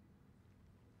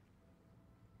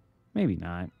 Maybe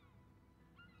not.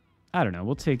 I don't know.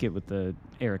 We'll take it with the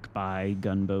Eric Bai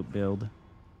gunboat build.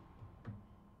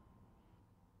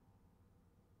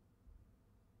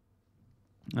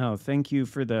 Oh, thank you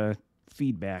for the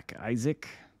feedback, Isaac.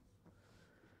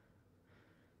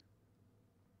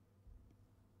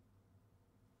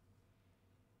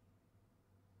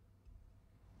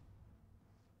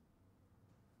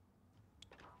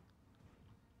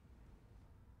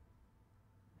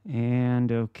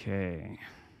 And okay.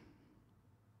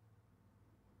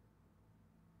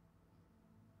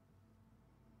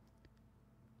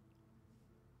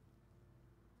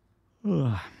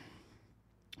 Ugh.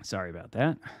 Sorry about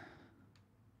that.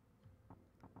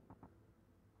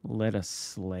 Let us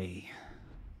slay.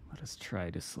 Let us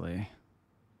try to slay.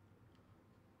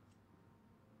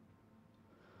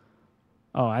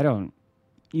 Oh,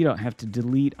 you don't have to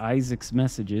delete Isaac's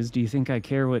messages. Do you think I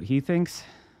care what he thinks?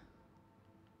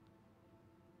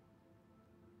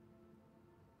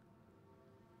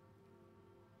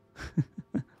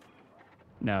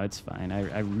 No, it's fine.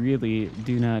 I really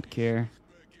do not care.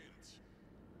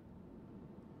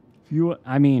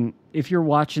 If you're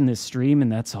watching this stream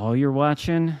and that's all you're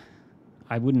watching,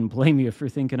 I wouldn't blame you for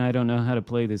thinking I don't know how to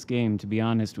play this game, to be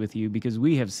honest with you, because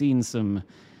we have seen some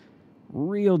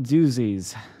real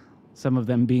doozies. Some of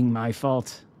them being my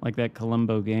fault, like that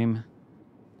Columbo game.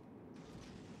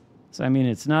 So,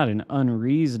 it's not an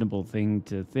unreasonable thing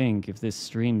to think if this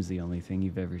stream's the only thing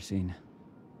you've ever seen.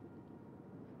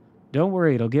 Don't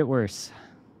worry, it'll get worse.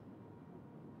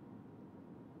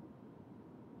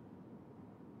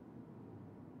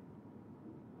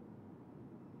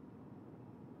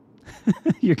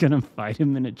 You're gonna fight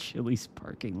him in a Chili's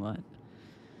parking lot.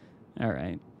 All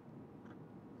right.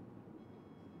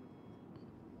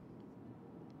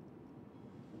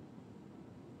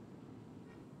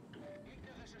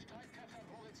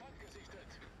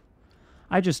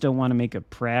 I just don't want to make a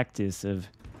practice of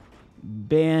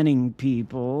banning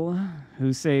people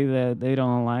who say that they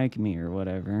don't like me or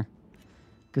whatever.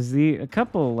 Because a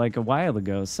couple, like a while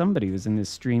ago, somebody was in this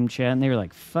stream chat and they were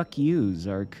like, fuck you,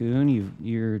 Xarkun.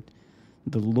 You're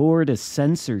the lord of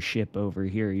censorship over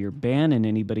here. You're banning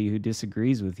anybody who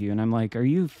disagrees with you. And I'm like, are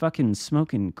you fucking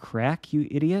smoking crack, you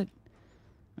idiot?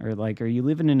 Or like, are you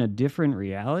living in a different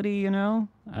reality, you know?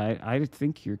 I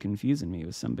think you're confusing me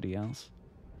with somebody else.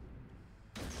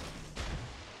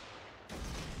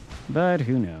 But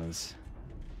who knows?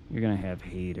 You're gonna have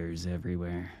haters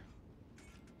everywhere.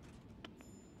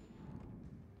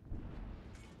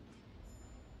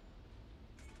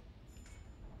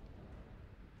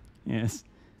 Yes.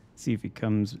 See if he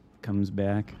comes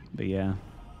back. But yeah.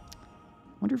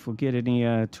 Wonder if we'll get any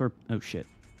oh shit.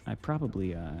 I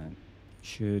probably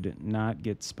should not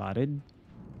get spotted.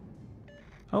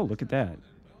 Oh, look at that.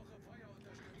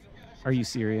 Are you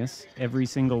serious? Every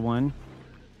single one?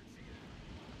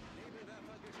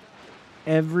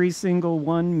 Every single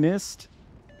one missed?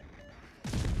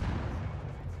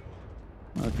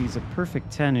 Well, if he's a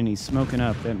perfect 10 and he's smoking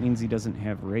up, that means he doesn't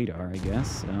have radar, I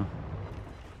guess, so. Of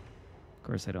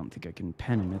course, I don't think I can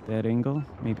pen him at that angle.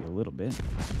 Maybe a little bit.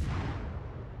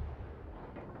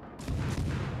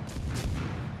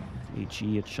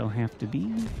 HE it shall have to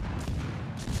be.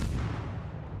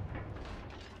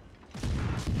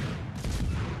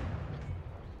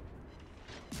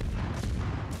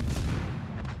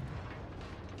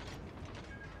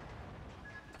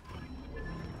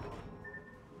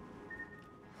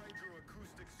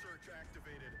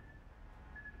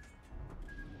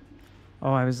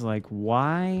 Oh, I was like,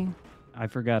 why? I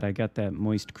forgot I got that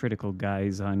moist critical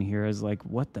guys on here. I was like,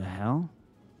 what the hell?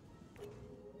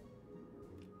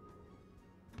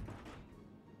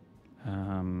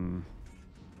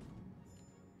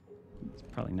 It's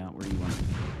probably not where you want to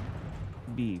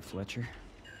be, Fletcher.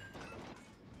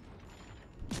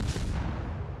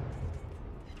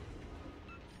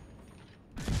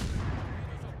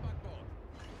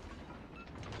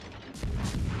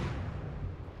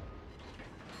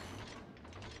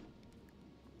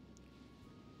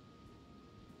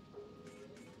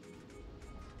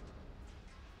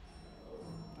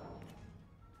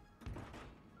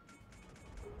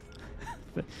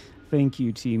 Thank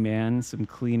you, T-Man. Some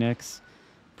Kleenex.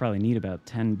 Probably need about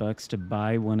 $10 to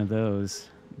buy one of those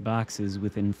boxes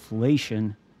with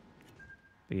inflation.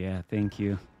 But yeah, thank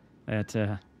you.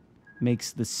 That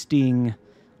makes the sting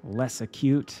less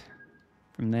acute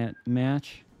from that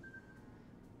match.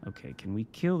 Okay, can we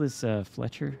kill this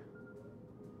Fletcher?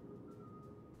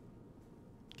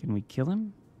 Can we kill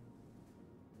him?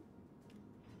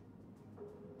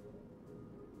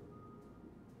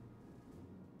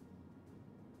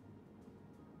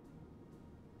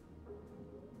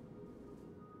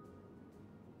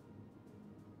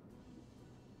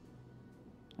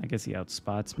 guess he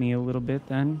outspots me a little bit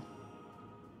then.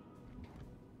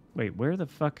 Wait, where the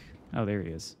fuck? Oh, there he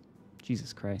is.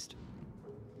 Jesus Christ.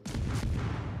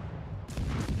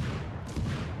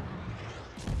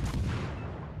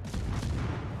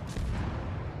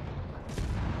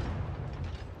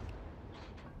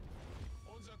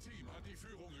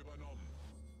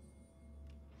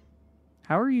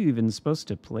 How are you even supposed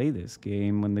to play this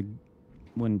game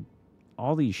when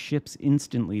all these ships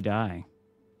instantly die?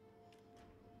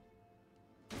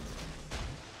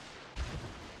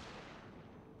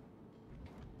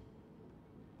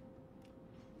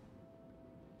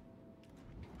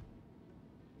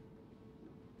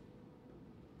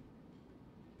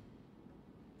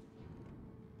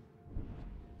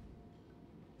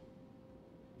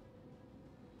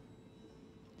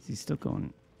 Is he still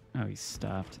going? Oh, he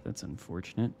stopped. That's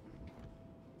unfortunate.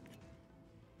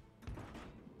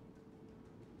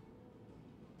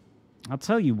 I'll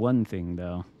tell you one thing,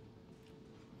 though.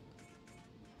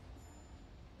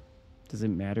 Does it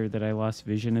matter that I lost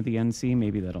vision of the NC?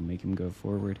 Maybe that'll make him go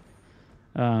forward.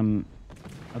 I'll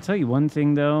tell you one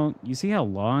thing, though. You see how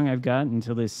long I've got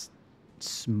until this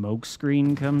smoke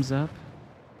screen comes up?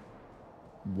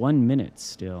 1 minute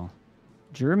still.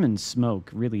 German smoke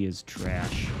really is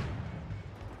trash.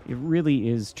 It really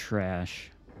is trash.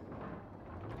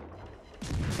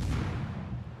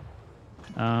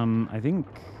 I think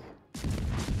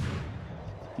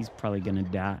he's probably gonna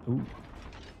die. Ooh.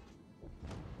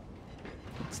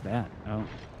 What's that? Oh,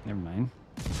 never mind.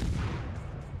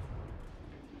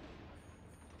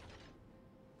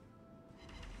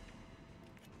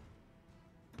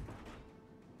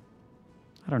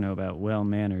 I don't know about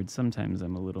well-mannered. Sometimes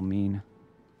I'm a little mean.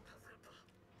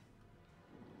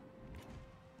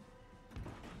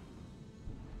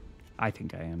 I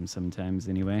think I am sometimes,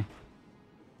 anyway.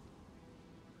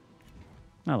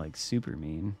 Not like super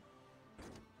mean.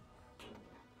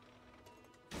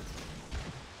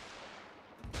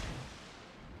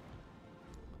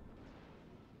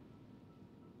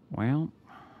 Well.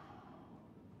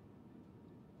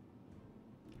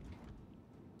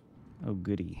 Oh,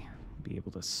 goody. Be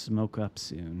able to smoke up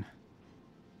soon.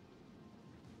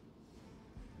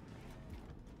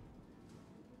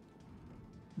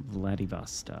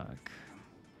 Vladivostok.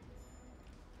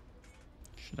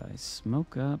 Should I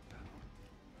smoke up?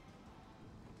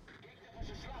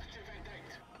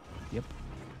 Yep.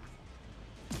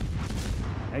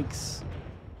 Yikes.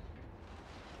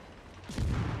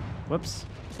 Whoops.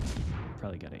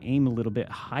 Probably got to aim a little bit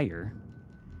higher.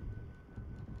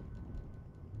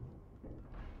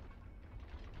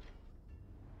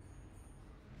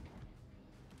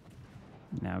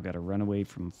 Now got to run away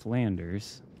from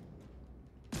Flanders.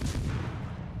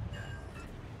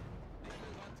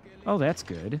 Oh, that's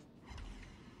good.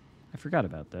 I forgot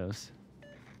about those.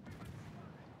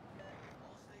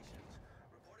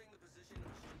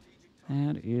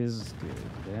 That is good.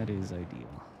 That is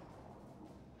ideal.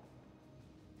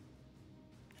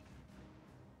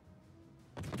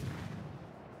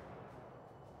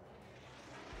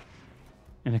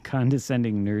 In a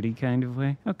condescending, nerdy kind of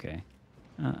way? Okay.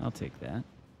 I'll take that.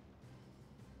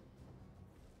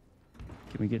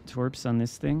 Can we get torps on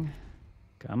this thing?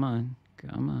 Come on.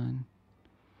 Come on.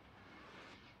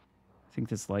 I think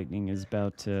this lightning is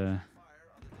about to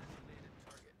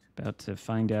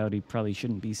find out he probably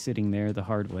shouldn't be sitting there the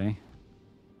hard way.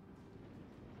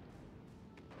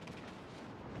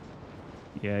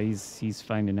 Yeah, he's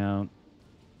finding out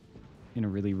in a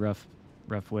really rough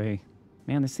way.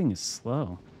 Man, this thing is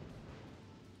slow.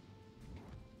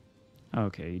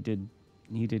 Okay, he did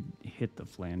hit the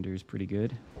Flanders pretty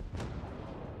good.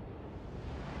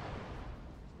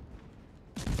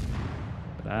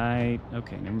 But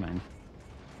okay, never mind.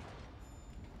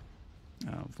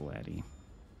 Oh,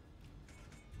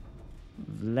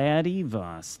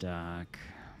 Vladivostok.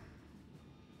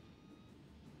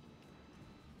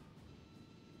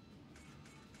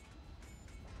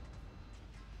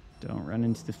 Don't run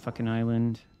into the fucking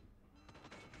island.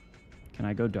 Can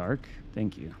I go dark?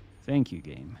 Thank you. Thank you,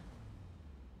 game.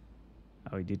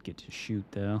 Oh, he did get to shoot,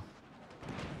 though.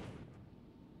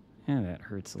 Yeah, that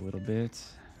hurts a little bit.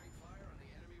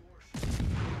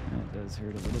 That does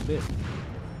hurt a little bit.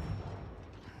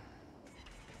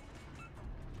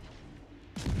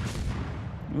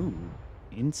 Ooh,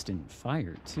 instant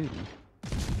fire, too.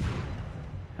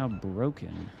 How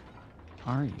broken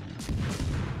are you?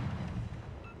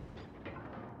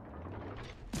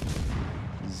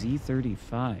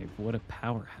 Z35, what a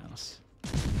powerhouse.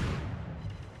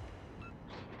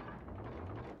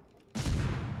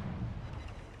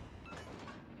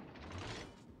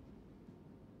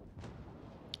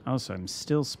 Oh, so I'm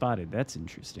still spotted. That's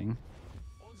interesting.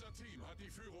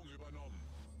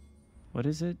 What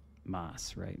is it?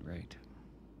 Moss, right, right.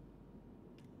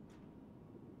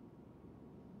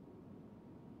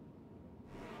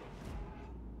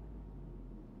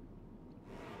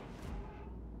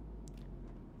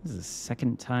 This is the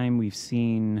second time we've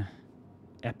seen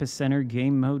Epicenter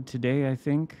game mode today, I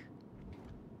think,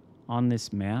 on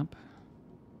this map.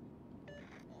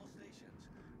 All stations,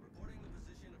 reporting the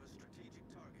position of a strategic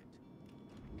target.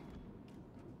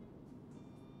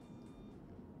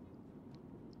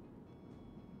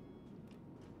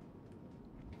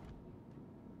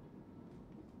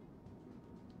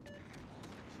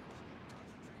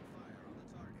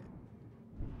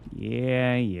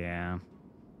 Yeah.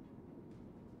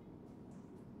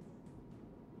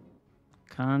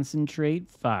 Concentrate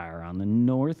fire on the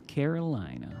North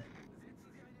Carolina.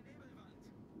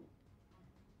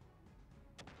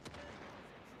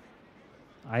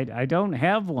 I don't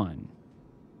have one.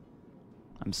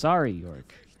 I'm sorry,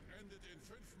 York.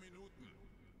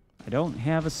 I don't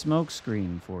have a smoke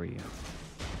screen for you.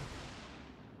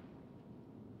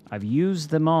 I've used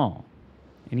them all.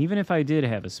 And even if I did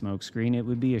have a smoke screen, it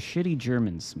would be a shitty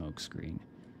German smoke screen.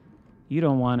 You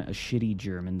don't want a shitty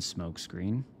German smoke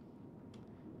screen.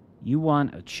 You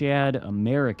want a Chad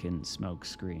American smoke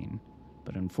screen.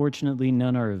 But unfortunately,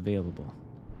 none are available.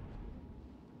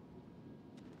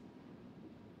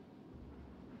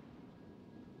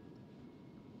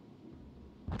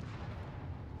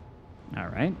 All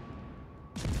right.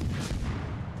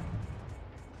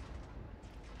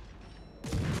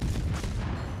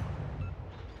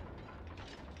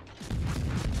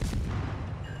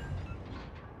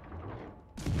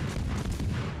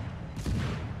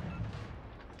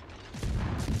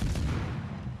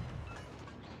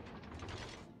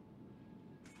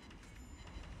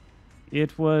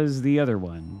 It was the other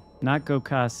one, not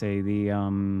Gokase, the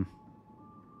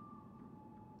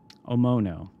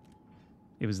Omono.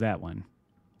 It was that one.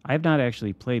 I have not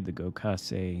actually played the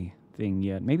Gokase thing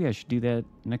yet. Maybe I should do that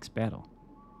next battle.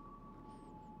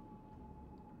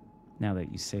 Now that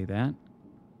you say that.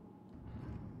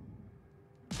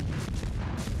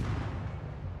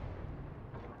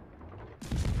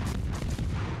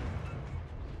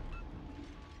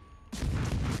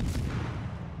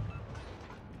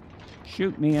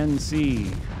 Shoot me,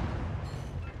 NC.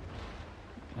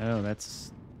 Oh,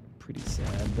 that's pretty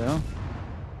sad, though.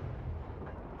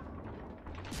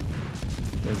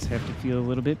 Does have to feel a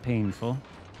little bit painful.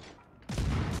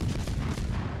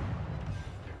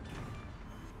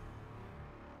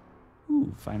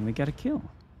 Ooh, finally got a kill.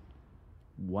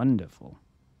 Wonderful.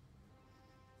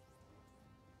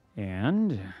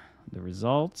 And the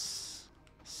results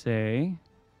say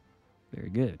very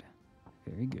good.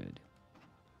 Very good.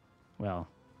 Well,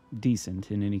 decent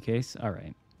in any case. All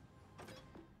right.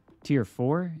 Tier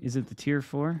 4? Is it the tier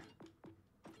 4?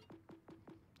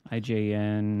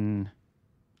 IJN.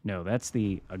 No, that's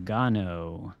the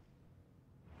Agano.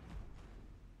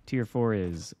 Tier 4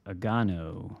 is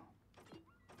Agano.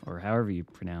 Or however you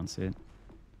pronounce it.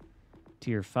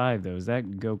 Tier 5, though. Is that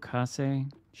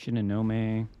Gokase?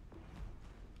 Shinonome?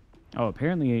 Oh,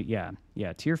 apparently, yeah.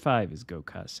 Yeah, tier 5 is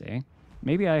Gokase.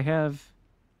 Maybe I have...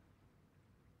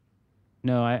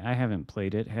 No, I haven't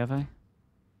played it, have I?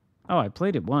 Oh, I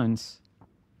played it once.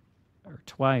 Or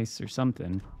twice or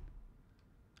something.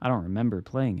 I don't remember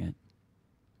playing it.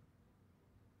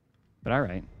 But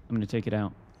alright, I'm going to take it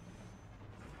out.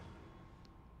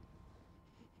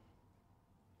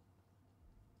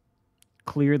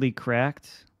 Clearly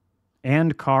cracked.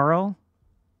 And Carl?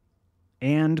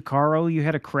 And Carl, you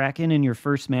had a Kraken in your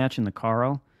first match in the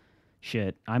Carl?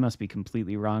 Shit, I must be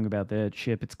completely wrong about that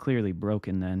ship. It's clearly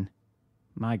broken then.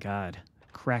 My God.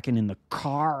 Kraken in the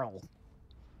Carl.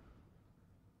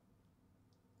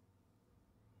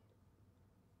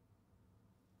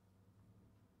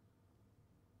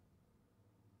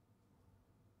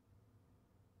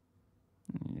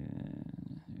 Yeah.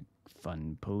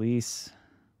 Fun police.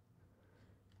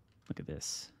 Look at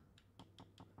this.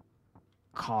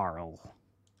 Carl.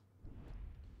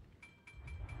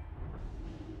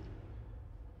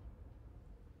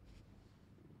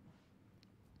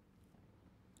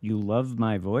 You love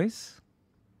my voice?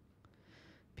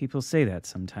 People say that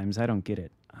sometimes. I don't get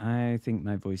it. I think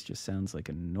my voice just sounds like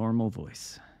a normal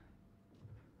voice.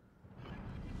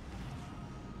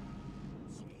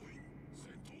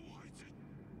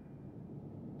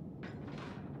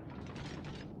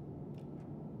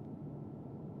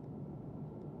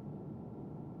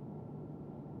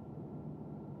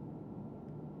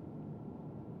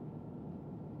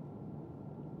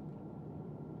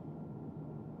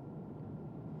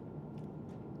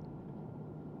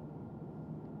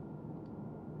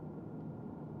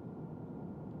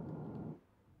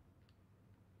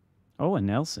 Oh, a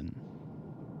Nelson.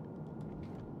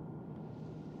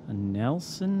 A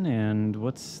Nelson, and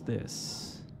what's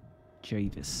this?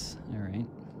 Javis. All right.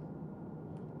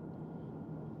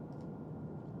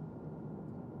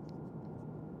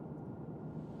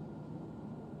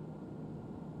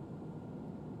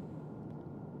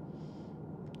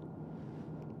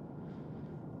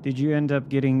 Did you end up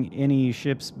getting any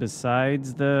ships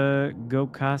besides the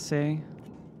Gokase?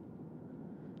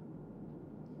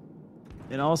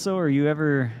 And also, are you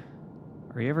ever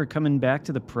coming back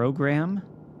to the program?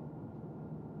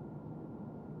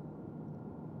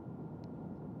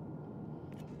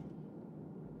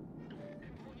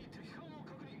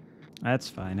 That's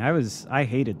fine. I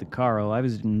hated the Carl. I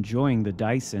was enjoying the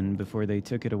Dyson before they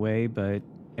took it away, but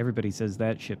everybody says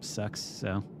that ship sucks,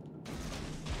 so.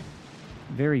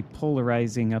 Very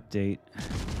polarizing update.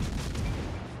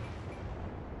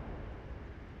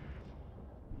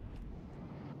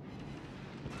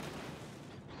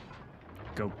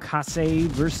 Gokase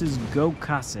versus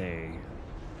Gokase.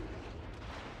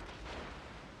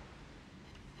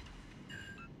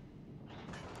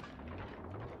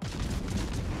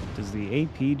 Does the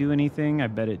AP do anything? I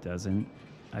bet it doesn't.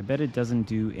 I bet it doesn't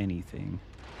do anything.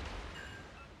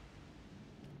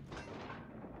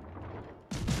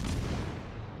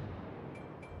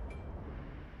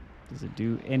 Does it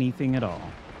do anything at all?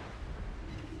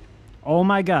 Oh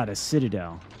my god, a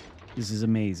Citadel. This is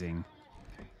amazing.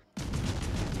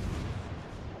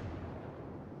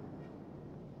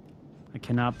 I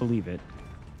cannot believe it.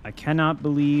 I cannot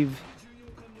believe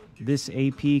this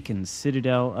AP can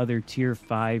Citadel other tier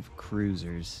 5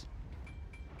 cruisers.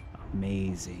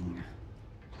 Amazing.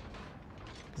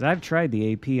 Because I've tried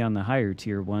the AP on the higher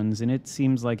tier ones, and it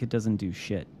seems like it doesn't do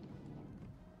shit.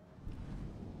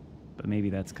 But maybe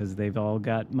that's because they've all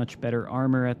got much better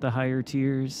armor at the higher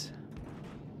tiers.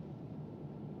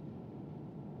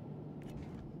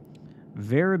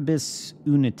 Veribus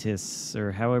Unitus,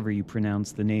 or however you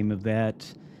pronounce the name of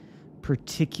that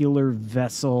particular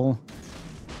vessel.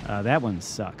 That one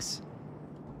sucks.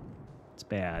 It's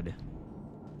bad.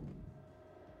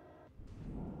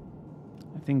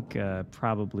 I think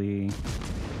probably...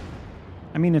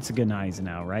 I mean, it's a Gneisenau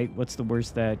now, right? What's the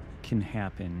worst that can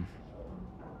happen?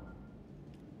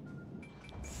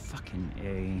 Fucking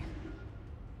A.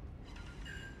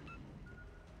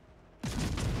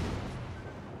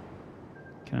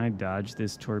 Can I dodge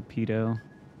this torpedo?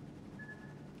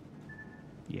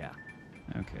 Yeah.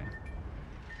 Okay.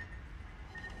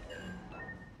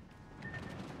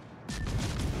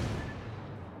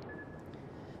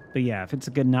 But yeah, if it's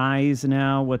a Gneisenau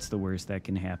now, what's the worst that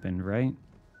can happen, right?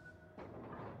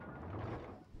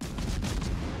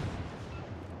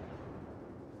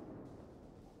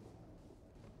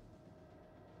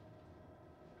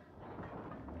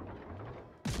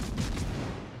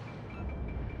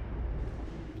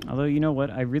 Although, you know what?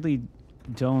 I really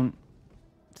don't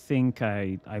think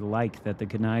I like that the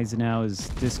Gneisenau now is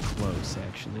this close,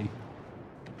 actually.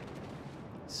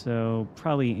 So,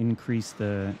 probably increase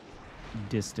the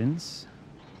distance.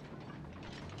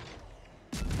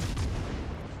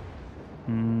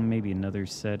 Maybe another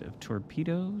set of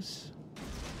torpedoes.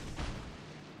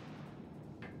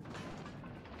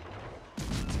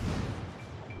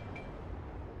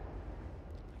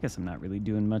 I guess I'm not really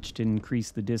doing much to increase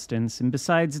the distance. And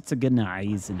besides, it's a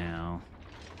Gneisenau now.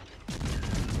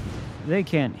 They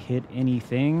can't hit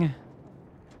anything.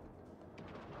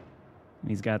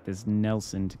 He's got this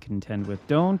Nelson to contend with.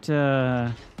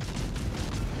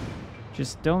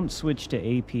 Just don't switch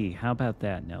to AP. How about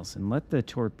that, Nelson? Let the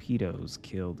torpedoes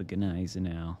kill the Gneisenau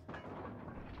now.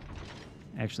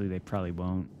 Actually, they probably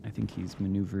won't. I think he's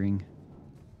maneuvering.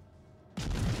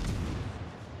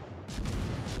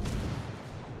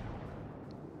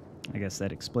 I guess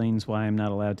that explains why I'm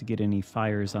not allowed to get any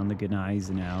fires on the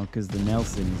Gneisenau now, because the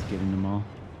Nelson is giving them all.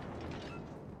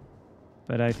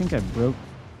 But I think I broke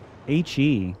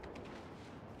HE.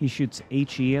 He shoots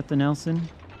HE at the Nelson.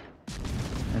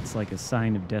 That's like a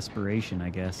sign of desperation, I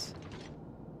guess.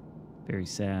 Very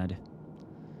sad.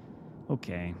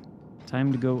 Okay.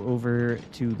 Time to go over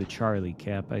to the Charlie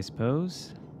cap, I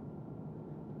suppose.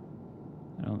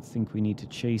 I don't think we need to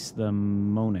chase the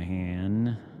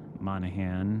Monahan.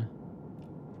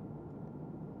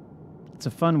 It's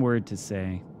a fun word to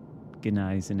say.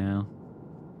 Gneisenau.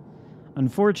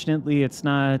 Unfortunately, it's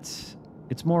not...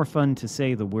 It's more fun to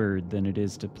say the word than it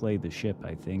is to play the ship,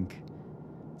 I think.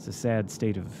 It's a sad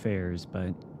state of affairs,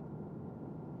 but...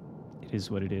 It is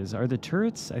what it is. Are the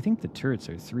turrets... I think the turrets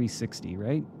are 360,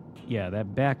 right? Yeah,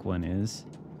 that back one is.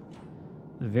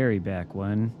 The very back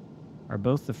one. Are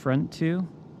both the front two?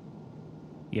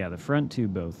 Yeah, the front two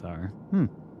both are.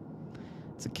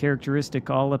 It's a characteristic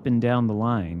all up and down the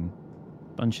line.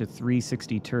 Bunch of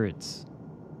 360 turrets.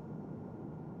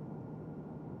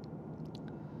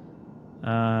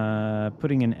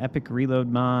 Putting an epic reload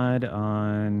mod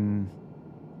on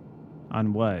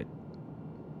what?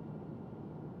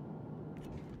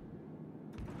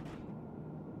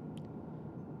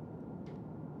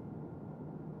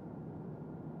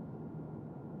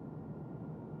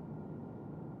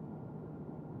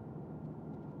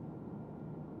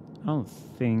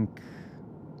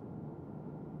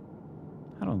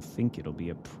 I don't think it'll be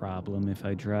a problem if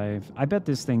I drive. I bet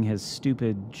this thing has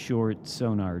stupid short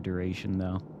sonar duration,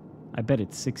 though. I bet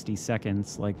it's 60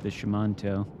 seconds, like the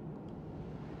Shimanto.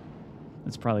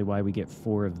 That's probably why we get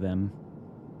 4 of them.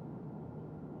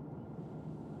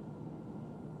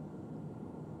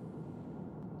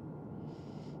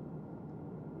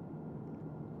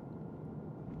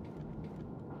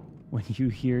 When you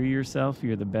hear yourself,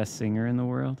 you're the best singer in the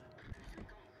world.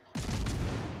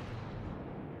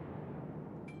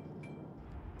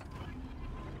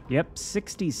 Yep,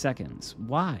 60 seconds.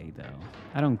 Why, though?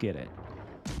 I don't get it.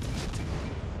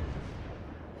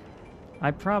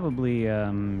 I probably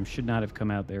should not have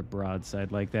come out there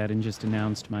broadside like that and just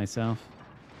announced myself.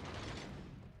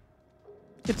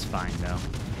 It's fine, though.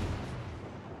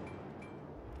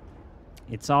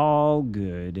 It's all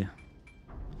good.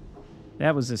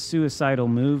 That was a suicidal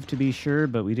move, to be sure,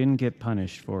 but we didn't get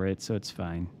punished for it, so it's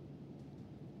fine.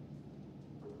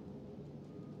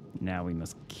 Now we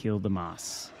must kill the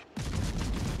moss.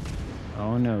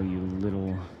 Oh no, you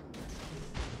little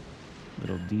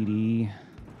DD.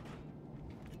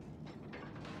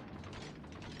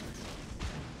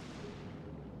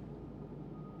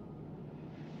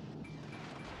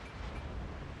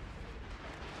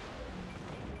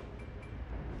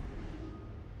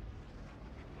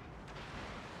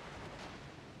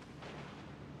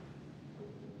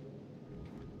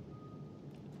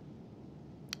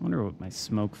 I wonder what my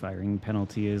smoke firing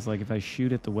penalty is. Like, if I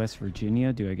shoot at the West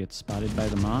Virginia, do I get spotted by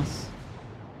the moss?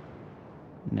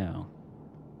 No.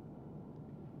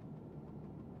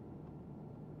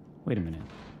 Wait a minute.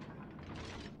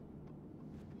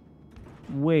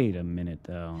 Wait a minute,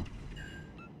 though.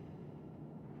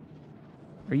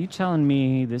 Are you telling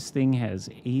me this thing has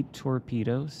 8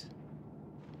 torpedoes?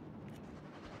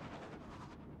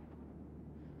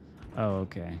 Oh,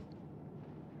 okay.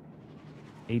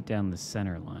 8 down the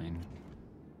center line.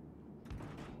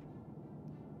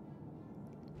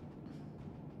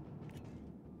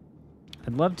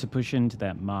 I'd love to push into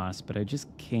that moss, but I just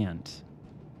can't.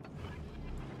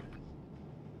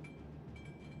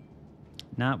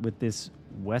 Not with this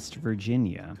West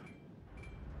Virginia.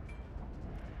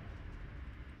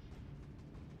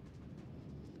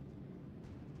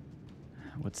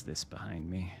 What's this behind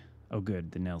me? Oh good,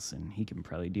 the Nelson. He can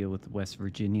probably deal with West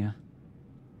Virginia.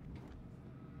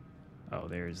 Oh,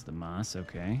 there's the moss,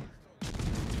 okay.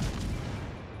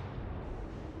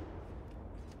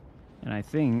 And I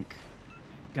think...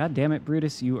 God damn it,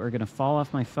 Brutus, you are gonna fall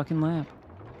off my fucking lap.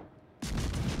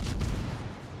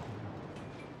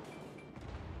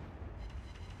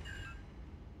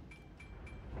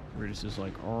 Brutus is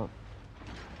like, oh.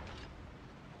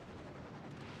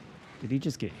 Did he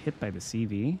just get hit by the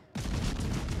CV?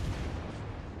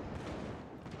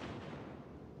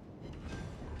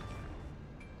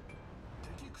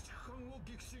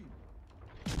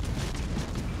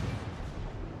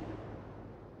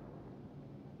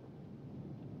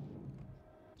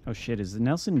 Oh shit, is the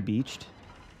Nelson beached?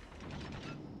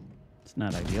 It's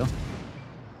not ideal.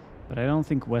 But I don't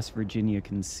think West Virginia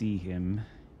can see him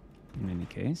in any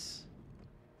case.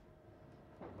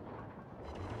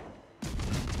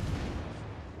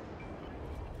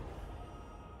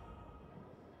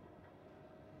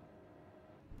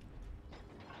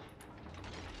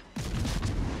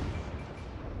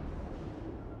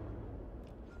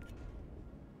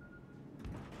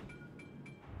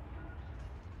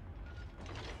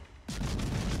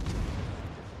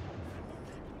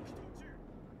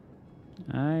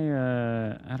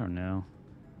 I don't know.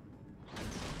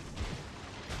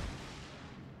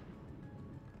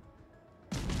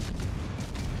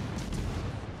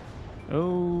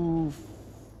 Oh,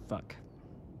 fuck.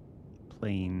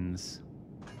 Planes.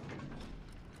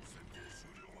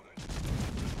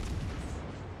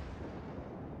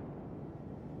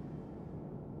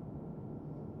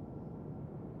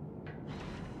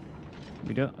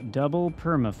 We do double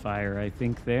permafire, I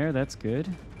think, there. That's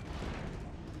good.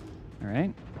 All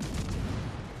right.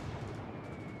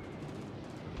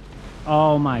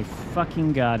 Oh my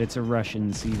fucking god, it's a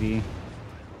Russian CV.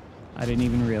 I didn't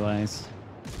even realize.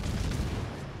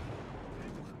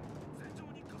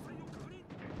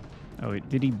 Oh, wait,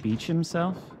 did he beach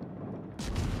himself?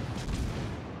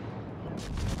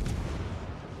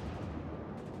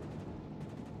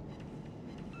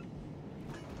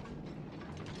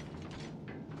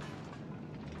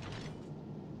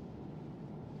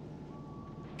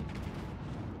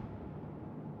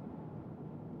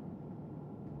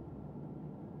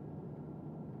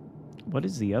 What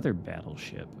is the other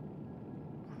battleship?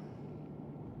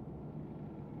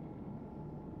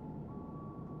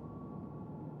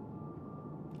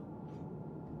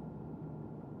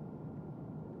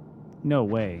 No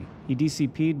way. He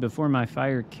DCP'd before my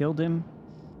fire killed him?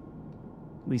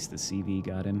 At least the CV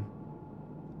got him.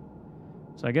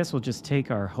 So I guess we'll just take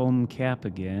our home cap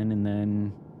again and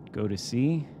then go to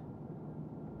sea.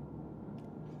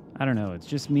 I don't know. It's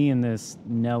just me and this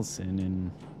Nelson,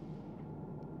 and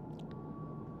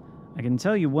I can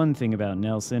tell you one thing about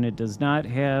Nelson. It does not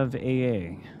have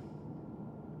AA.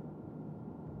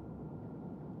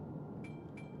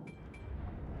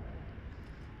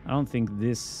 I don't think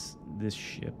this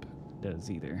ship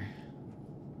does either.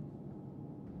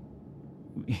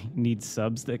 We need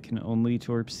subs that can only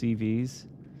torp CVs.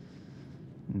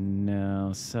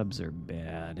 No, subs are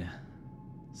bad.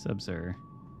 Subs are...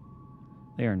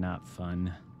 they are not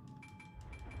fun.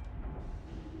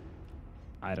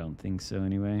 I don't think so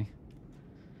anyway.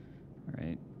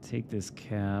 Alright, take this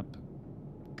cap.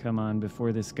 Come on,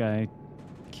 before this guy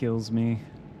kills me.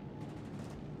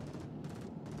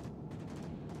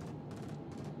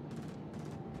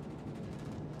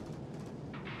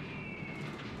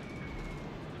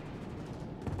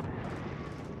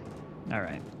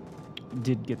 Alright.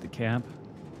 Did get the cap.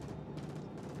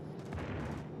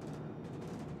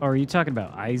 Oh, are you talking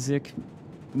about Isaac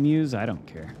Muse? I don't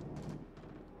care.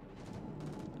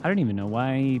 I don't even know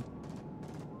why he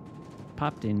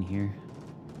popped in here.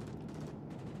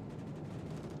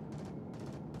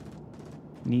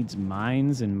 Needs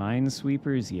mines and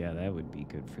minesweepers? Yeah, that would be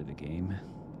good for the game.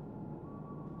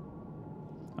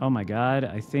 Oh my god,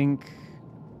 I think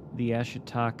the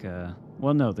Ashitaka...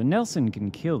 well, no, the Nelson can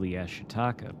kill the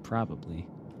Ashitaka, probably.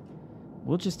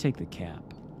 We'll just take the cap.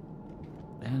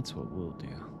 That's what we'll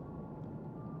do.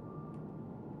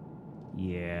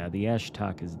 Yeah, the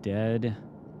Ashitaka is dead.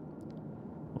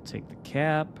 We'll take the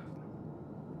cap.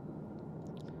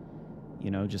 You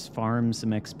know, just farm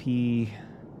some XP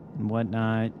and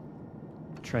whatnot.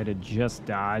 Try to just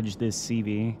dodge this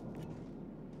CV.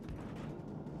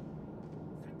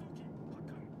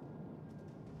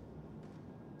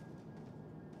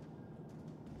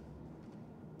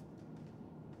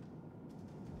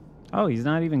 Oh, he's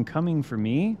not even coming for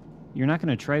me? You're not going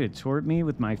to try to torp me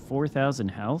with my 4,000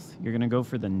 health? You're going to go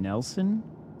for the Nelson?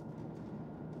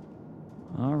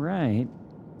 All right.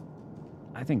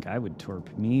 I think I would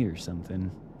torp me or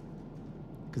something.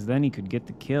 Because then he could get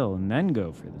the kill and then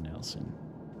go for the Nelson.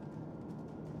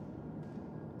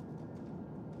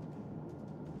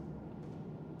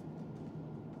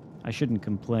 I shouldn't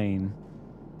complain.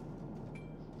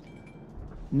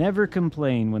 Never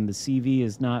complain when the CV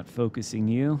is not focusing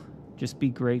you. Just be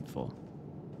grateful.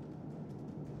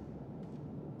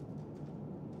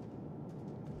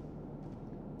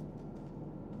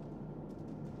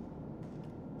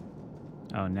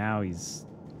 Oh, now he's...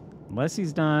 unless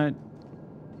he's not...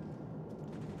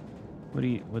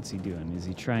 what's he doing? Is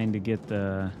he trying to get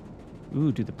the...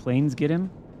 ooh, do the planes get him?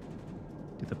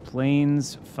 Do the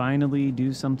planes finally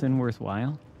do something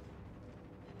worthwhile?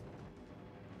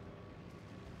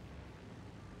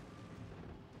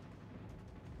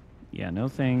 Yeah, no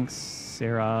thanks,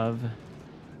 Serov.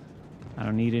 I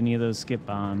don't need any of those skip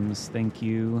bombs. Thank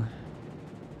you.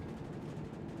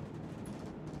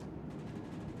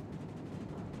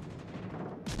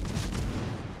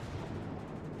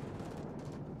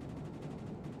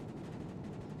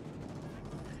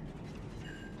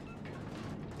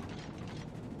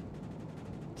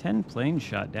 Ten planes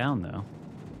shot down, though.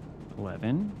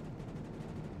 11.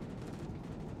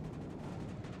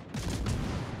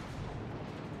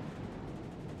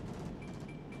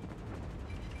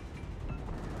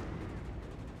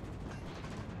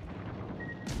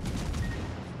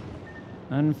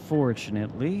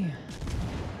 Unfortunately,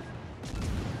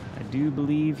 I do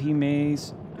believe he may...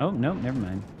 oh, no, never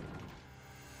mind.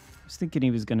 I was thinking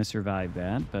he was going to survive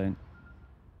that, but...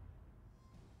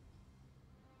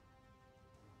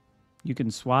 you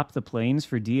can swap the planes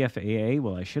for DFAA?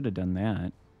 Well, I should have done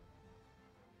that.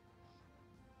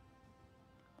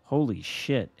 Holy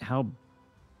shit, how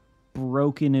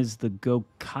broken is the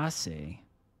Gokase?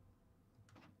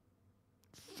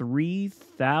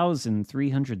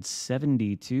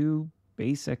 3,372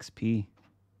 base XP.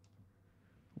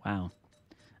 Wow.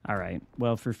 All right.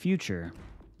 Well, for future,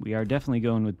 We are definitely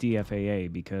going with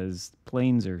DFAA because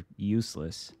planes are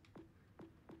useless.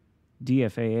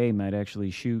 DFAA might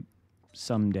actually shoot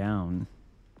some down.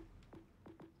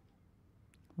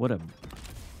 What a...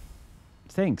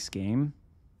 Thanks, game.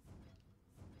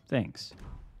 Thanks.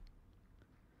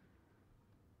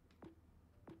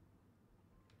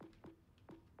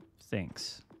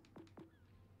 Thanks.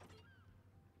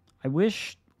 I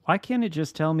wish... Why can't it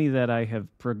just tell me that I have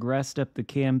progressed up the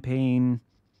campaign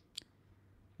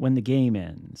when the game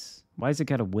ends? Why's it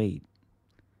gotta wait?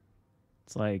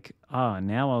 It's like,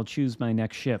 now I'll choose my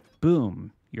next ship.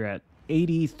 Boom! You're at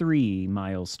 83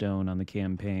 milestone on the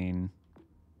campaign.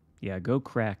 Yeah, go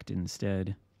cracked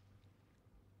instead.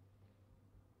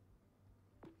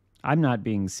 I'm not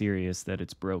being serious that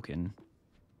it's broken.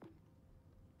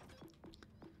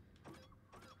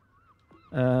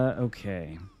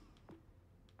 Okay.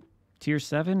 Tier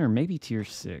 7 or maybe Tier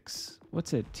 6?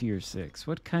 What's at Tier 6?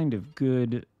 What kind of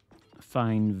good,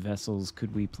 fine vessels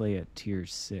could we play at Tier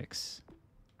 6?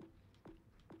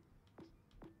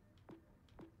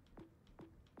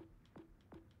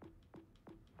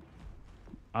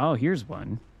 Oh, here's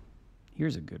one.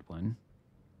 Here's a good one.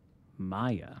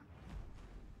 Maya.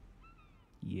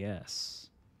 Yes.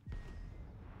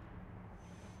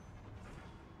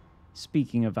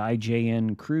 Speaking of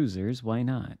IJN cruisers, why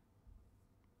not?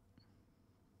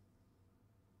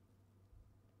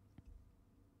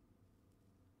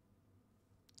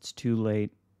 It's too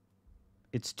late.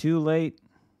 It's too late.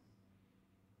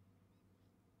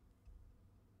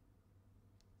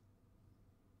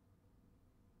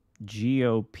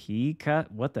 GOP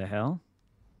cut? What the hell?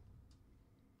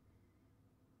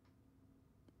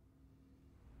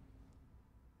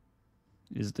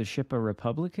 Is the ship a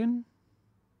Republican?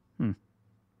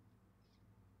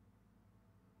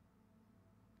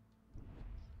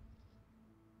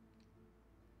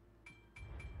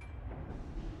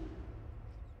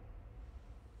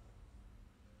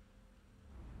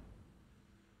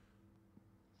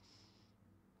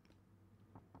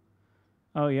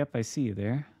 Oh, yep, I see you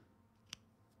there.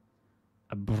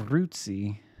 A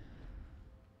Brutzi.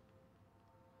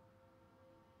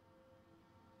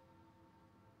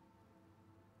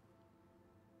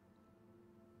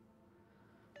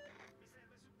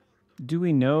 Do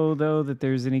we know, though, that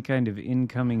there's any kind of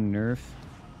incoming nerf?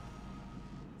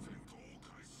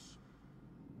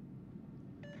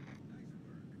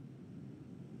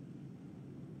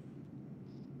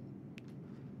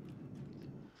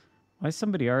 Why is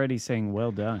somebody already saying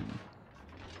well done?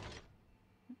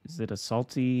 Is it a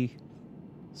salty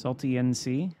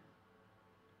NC?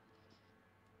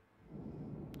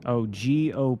 Oh,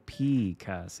 GOP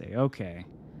Kase. Okay.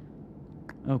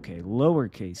 Okay,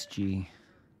 lowercase g.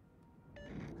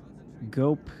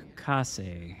 Gop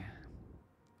Kase.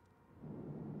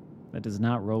 That does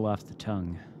not roll off the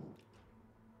tongue.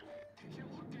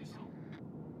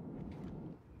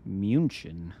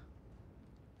 München.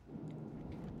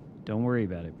 Don't worry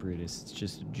about it, Brutus. It's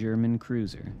just a German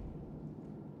cruiser.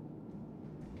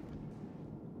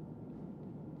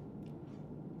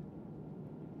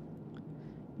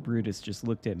 Brutus just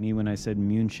looked at me when I said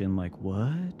München like,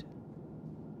 what?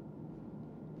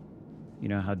 You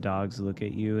know how dogs look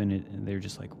at you and they're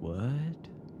just like, what?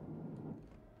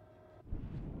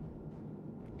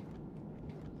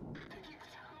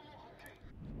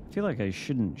 I feel like I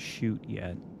shouldn't shoot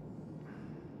yet.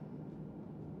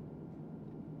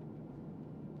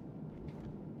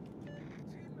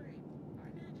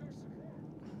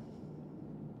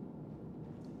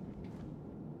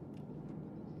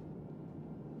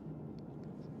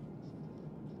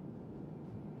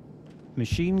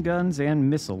 Machine guns and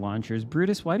missile launchers.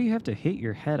 Brutus, why do you have to hit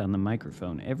your head on the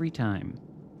microphone every time?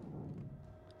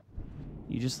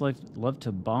 You just love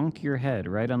to bonk your head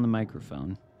right on the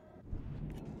microphone.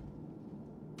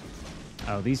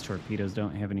 Oh, these torpedoes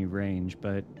don't have any range,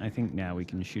 but I think now we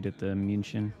can shoot at the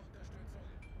München.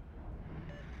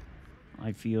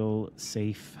 I feel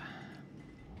safe.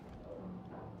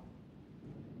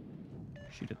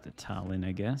 Shoot at the Tallinn,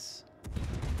 I guess.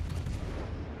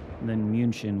 And then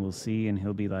München will see, and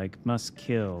he'll be like, must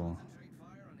kill.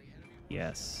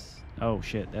 Yes. Oh,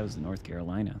 shit, that was the North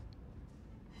Carolina.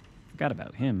 Forgot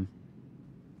about him.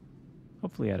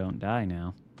 Hopefully I don't die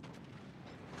now.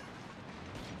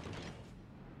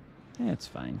 Yeah, it's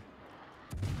fine.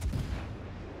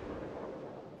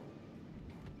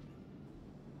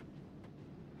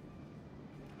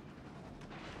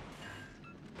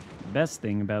 The best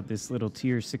thing about this little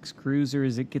tier 6 cruiser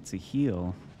is it gets a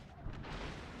heal.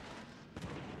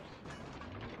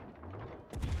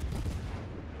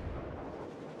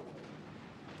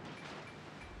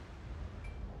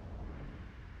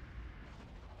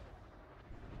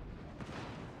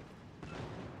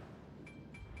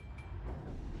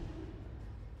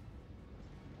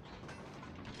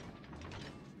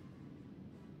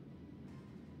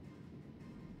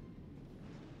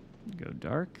 Go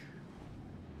dark.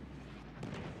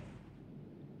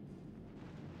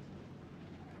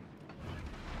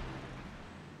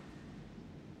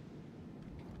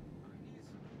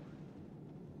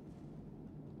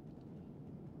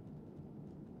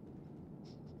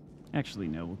 Actually,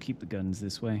 no, we'll keep the guns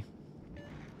this way.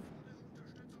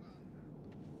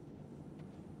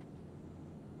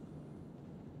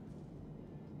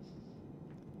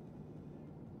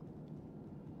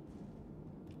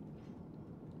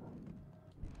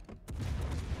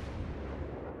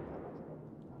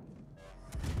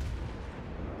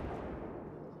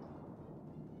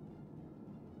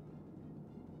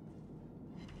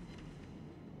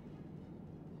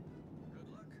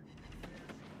 Good luck.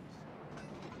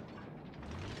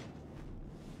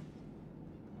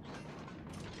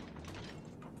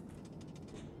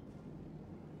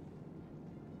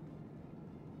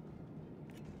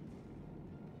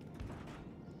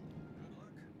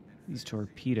 These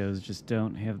torpedoes just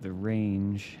don't have the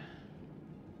range.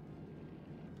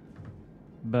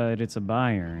 But it's a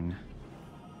Bayern.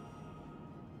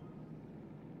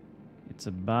 It's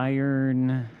a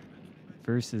Bayern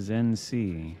versus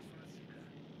NC.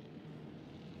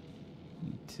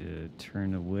 Need to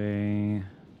turn away.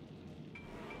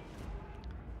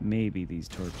 Maybe these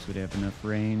torps would have enough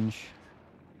range.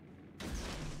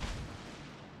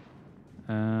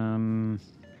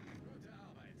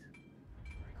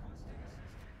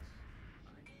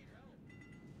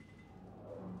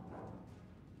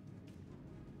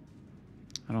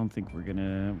 I don't think we're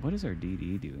gonna... What is our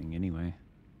DD doing anyway?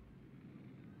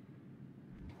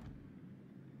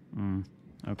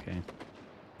 Okay.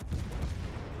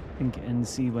 I think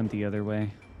NC went the other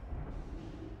way.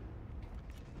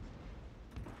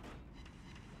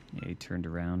 Yeah, he turned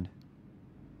around.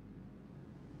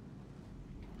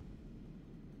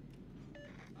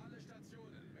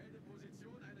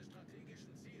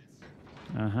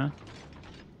 Uh-huh.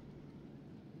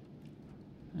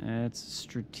 That's a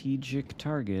strategic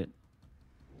target.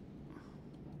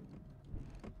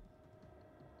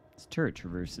 This turret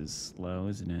traverse is slow,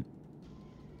 isn't it?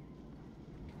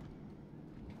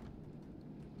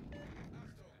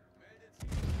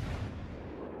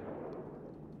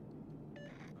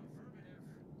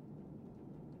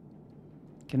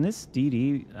 Can this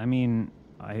DD... I mean,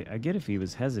 I get if he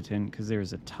was hesitant because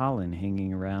there's a Talon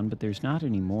hanging around, but there's not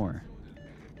anymore.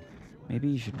 Maybe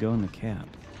you should go in the cap.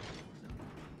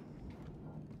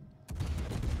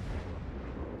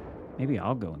 Maybe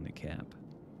I'll go in the cap.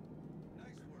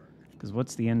 Because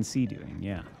what's the NC doing?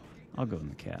 Yeah, I'll go in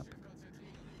the cap.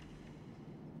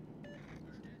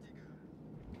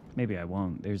 Maybe I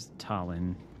won't. There's the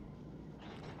Talon.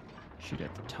 Shoot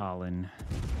at the Talon.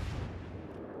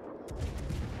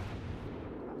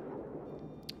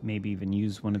 Maybe even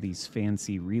use one of these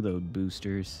fancy reload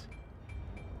boosters.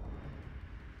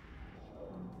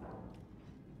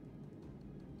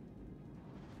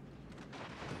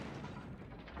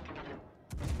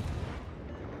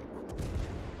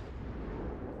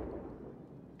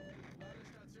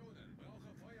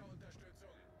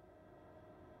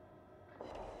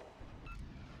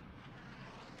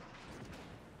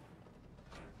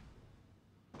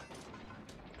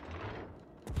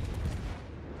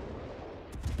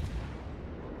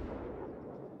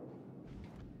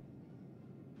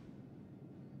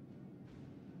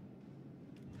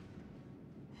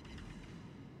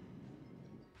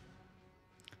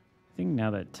 I think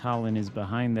now that Talon is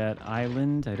behind that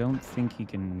island, I don't think he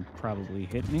can probably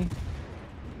hit me.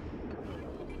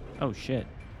 Oh, shit.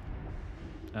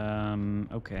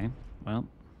 Okay. Well.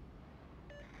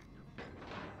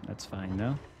 That's fine,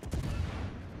 though.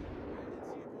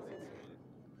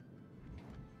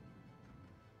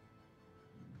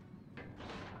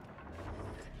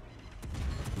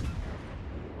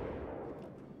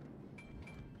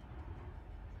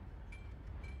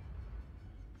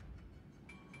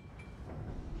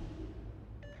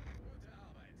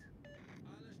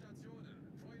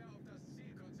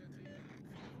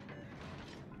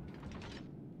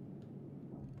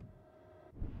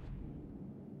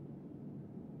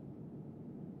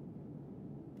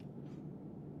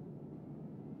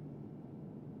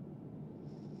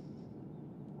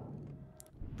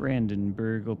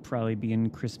 Brandenburg will probably be in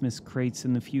Christmas crates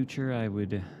in the future. I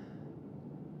would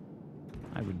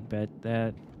bet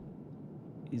that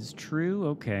is true.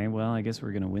 Okay, well, I guess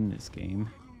we're gonna win this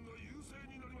game.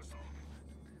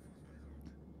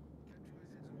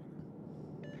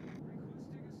 I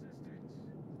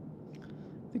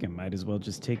think I might as well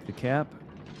just take the cap.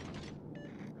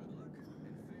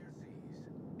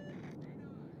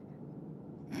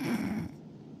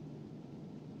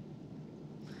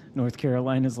 North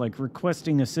Carolina's like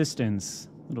requesting assistance.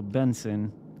 Little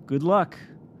Benson. Good luck.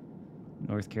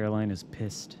 North Carolina's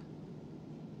pissed.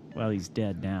 Well, he's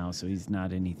dead now, so he's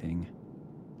not anything.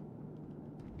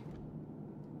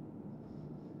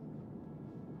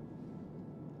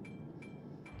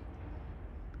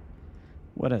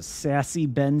 What a sassy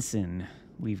Benson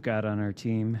we've got on our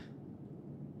team.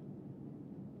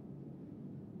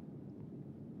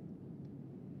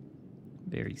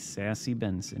 Very sassy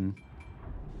Benson.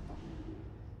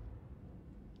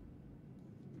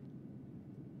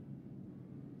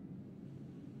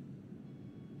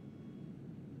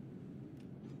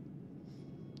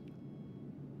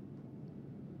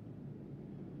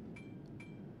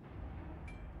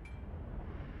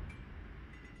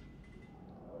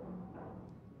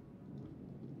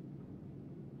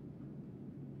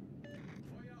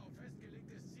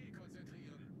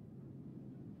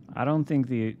 I don't think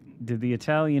did the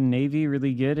Italian Navy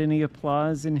really get any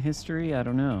applause in history? I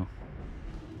don't know.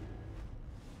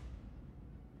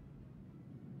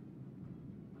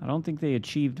 I don't think they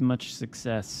achieved much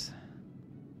success.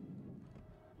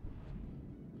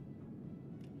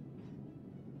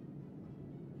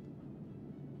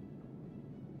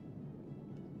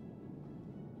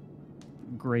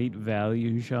 Great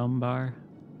value jambar.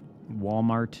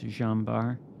 Walmart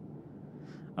jambar.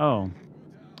 Oh.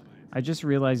 I just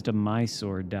realized a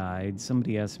Mysore died.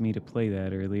 Somebody asked me to play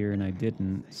that earlier and I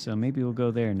didn't, so maybe we'll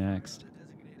go there next.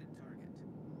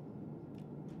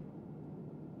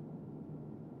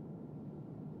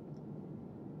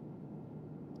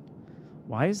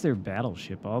 Why is their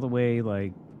battleship all the way,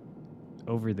 like,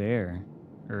 over there?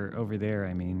 Or over there,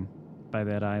 I mean, by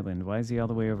that island. Why is he all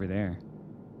the way over there?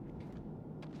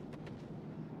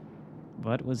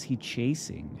 What was he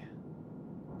chasing?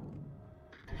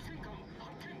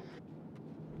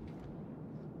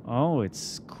 Oh,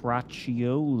 it's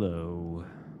Cracciolo.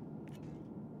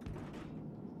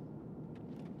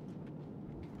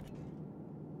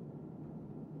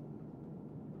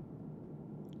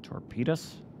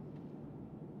 Torpedoes?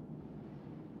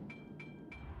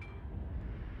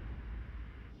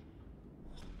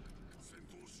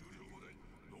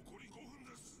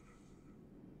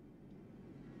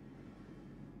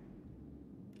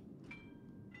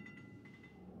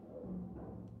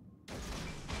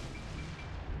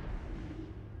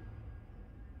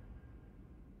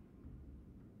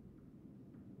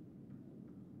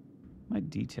 My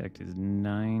detect is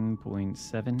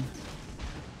 9.7.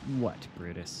 What,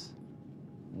 Brutus?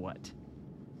 What?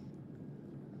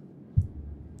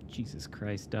 Jesus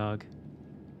Christ, dog.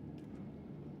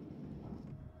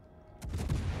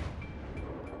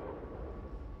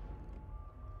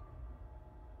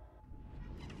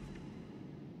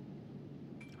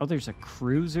 Oh, there's a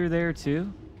cruiser there,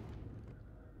 too?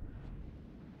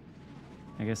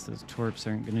 I guess those torps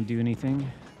aren't going to do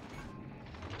anything.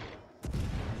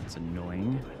 It's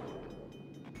annoying.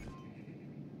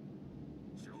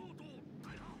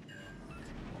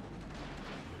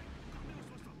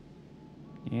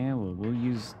 Yeah, well, we'll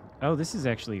use... Oh, this is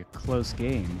actually a close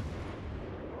game.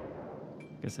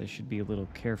 Guess I should be a little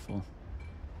careful.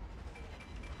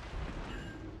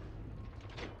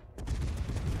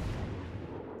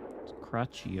 Is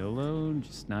Cracciolo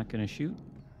just not going to shoot?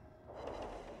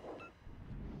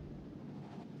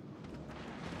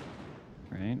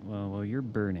 Right, well, while you're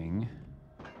burning,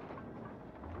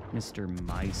 Mr.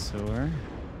 Mysore.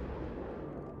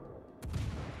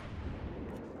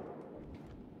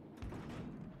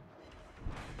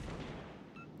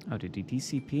 Oh, did he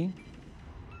DCP?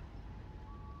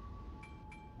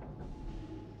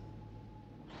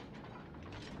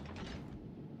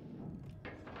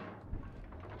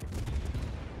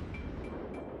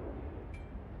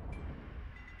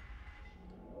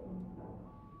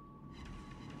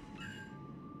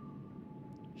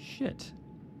 Shit.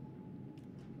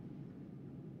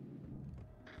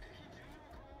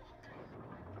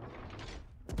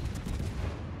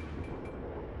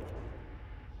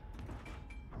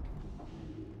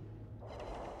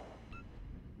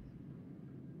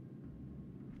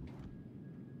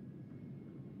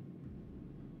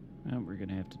 Oh, we're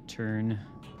gonna have to turn.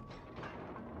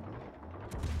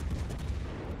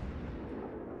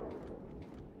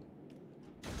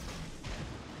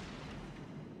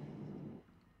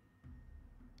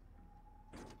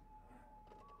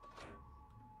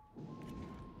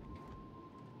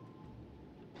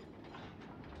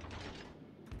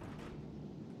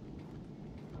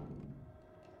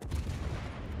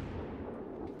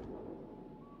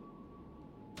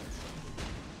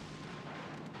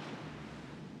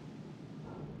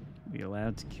 We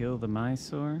allowed to kill the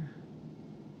Mysore?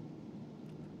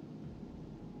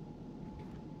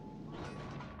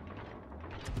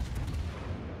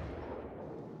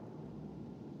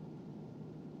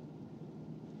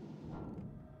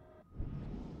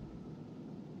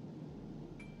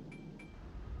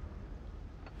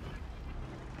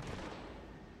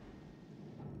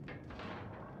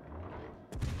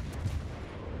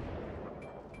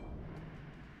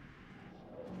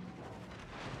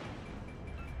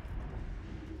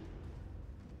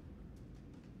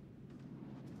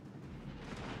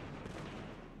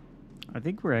 I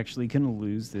think we're actually going to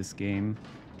lose this game.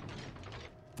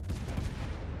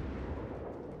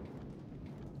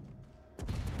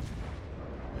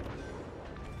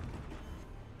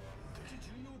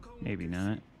 Maybe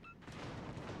not.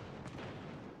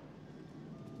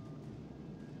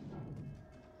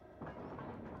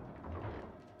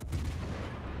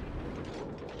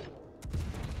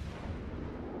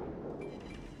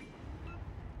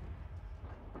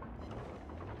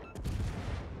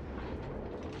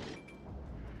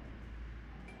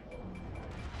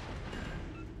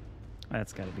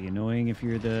 That's gotta be annoying if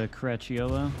you're the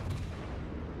Caracciolo.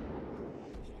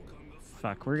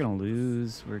 Fuck, we're gonna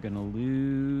lose. We're gonna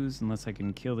lose unless I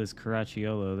can kill this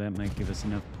Caracciolo. That might give us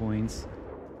enough points.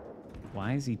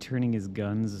 Why is he turning his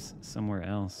guns somewhere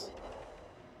else?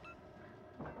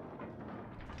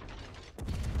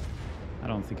 I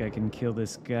don't think I can kill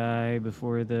this guy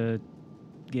before the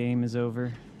game is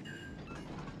over.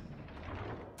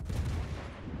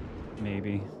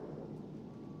 Maybe.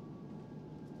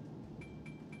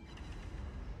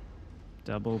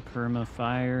 Double perma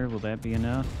fire, will that be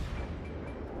enough?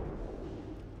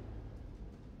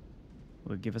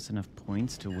 Will it give us enough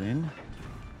points to win?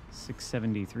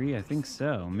 673, I think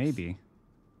so, maybe.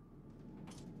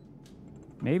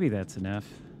 Maybe that's enough.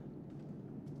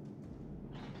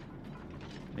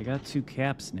 They got 2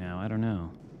 caps now, I don't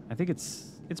know. I think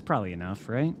it's probably enough,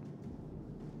 right?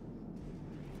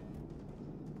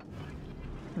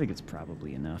 I think it's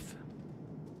probably enough.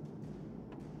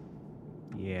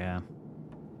 Yeah.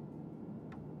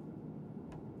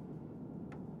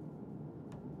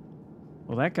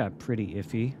 Well, that got pretty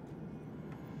iffy.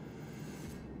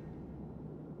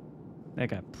 That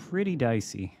got pretty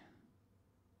dicey.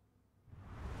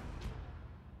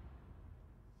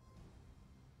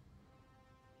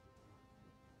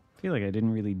 I feel like I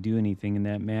didn't really do anything in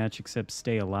that match except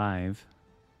stay alive.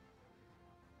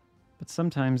 But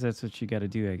sometimes that's what you gotta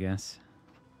do, I guess.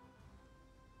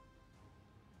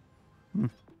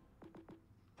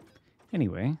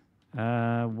 Anyway,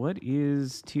 what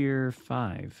is tier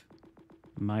 5?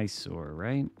 Mysore,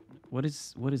 right? What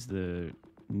is the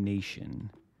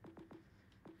nation?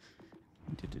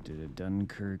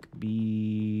 Dunkirk,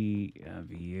 B,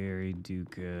 Vieri,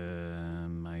 Duca,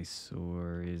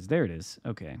 Mysore is... There it is.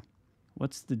 Okay.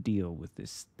 What's the deal with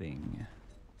this thing?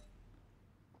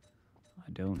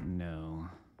 I don't know.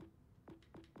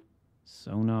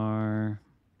 Sonar,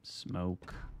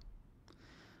 smoke.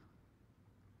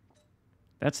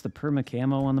 That's the perma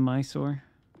camo on the Mysore.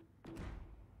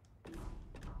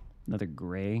 Another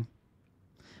gray.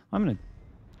 I'm gonna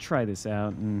try this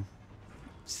out and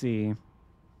see.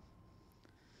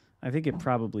 I think it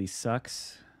probably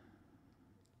sucks.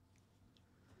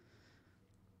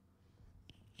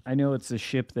 I know it's a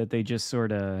ship that they just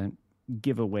sort of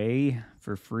give away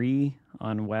for free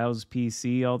on WoW's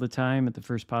PC all the time at the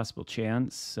first possible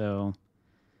chance, so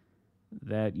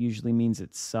that usually means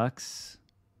it sucks.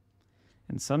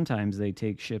 And sometimes they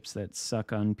take ships that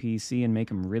suck on PC and make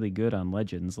them really good on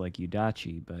Legends, like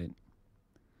Udachi, but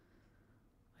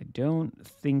I don't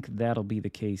think that'll be the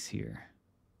case here.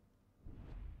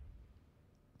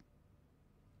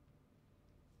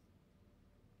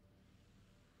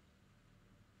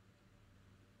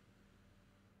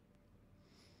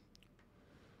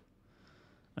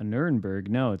 A Nuremberg?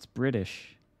 No, it's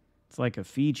British. It's like a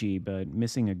Fiji, but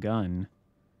missing a gun.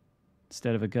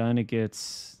 Instead of a gun, it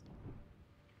gets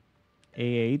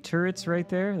AA turrets right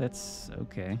there? That's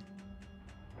okay.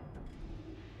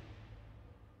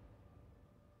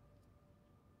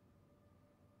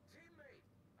 Teammate,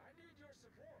 I need your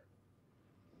support.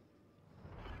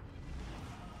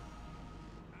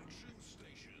 Action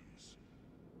stations.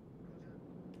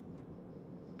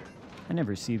 I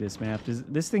never see this map.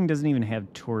 This thing doesn't even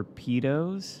have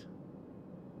torpedoes?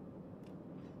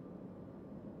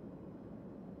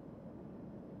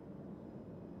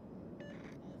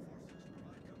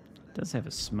 It does have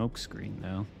a smoke screen,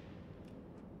 though.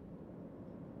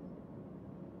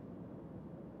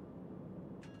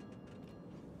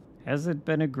 Has it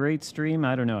been a great stream?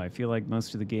 I don't know. I feel like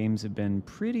most of the games have been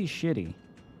pretty shitty.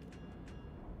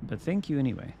 But thank you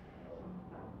anyway.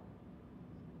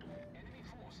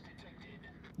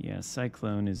 Yeah,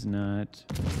 Cyclone is not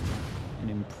an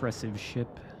impressive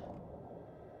ship.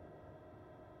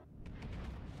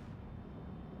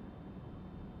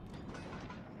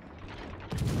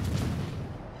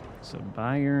 So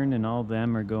Bayern and all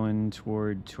them are going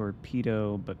toward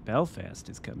Torpedo, but Belfast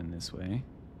is coming this way.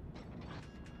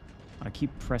 I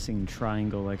keep pressing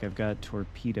triangle like I've got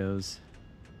torpedoes.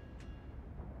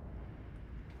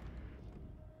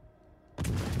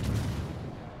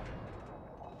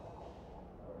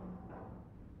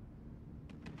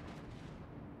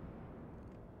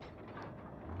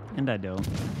 And I don't.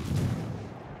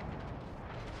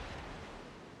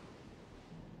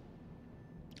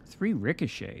 Three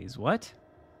ricochets, what?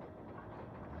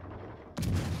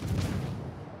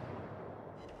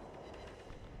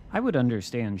 I would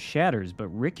understand shatters, but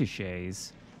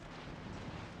ricochets...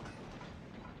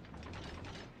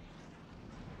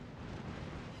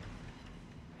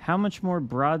 How much more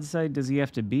broadside does he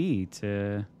have to be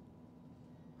to...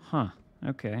 Huh,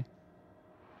 okay.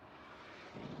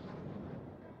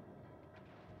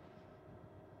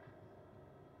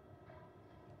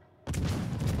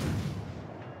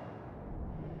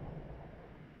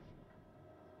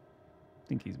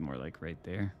 I think he's more like right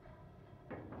there.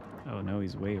 Oh no,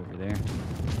 he's way over there.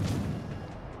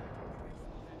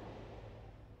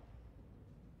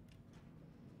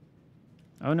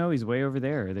 Oh no, he's way over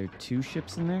there. Are there two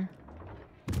ships in there?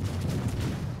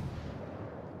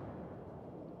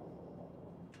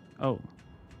 Oh.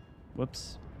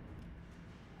 Whoops.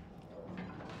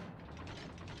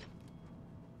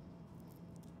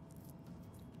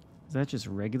 Is that just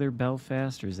regular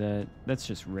Belfast, or is that... That's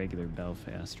just regular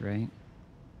Belfast, right?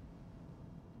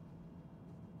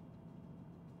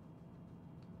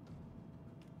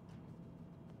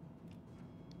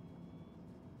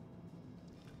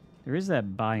 There is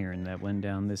that Bayern that went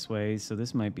down this way, so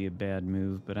this might be a bad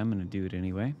move, but I'm going to do it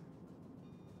anyway.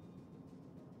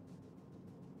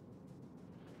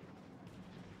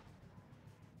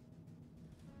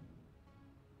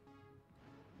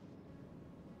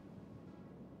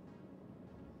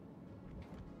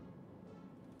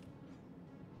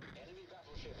 Enemy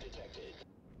battleship detected.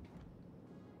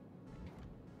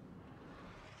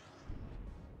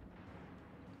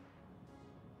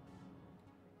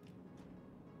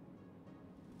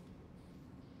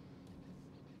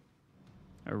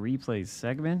 A replay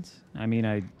segment? I mean,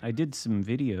 I did some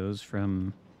videos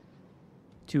from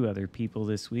two other people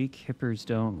this week. Hippers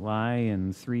Don't Lie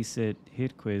and 3-Sit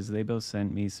Hit Quiz. They both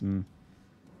sent me some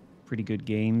pretty good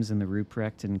games in the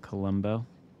Ruprecht and Colombo.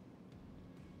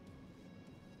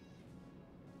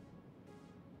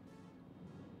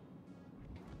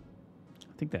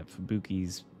 I think that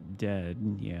Fubuki's dead,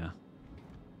 yeah.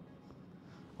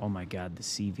 Oh my god, the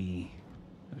CV.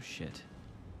 Oh shit.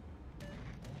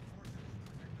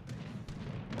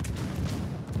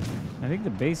 I think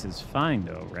the base is fine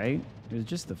though, right? It was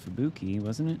just the Fubuki,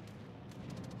 wasn't it?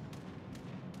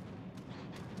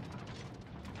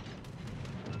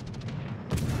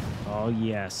 Oh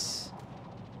yes.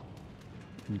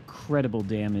 Incredible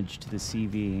damage to the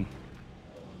CV.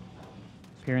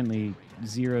 Apparently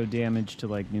 0 damage to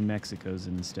like New Mexico's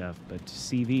and stuff, but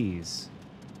CVs.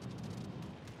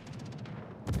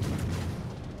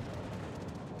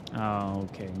 Oh,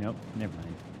 okay. Nope. Never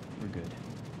mind. We're good.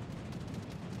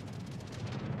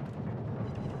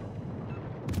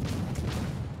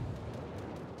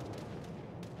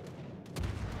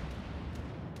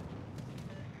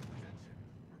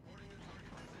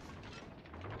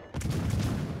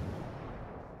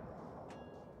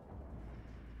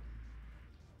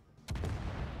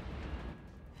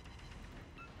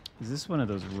 Is this one of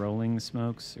those rolling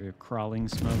smokes or crawling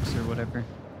smokes or whatever?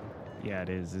 Yeah, it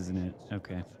is, isn't it?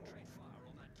 Okay.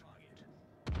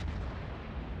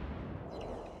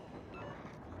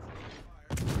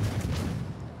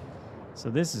 So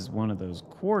this is one of those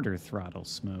quarter throttle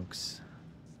smokes.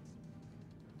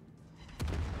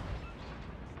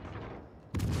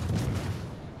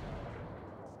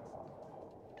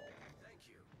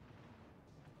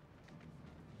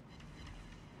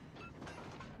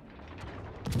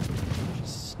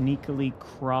 Just sneakily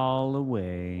crawl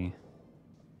away.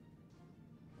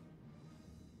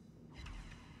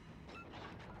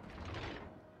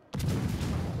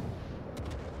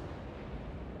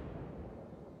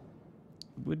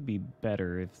 Would be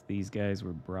better if these guys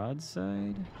were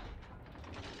broadside.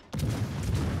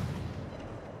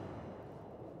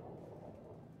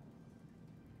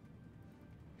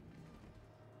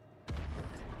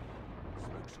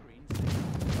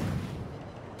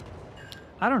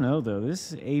 I don't know though,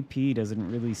 this AP doesn't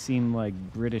really seem like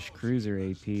British cruiser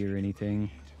AP or anything.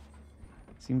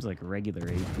 Seems like regular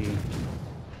AP.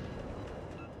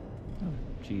 Oh,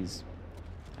 jeez.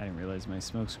 I didn't realize my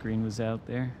smoke screen was out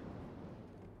there.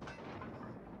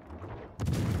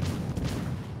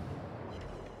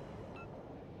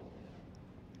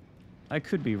 I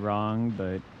could be wrong,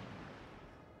 but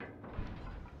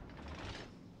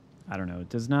I don't know. It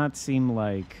does not seem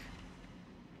like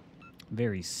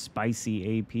very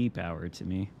spicy AP power to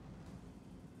me.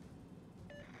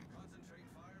 Concentrate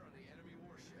fire on the enemy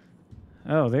warship.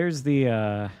 Oh, there's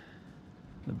the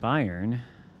Bayern.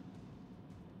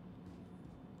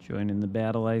 Joining the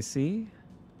battle, I see.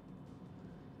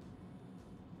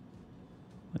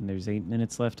 And there's 8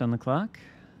 minutes left on the clock.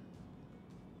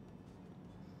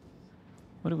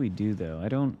 What do we do, though? I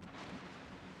don't...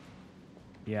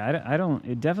 Yeah, I don't...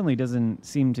 It definitely doesn't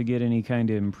seem to get any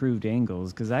kind of improved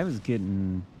angles, because I was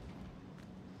getting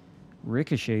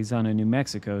ricochets on a New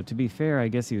Mexico. To be fair, I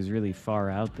guess he was really far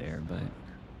out there, but...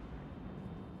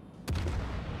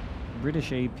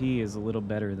 British AP is a little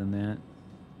better than that.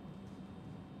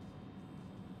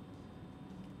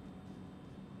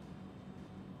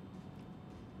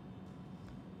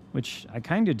 Which I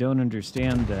kind of don't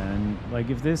understand then. Like,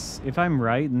 if I'm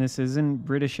right and this isn't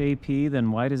British AP,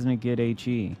 then why doesn't it get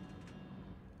HE?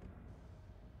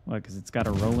 What, because it's got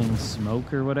a rolling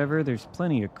smoke or whatever? There's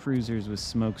plenty of cruisers with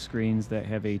smoke screens that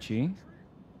have HE.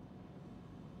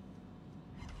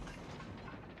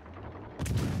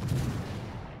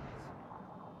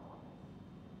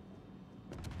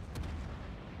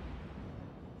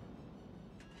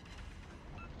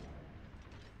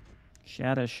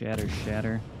 Shatter, shatter,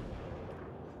 shatter.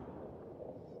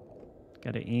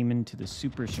 Gotta aim into the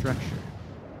superstructure.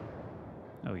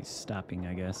 Oh, he's stopping,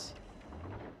 I guess.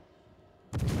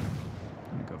 I'm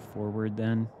gonna go forward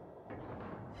then.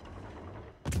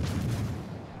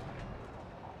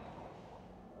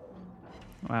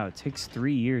 Wow, it takes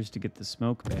 3 years to get the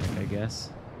smoke back, I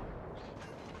guess.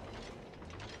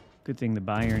 Good thing the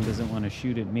Bayern doesn't want to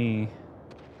shoot at me.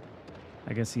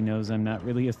 I guess he knows I'm not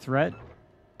really a threat.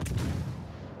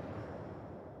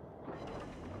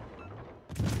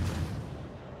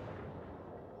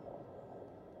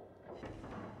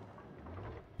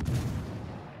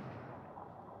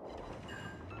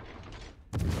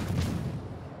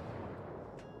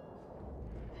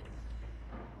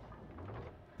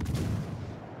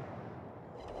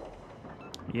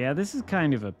 Yeah, this is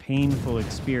kind of a painful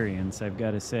experience, I've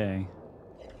got to say.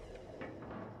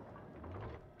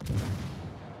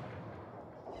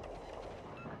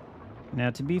 Now,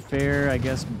 to be fair, I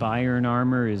guess Bayern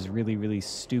armor is really, really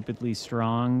stupidly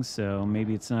strong, so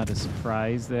maybe it's not a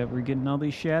surprise that we're getting all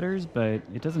these shatters, but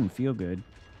it doesn't feel good.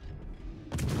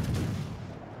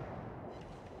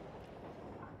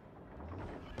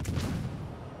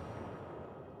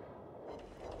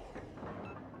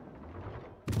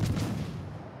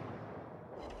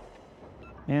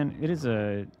 And it is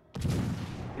a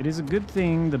good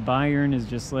thing the Bayern is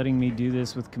just letting me do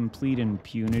this with complete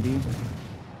impunity.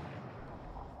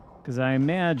 Because I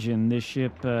imagine this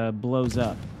ship blows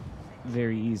up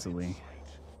very easily.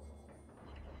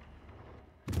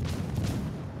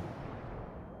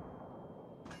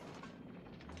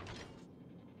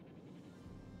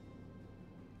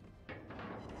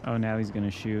 Oh, now he's going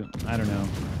to shoot. I don't know.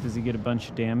 Does he get a bunch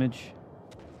of damage?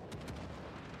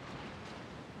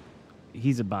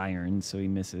 He's a Bayern, so he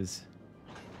misses.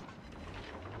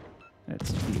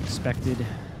 That's to be expected.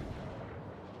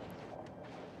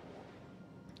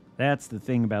 That's the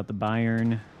thing about the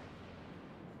Bayern.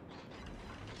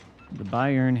 The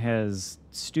Bayern has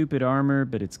stupid armor,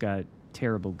 but it's got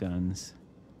terrible guns.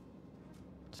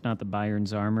 It's not the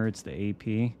Bayern's armor, it's the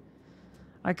AP.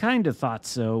 I kind of thought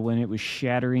so when it was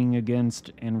shattering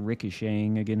against and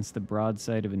ricocheting against the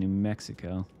broadside of a New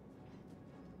Mexico.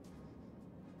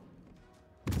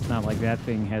 It's not like that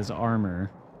thing has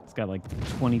armor. It's got like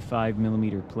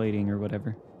 25mm plating or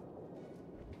whatever.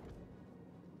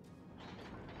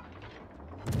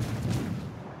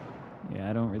 Yeah,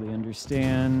 I don't really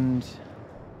understand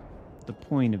the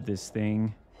point of this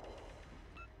thing.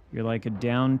 You're like a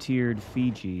down-tiered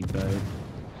Fiji, but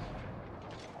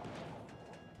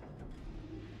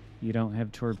you don't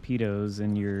have torpedoes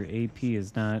and your AP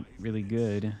is not really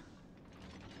good.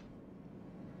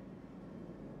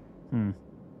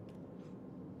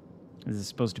 Is this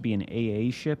supposed to be an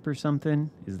AA ship or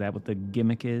something? Is that what the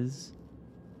gimmick is?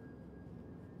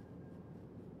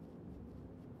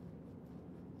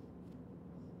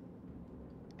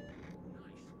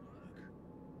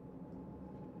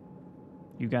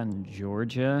 You've gotten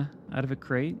Georgia out of a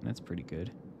crate? That's pretty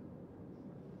good.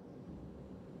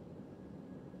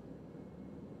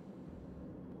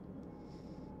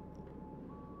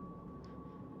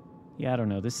 Yeah, I don't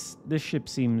know. This ship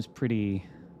seems pretty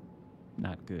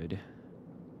not good.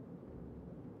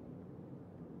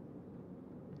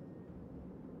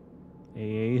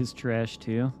 AA is trash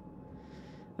too.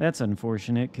 That's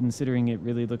unfortunate, considering it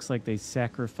really looks like they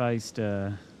sacrificed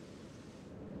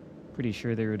pretty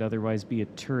sure there would otherwise be a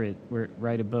turret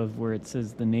right above where it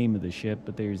says the name of the ship,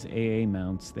 but there's AA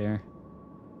mounts there.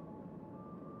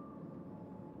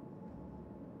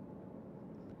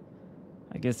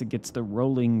 I guess it gets the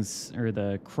rollings or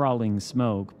the crawling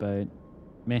smoke, but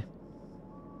meh.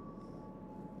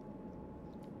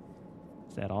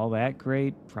 Is that all that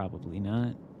great? Probably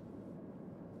not.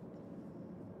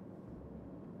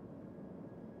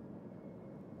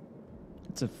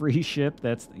 It's a free ship.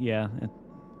 That's, yeah,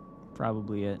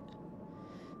 probably it.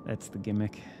 That's the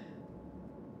gimmick.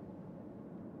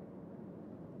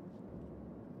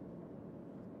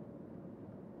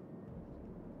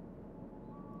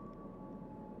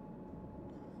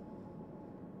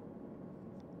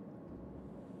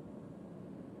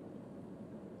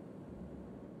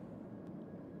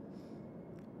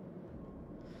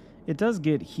 It does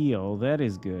get heal. That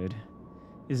is good.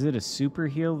 Is it a super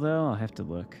heal, though? I'll have to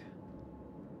look.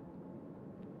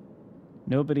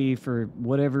 Nobody, for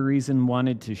whatever reason,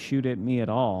 wanted to shoot at me at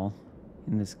all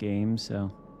in this game, so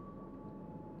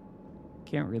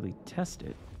can't really test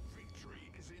it. Victory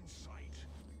is in sight.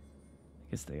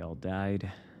 I guess they all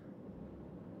died.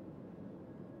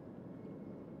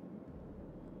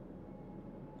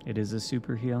 It is a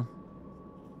super heal.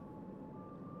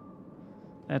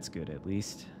 That's good, at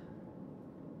least.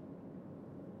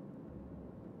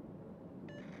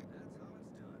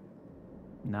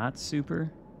 Not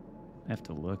super? I have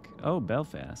to look. Oh,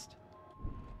 Belfast.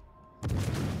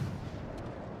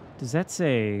 Does that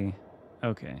say...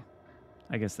 Okay.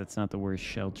 I guess that's not the worst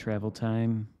shell travel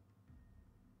time.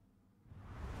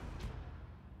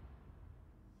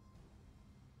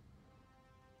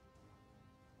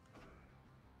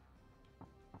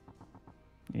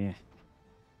 Yeah.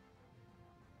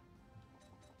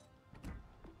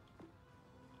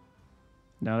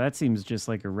 No, that seems just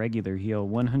like a regular heal.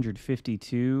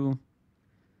 152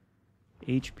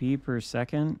 HP per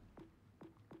second.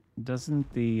 Doesn't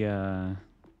the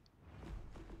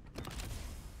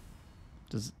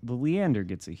does the Leander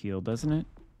gets a heal, doesn't it?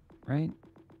 Right?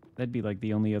 That'd be like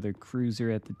the only other cruiser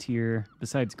at the tier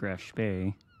besides Graf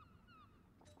Spee.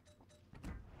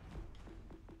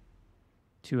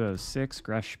 206.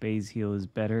 Graf Spee's heal is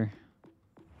better.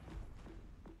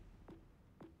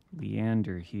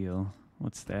 Leander heal.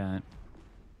 What's that?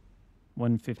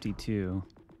 152.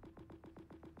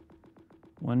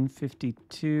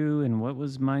 152, and what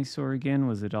was Mysore again?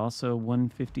 Was it also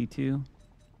 152?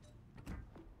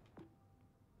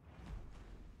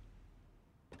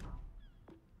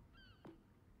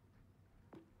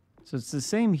 So it's the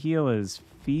same heal as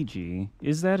Fiji.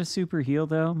 Is that a super heal,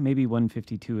 though? Maybe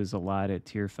 152 is a lot at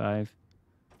tier 5.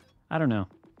 I don't know.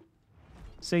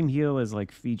 Same heal as,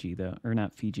 like, Fiji, though. Or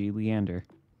not Fiji, Leander.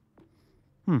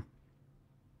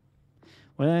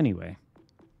 Well, anyway.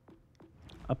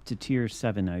 Up to tier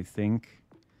 7, I think,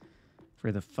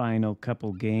 for the final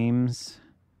couple games.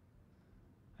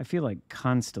 I feel like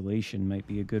Constellation might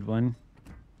be a good one.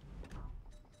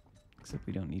 Except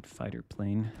we don't need fighter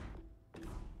plane.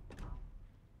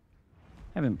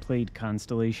 Haven't played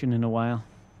Constellation in a while.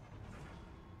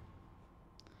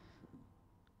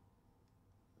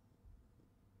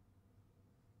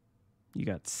 You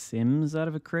got Sims out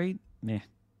of a crate? Meh.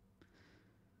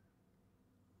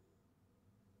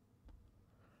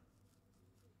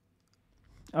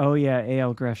 Oh yeah,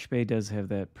 AL Graf Spee does have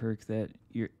that perk that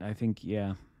I think,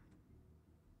 yeah.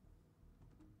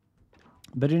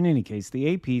 But in any case,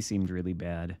 the AP seemed really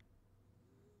bad.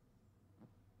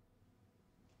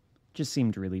 Just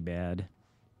seemed really bad.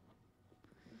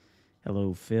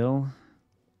 Hello, Phil.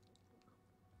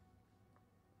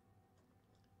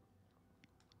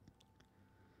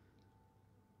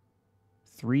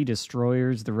 Three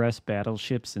destroyers, the rest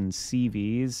battleships and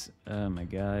CVs. Oh my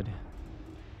god.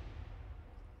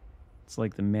 It's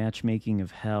like the matchmaking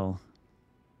of hell.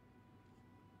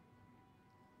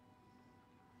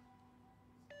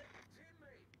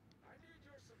 Teammate, I need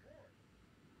your support.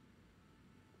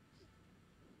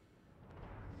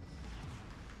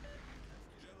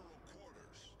 General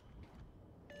quarters.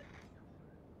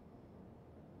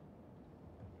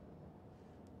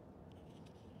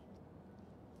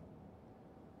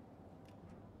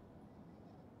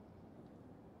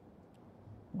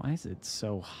 Why is it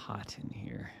so hot in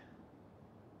here?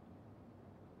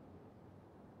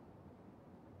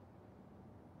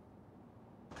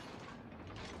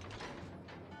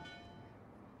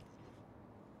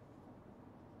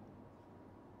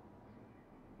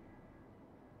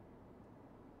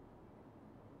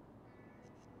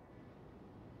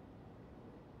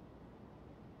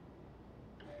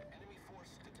 Enemy force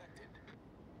detected.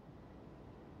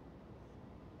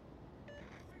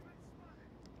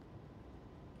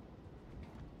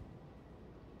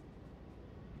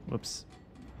 Whoops.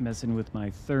 Messing with my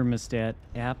thermostat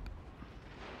app.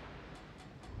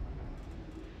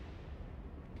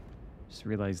 Just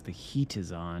realized the heat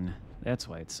is on. That's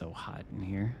why it's so hot in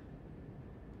here.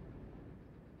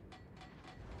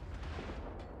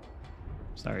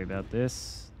 Sorry about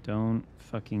this. Don't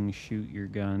fucking shoot your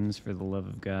guns, for the love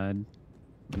of God.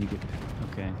 When you get...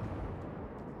 Okay.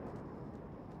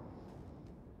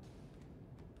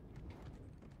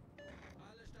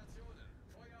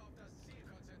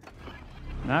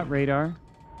 Not radar.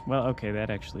 Well, okay, that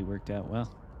actually worked out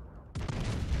well.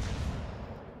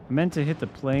 I meant to hit the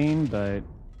plane, but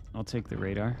I'll take the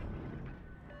radar.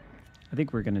 I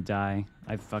think we're gonna die.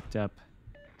 I fucked up.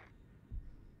 I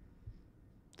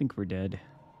think we're dead.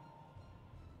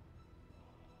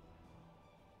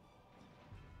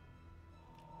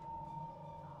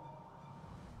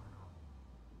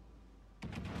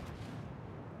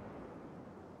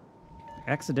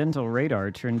 Accidental radar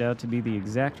turned out to be the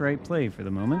exact right play for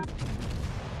the moment.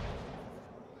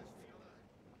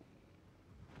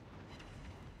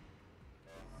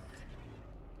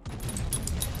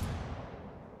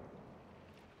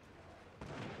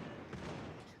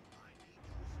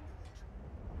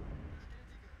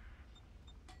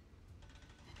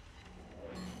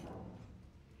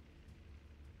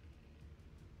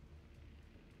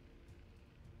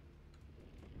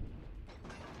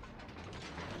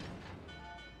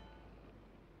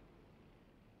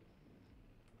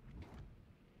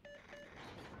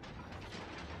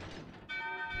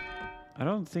 I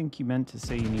don't think you meant to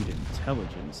say you need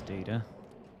intelligence data.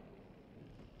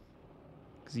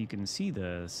 Because you can see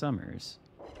the summers.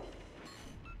 I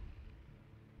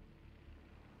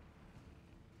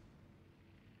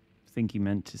think you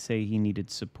meant to say he needed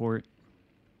support.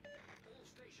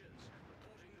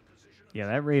 Yeah,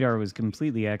 that radar was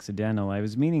completely accidental. I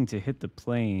was meaning to hit the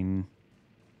plane.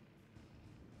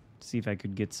 See if I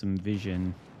could get some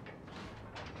vision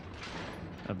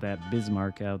of that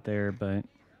Bismarck out there, but...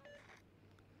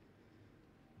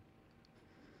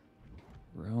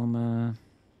 Roma.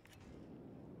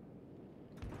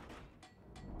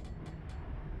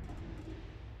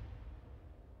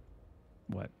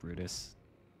 What, Brutus?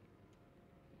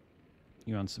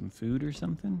 You want some food or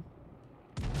something?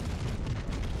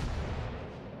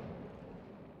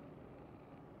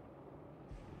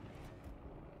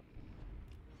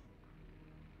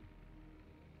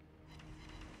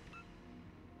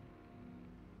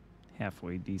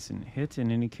 Halfway decent hit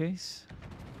in any case.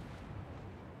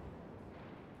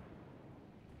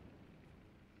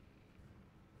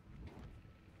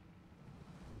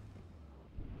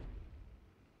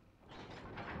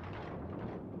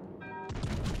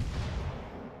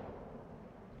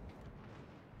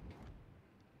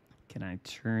 Can I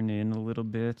turn in a little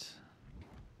bit?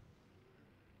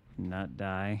 Not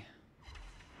die?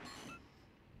 Our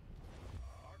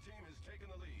team has taken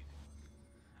the lead.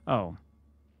 Oh.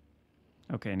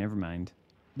 Okay, never mind.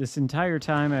 This entire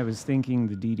time I was thinking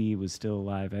the DD was still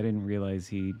alive. I didn't realize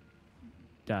he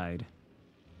died.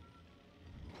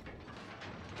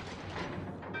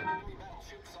 Enemy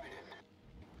battleship sighted.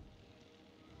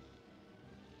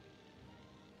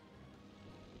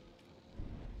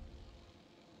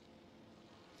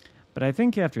 But I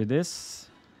think after this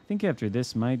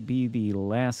might be the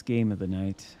last game of the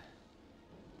night.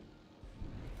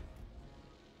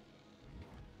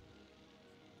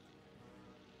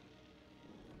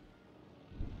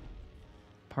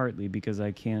 Partly because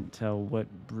I can't tell what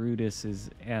Brutus is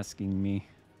asking me.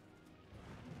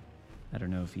 I don't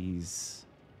know if he's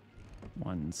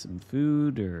wanting some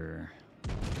food or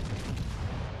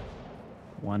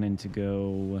wanting to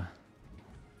go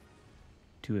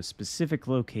to a specific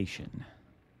location.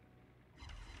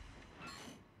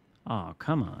 Oh,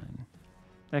 come on.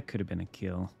 That could have been a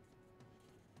kill.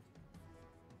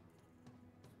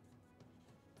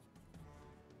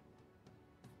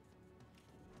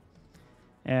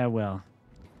 Well,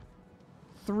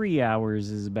 3 hours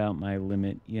is about my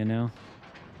limit, you know?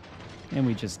 And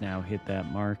we just now hit that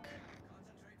mark.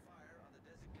 Concentrate fire on the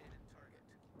designated target.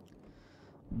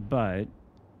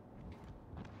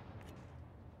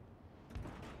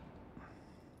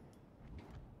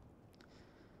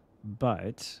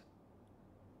 But,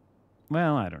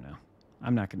 well, I don't know.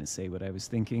 I'm not going to say what I was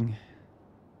thinking.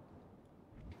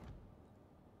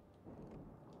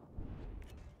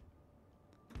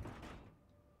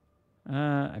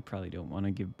 I probably don't want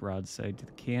to give broadside to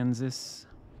the Kansas.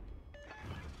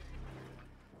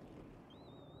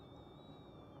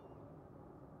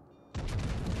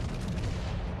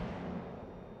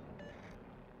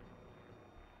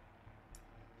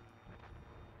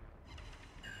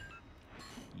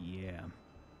 Yeah.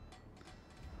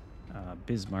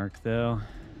 Bismarck, though.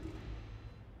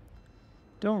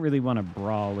 Don't really want to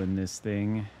brawl in this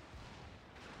thing.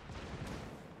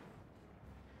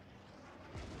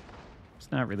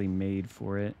 Not really made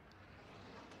for it.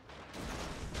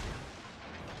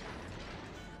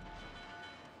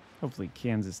 Hopefully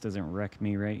Kansas doesn't wreck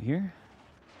me right here.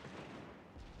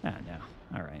 Ah, no.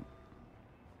 All right.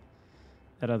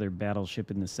 That other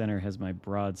battleship in the center has my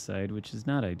broadside, which is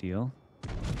not ideal.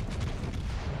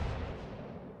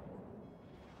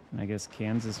 And I guess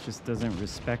Kansas just doesn't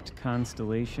respect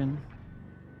Constellation.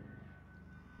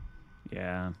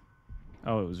 Yeah.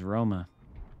 Oh, it was Roma.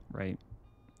 Right.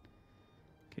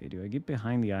 Okay, do I get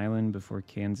behind the island before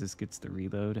Kansas gets the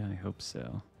reload? I hope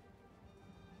so.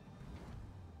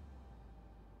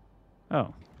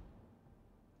 Oh.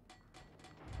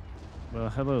 Well,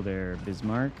 hello there,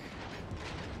 Bismarck.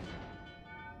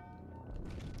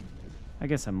 I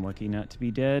guess I'm lucky not to be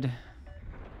dead.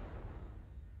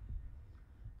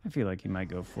 I feel like he might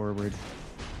go forward.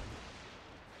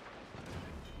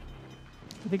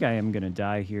 I think I am going to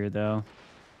die here, though.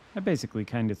 I've basically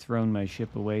kind of thrown my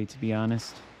ship away, to be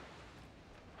honest.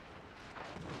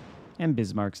 And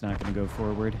Bismarck's not going to go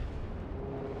forward.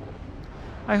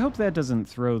 I hope that doesn't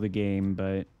throw the game,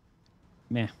 but...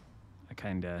 meh. I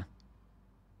kind of...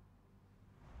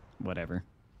 whatever.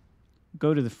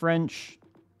 Go to the French.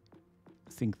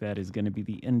 I think that is going to be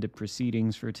the end of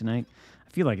proceedings for tonight.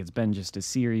 I feel like it's been just a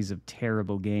series of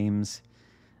terrible games.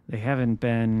 They haven't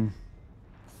been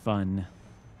fun.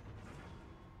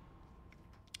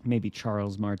 Maybe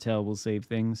Charles Martel will save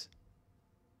things.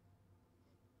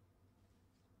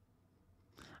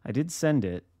 I did send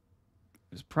it.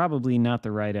 It was probably not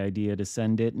the right idea to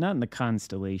send it. Not in the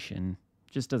Constellation.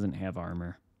 Just doesn't have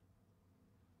armor.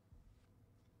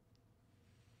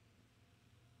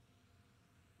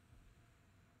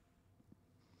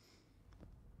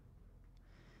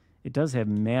 It does have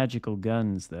magical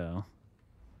guns, though.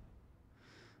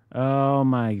 Oh,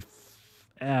 my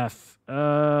F.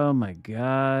 Oh, my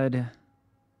God.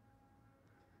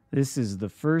 This is the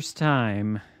first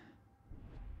time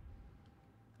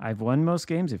I've won most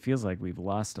games. It feels like we've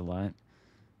lost a lot.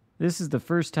 This is the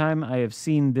first time I have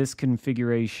seen this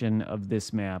configuration of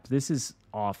this map. This is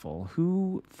awful.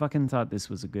 Who fucking thought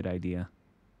this was a good idea?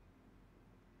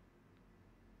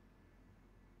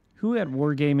 Who at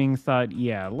Wargaming thought,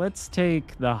 yeah, let's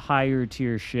take the higher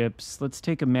tier ships, let's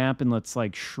take a map and let's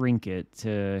like shrink it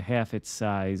to half its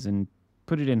size and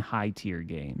put it in high tier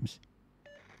games?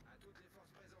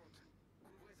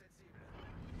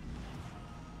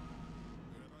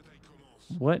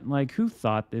 What, like, who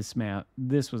thought this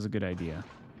was a good idea?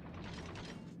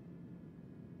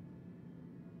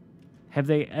 Have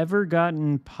they ever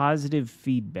gotten positive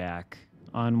feedback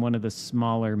on one of the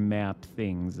smaller map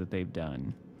things that they've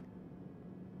done?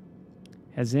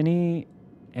 Has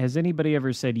anybody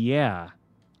ever said, yeah,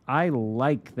 I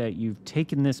like that you've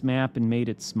taken this map and made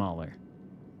it smaller?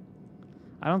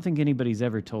 I don't think anybody's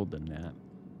ever told them that.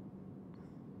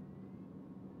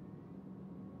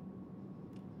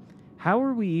 How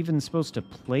are we even supposed to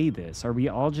play this? Are we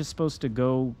all just supposed to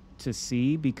go to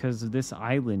sea because of this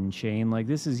island chain? Like,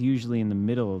 this is usually in the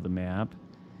middle of the map.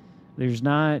 There's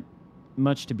not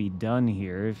much to be done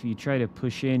here. If you try to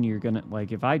push in, you're gonna,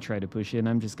 like, if I try to push in,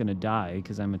 I'm just gonna die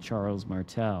because I'm a Charles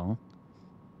Martel.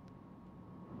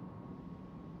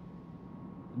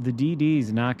 The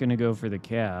DD's not gonna go for the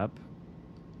cap.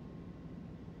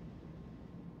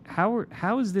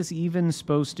 How is this even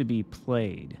supposed to be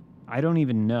played? I don't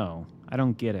even know. I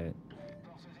don't get it.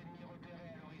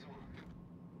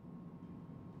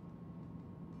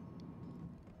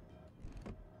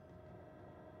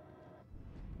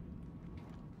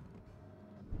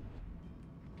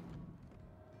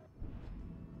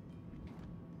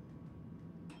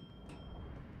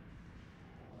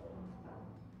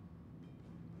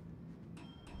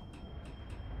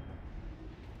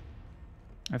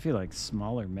 I feel like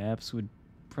smaller maps would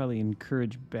probably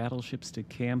encourage battleships to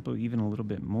camp even a little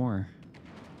bit more.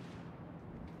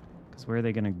 Because where are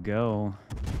they going to go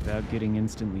without getting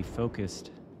instantly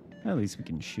focused? At least we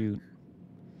can shoot.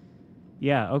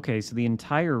 Yeah, okay, so the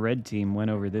entire red team went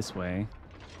over this way.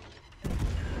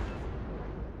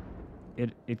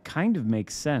 It kind of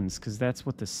makes sense, because that's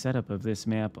what the setup of this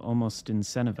map almost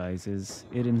incentivizes.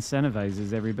 It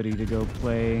incentivizes everybody to go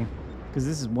play, because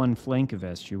this is one flank of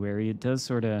estuary. It does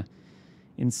sort of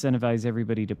incentivize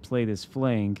everybody to play this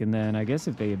flank, and then I guess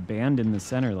if they abandon the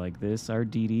center like this, our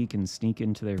DD can sneak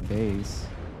into their base.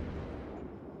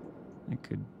 It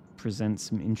could present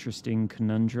some interesting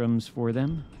conundrums for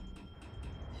them.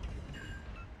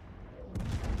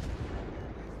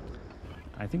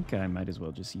 I think I might as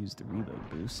well just use the reload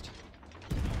boost.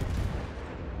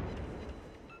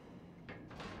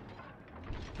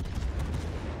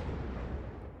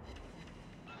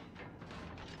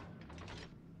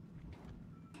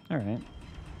 Alright.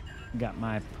 Got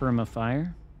my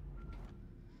permafire.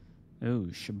 Oh,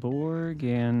 Shaborg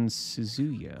and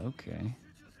Suzuya. Okay.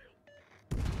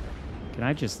 Can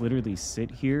I just literally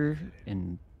sit here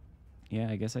and...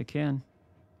 yeah, I guess I can.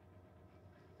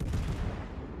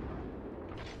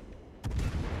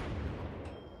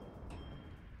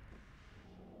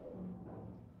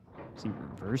 Is he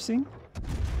reversing? I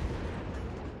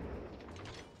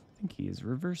think he is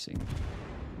reversing.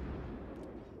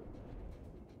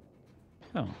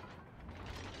 Oh.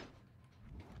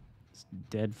 Is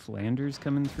dead Flanders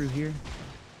coming through here?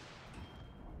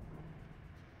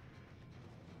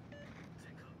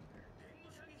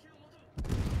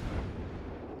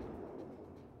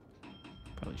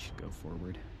 Probably should go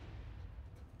forward.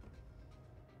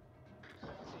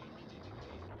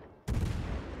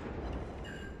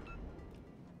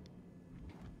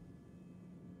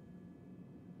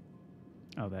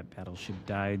 Oh, that battleship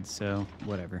died, so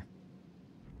whatever.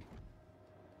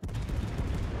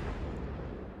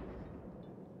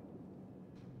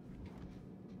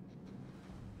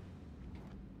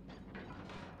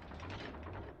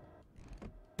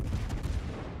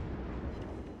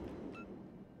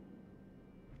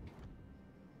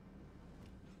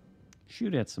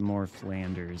 Shoot at some more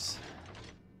Flanders.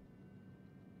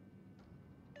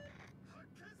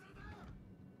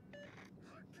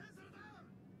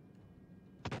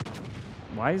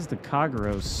 Why is the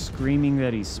Kagero screaming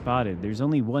that he's spotted? There's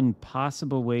only one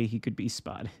possible way he could be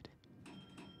spotted.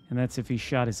 And that's if he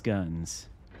shot his guns.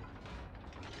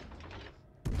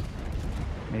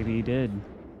 Maybe he did.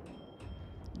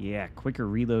 Yeah, quicker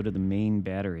reload of the main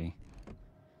battery.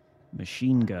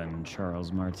 Machine gun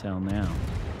Charles Martel now.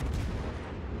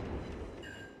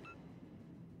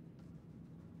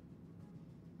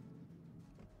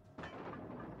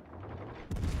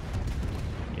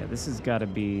 Yeah, this has got to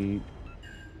be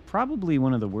probably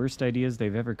one of the worst ideas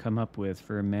they've ever come up with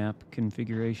for a map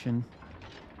configuration.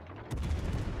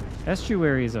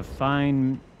 Estuary is a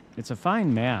fine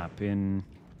map in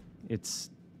its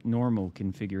normal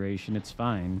configuration. It's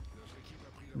fine.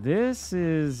 This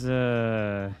is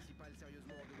I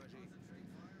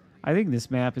think this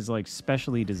map is like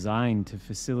specially designed to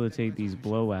facilitate these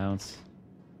blowouts.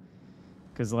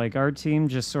 Cuz like our team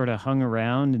just sort of hung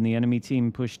around and the enemy team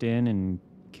pushed in and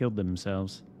killed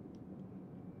themselves.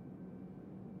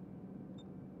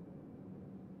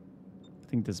 I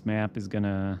think this map is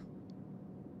gonna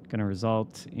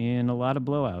result in a lot of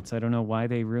blowouts. I don't know why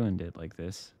they ruined it like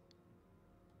this.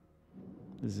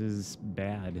 This is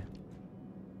bad.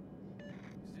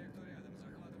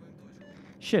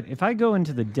 Shit, if I go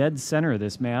into the dead center of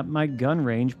this map, my gun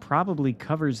range probably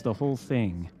covers the whole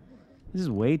thing. This is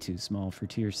way too small for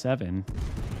tier 7.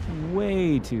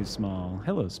 Way too small.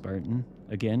 Hello, Spartan.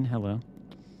 Again, hello.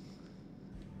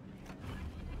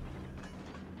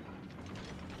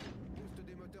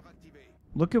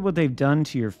 Look at what they've done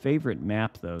to your favorite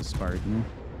map, though, Spartan.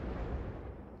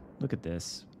 Look at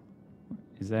this.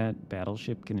 Is that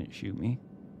battleship? Can it shoot me?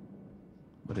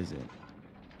 What is it?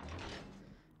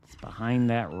 It's behind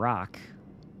that rock.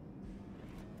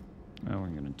 Oh, we're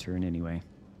going to turn anyway.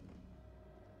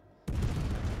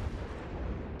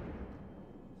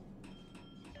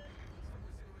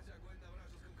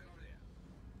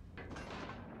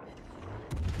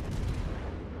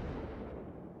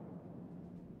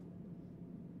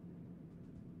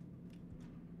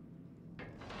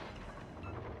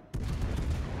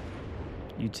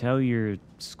 You tell your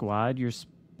squad you're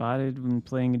spotted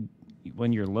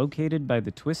when you're located by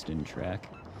the Twistin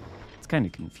track. It's kind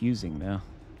of confusing though.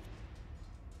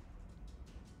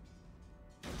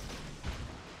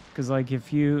 Cause like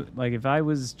if I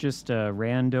was just a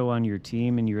rando on your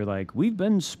team and you're like, we've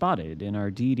been spotted in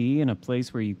our DD in a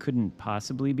place where you couldn't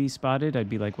possibly be spotted, I'd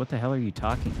be like, what the hell are you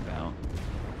talking about?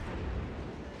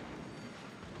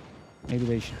 Maybe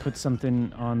they should put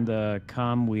something on the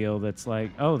comm wheel that's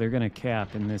like, oh, they're going to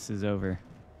cap and this is over.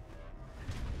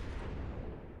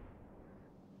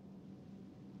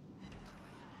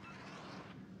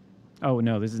 Oh,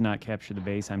 no, this is not capture the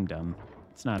base. I'm dumb.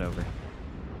 It's not over.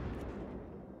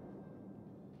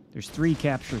 There's 3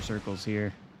 capture circles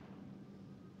here.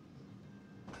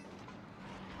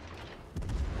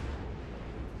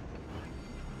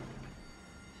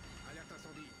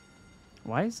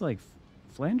 Why is like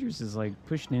Flanders is like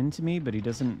pushing into me, but he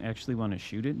doesn't actually want to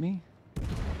shoot at me?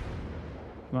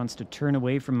 He wants to turn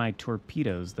away from my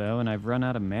torpedoes, though, and I've run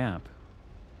out of map.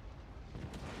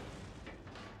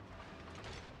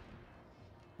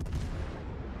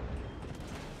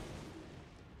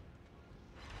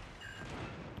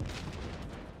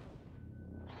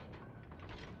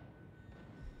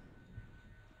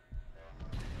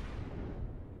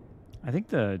 I think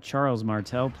the Charles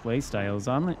Martel playstyle is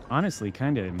honestly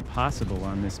kind of impossible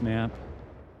on this map,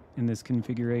 in this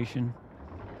configuration.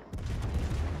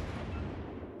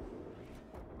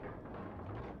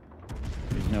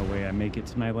 There's no way I make it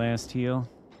to my last heal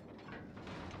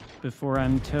before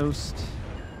I'm toast.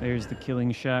 There's the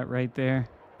killing shot right there.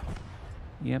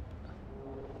 Yep.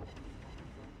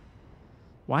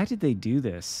 Why did they do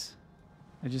this?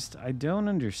 I don't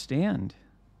understand.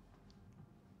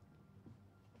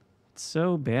 It's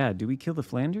so bad. Do we kill the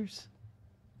Flanders?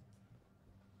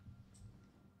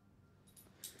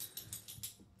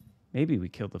 Maybe we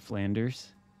killed the Flanders.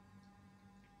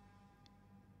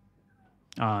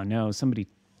 Oh no, somebody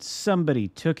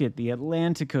took it. The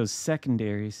Atlantico's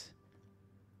secondaries.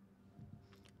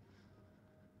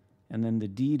 And then the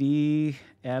DD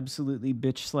absolutely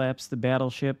bitch slaps the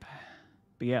battleship.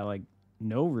 But yeah, like,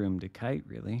 no room to kite,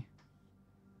 really.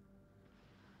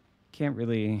 Can't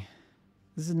really...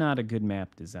 This is not a good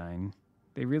map design.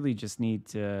 They really just need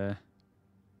to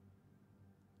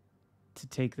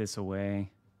take this away.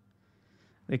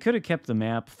 They could have kept the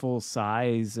map full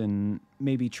size and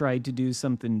maybe tried to do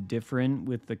something different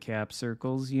with the cap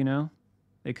circles, you know?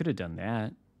 They could have done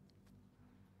that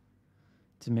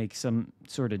to make some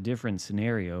sort of different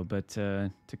scenario, but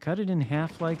to cut it in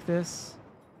half like this,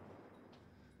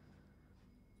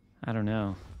 I don't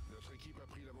know.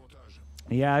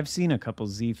 Yeah, I've seen a couple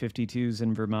Z-52s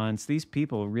in Vermont. These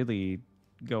people really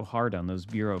go hard on those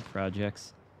Bureau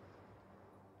projects.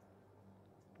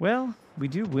 Well, we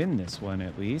do win this one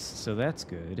at least, so that's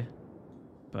good.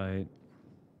 But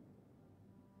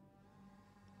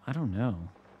I don't know.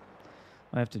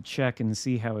 I'll have to check and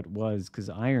see how it was, because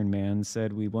Iron Man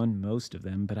said we won most of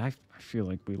them, but I feel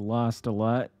like we lost a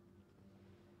lot.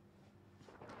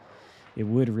 It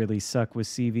would really suck with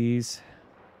CVs.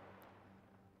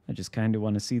 I just kind of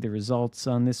want to see the results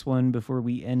on this one before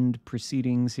we end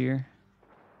proceedings here.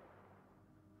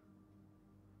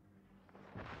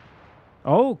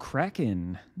 Oh,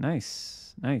 Kraken.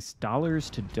 Nice. Nice. Dollars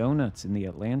to donuts in the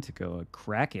Atlantico. A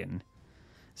Kraken.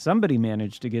 Somebody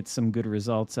managed to get some good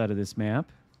results out of this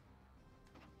map.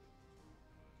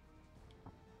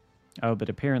 Oh, but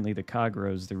apparently the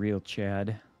Kagro's the real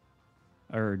Chad.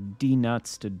 Or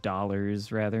D-nuts to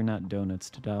dollars, rather, not donuts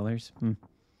to dollars. Oh,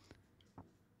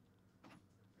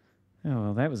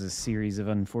 well, that was a series of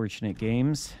unfortunate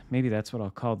games. Maybe that's what I'll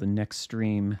call the next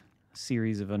stream. A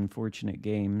series of unfortunate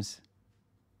games.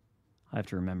 I have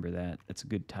to remember that. That's a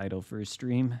good title for a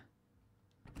stream.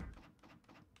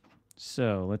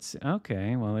 So, let's see.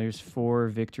 Okay, well, there's 4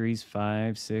 victories,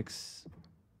 5, 6.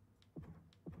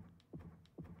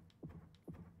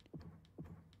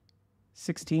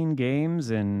 16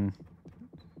 games and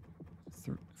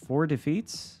 4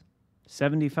 defeats?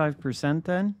 75%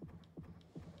 then?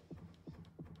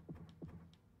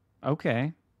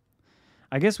 Okay.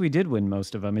 I guess we did win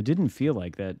most of them. It didn't feel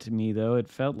like that to me, though. It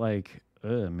felt like,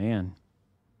 man,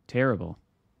 terrible.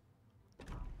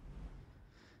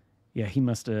 Yeah, he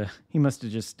must have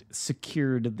just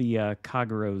secured the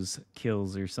Kagero's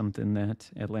kills or something,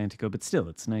 that Atlantico. But still,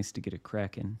 it's nice to get a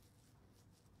Kraken.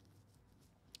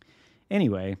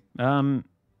 Anyway,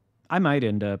 I might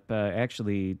end up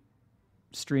actually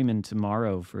streaming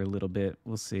tomorrow for a little bit.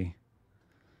 We'll see.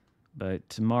 But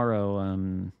tomorrow,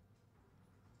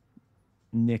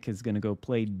 Nick is going to go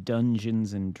play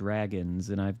Dungeons and Dragons,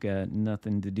 and I've got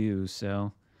nothing to do,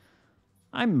 so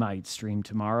I might stream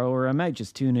tomorrow, or I might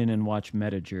just tune in and watch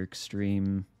MetaJerk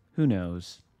stream. Who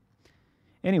knows?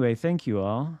 Anyway, thank you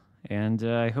all, and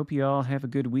I hope you all have a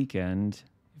good weekend.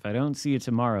 If I don't see you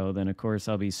tomorrow, then of course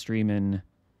I'll be streaming.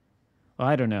 Well,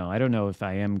 I don't know. I don't know if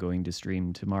I am going to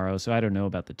stream tomorrow, so I don't know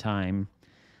about the time.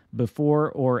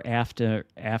 Before or after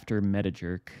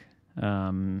MetaJerk.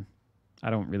 I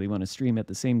don't really want to stream at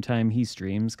the same time he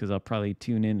streams, because I'll probably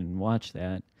tune in and watch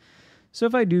that. So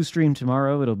if I do stream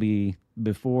tomorrow, it'll be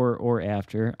before or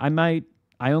after. I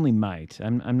only might.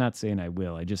 I'm not saying I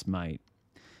will. I just might,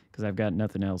 because I've got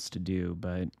nothing else to do.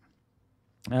 But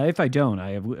if I don't,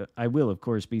 I will, of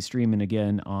course, be streaming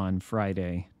again on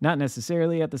Friday. Not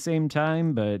necessarily at the same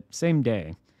time, but same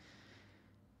day.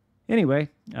 Anyway,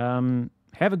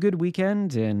 have a good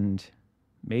weekend, and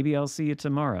maybe I'll see you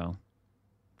tomorrow.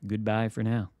 Goodbye for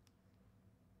now.